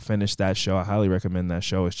so I finished that show. I highly recommend that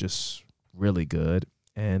show. It's just really good.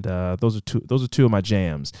 And those are two of my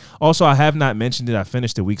jams. Also, I have not mentioned it. I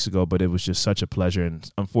finished it weeks ago, but it was just such a pleasure. And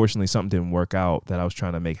unfortunately, something didn't work out that I was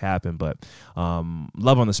trying to make happen. But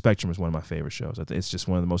Love on the Spectrum is one of my favorite shows. It's just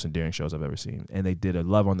one of the most endearing shows I've ever seen. And they did a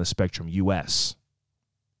Love on the Spectrum US,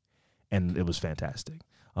 and it was fantastic.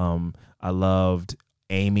 I loved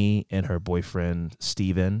Amy and her boyfriend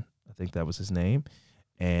Steven. I think that was his name.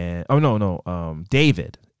 And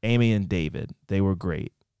David. Amy and David. They were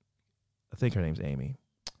great. I think her name's Amy.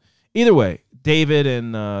 Either way, David,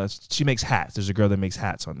 and she makes hats. There's a girl that makes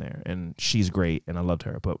hats on there, and she's great, and I loved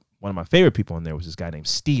her. But one of my favorite people on there was this guy named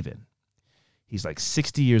Steven. He's like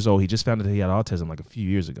 60 years old. He just found out he had autism like a few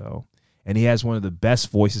years ago, and he has one of the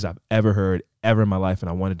best voices I've ever heard ever in my life, and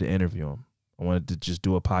I wanted to interview him. I wanted to just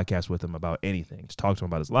do a podcast with him about anything, just talk to him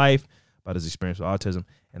about his life, about his experience with autism.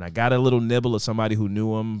 And I got a little nibble of somebody who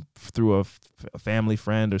knew him through a family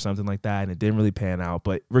friend or something like that, and it didn't really pan out.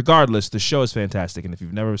 But regardless, the show is fantastic. And if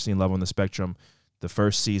you've never seen Love on the Spectrum, the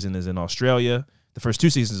first season is in Australia. The first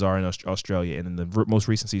 2 seasons are in Australia, and then the most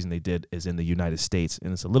recent season they did is in the United States.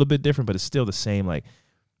 And it's a little bit different, but it's still the same, like,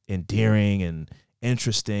 endearing and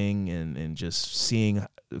interesting, and just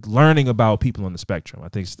learning about people on the spectrum. I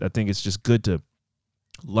think it's just good to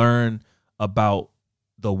learn about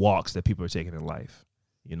the walks that people are taking in life,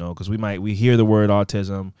 because we hear the word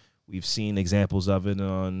autism, we've seen examples of it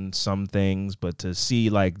on some things, but to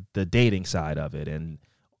see like the dating side of it and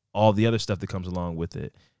all the other stuff that comes along with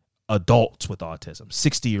it, adults with autism,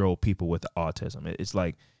 60-year-old people with autism, it's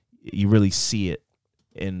like you really see it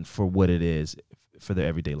for what it is for their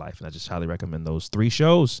everyday life. And I just highly recommend those 3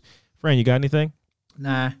 shows. Fran, you got anything?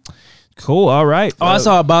 Nah. Cool. All right. I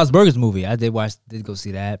saw a Bob's Burgers movie. I did go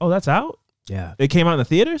see that. Oh, that's out? Yeah. It came out in the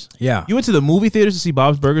theaters? Yeah. You went to the movie theaters to see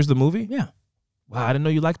Bob's Burgers, the movie? Yeah. Wow, I didn't know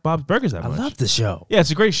you liked Bob's Burgers that much. I love the show. Yeah,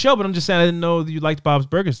 it's a great show, but I'm just saying I didn't know that you liked Bob's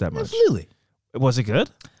Burgers that much. Absolutely. Was it good?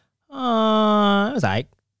 It was alright.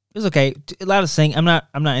 It was okay. A lot of singing. I'm not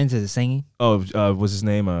into the singing. Oh, was his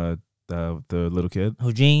name the little kid?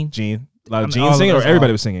 Who, Gene? Gene. A lot of Gene singing, or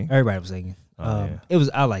everybody was singing? Everybody was singing. Oh, yeah. It was.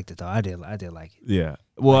 I liked it though. I did like it. Yeah.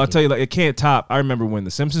 Well, I'll tell you, like, it can't top. I remember when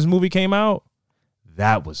the Simpsons movie came out.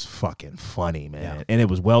 That was fucking funny, man. Yeah. And it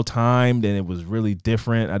was well timed, and it was really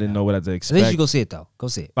different. I didn't know what I'd expect. At least you go see it though. Go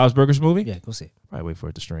see it. Bob's Burgers movie? Yeah, go see it. Probably wait for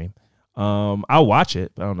it to stream. I'll watch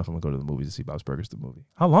it, but I don't know if I'm gonna go to the movies to see Bob's Burgers the movie.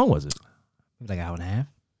 How long was it? Like an hour and a half.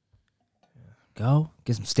 Yeah. Go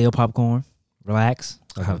get some stale popcorn. Relax.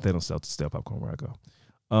 Okay. They don't sell stale popcorn where I go.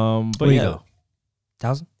 But where yeah, you go?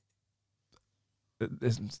 1,000?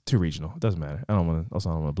 It's too regional. It doesn't matter. I don't want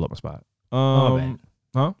to blow up my spot.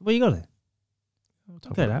 Huh? Where you go then?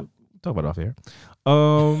 Talk about it off here.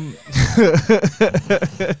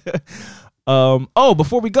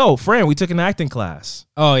 Before we go, Fran, we took an acting class.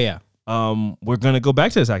 Oh yeah. We're gonna go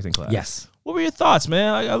back to this acting class. Yes. What were your thoughts,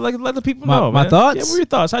 man? I like let the people know. My thoughts. Yeah, what were your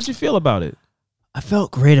thoughts? How'd you feel about it? I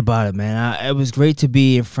felt great about it, man. It was great to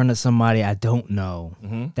be in front of somebody I don't know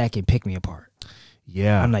that can pick me apart.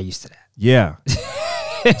 Yeah, I'm not used to that. Yeah,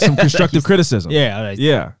 some constructive criticism. Yeah,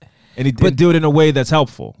 yeah. And he did do it in a way that's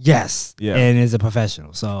helpful. Yes. Yeah. And is a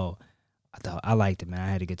professional. So I liked it, man. I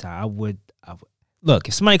had a good time. I would look,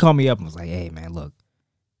 if somebody called me up and was like, hey man, look,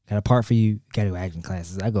 got a part for you, got to do acting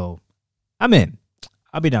classes. I go, I'm in.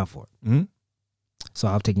 I'll be down for it. Mm-hmm. So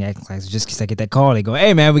I'll take acting classes just because I get that call. They go,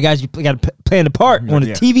 hey man, we got to play in the part on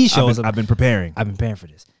the TV shows. I've been preparing. I've been preparing for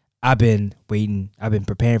this. I've been waiting. I've been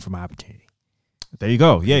preparing for my opportunity. There you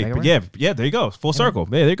go. Yeah. There you go. Full circle.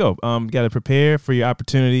 Yeah, there you go. You got to prepare for your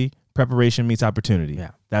opportunity. Preparation meets opportunity.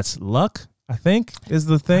 Yeah. That's luck, I think, is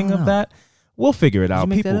the thing of that. We'll figure it out.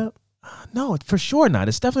 Did you make that up? No, for sure not.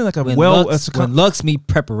 It's definitely like when luck's meet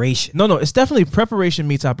preparation. No, it's definitely preparation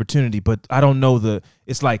meets opportunity, but I don't know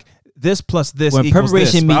it's like this plus this when equals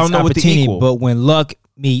preparation this, meets opportunity, but when luck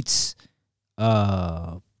meets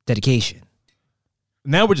dedication.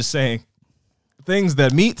 Now we're just saying things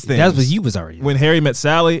that meets things. That's what you was already. When Harry Met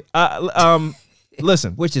Sally.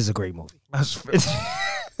 Listen, which is a great movie.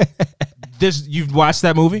 You've watched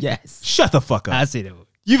that movie? Yes. Shut the fuck up. I see that movie.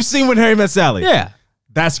 You've seen When Harry Met Sally? Yeah.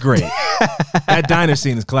 That's great. That diner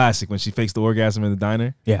scene is classic when she fakes the orgasm in the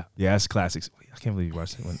diner. Yeah. Yeah, that's classic. I can't believe you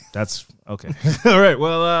watched it. That's okay. All right.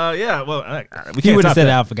 Well, yeah. Well, we He can't would have top said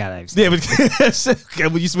that. I forgot. Yeah,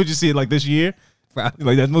 but would you see it like this year?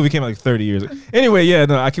 Like that movie came out like 30 years ago. Anyway, yeah,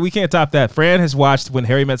 no, we can't top that. Fran has watched When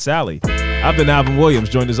Harry Met Sally. I've been Alvin Williams,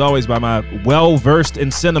 joined as always by my well-versed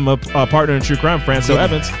in cinema partner in true crime, Franco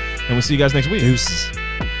Evans. And we'll see you guys next week. Deuces.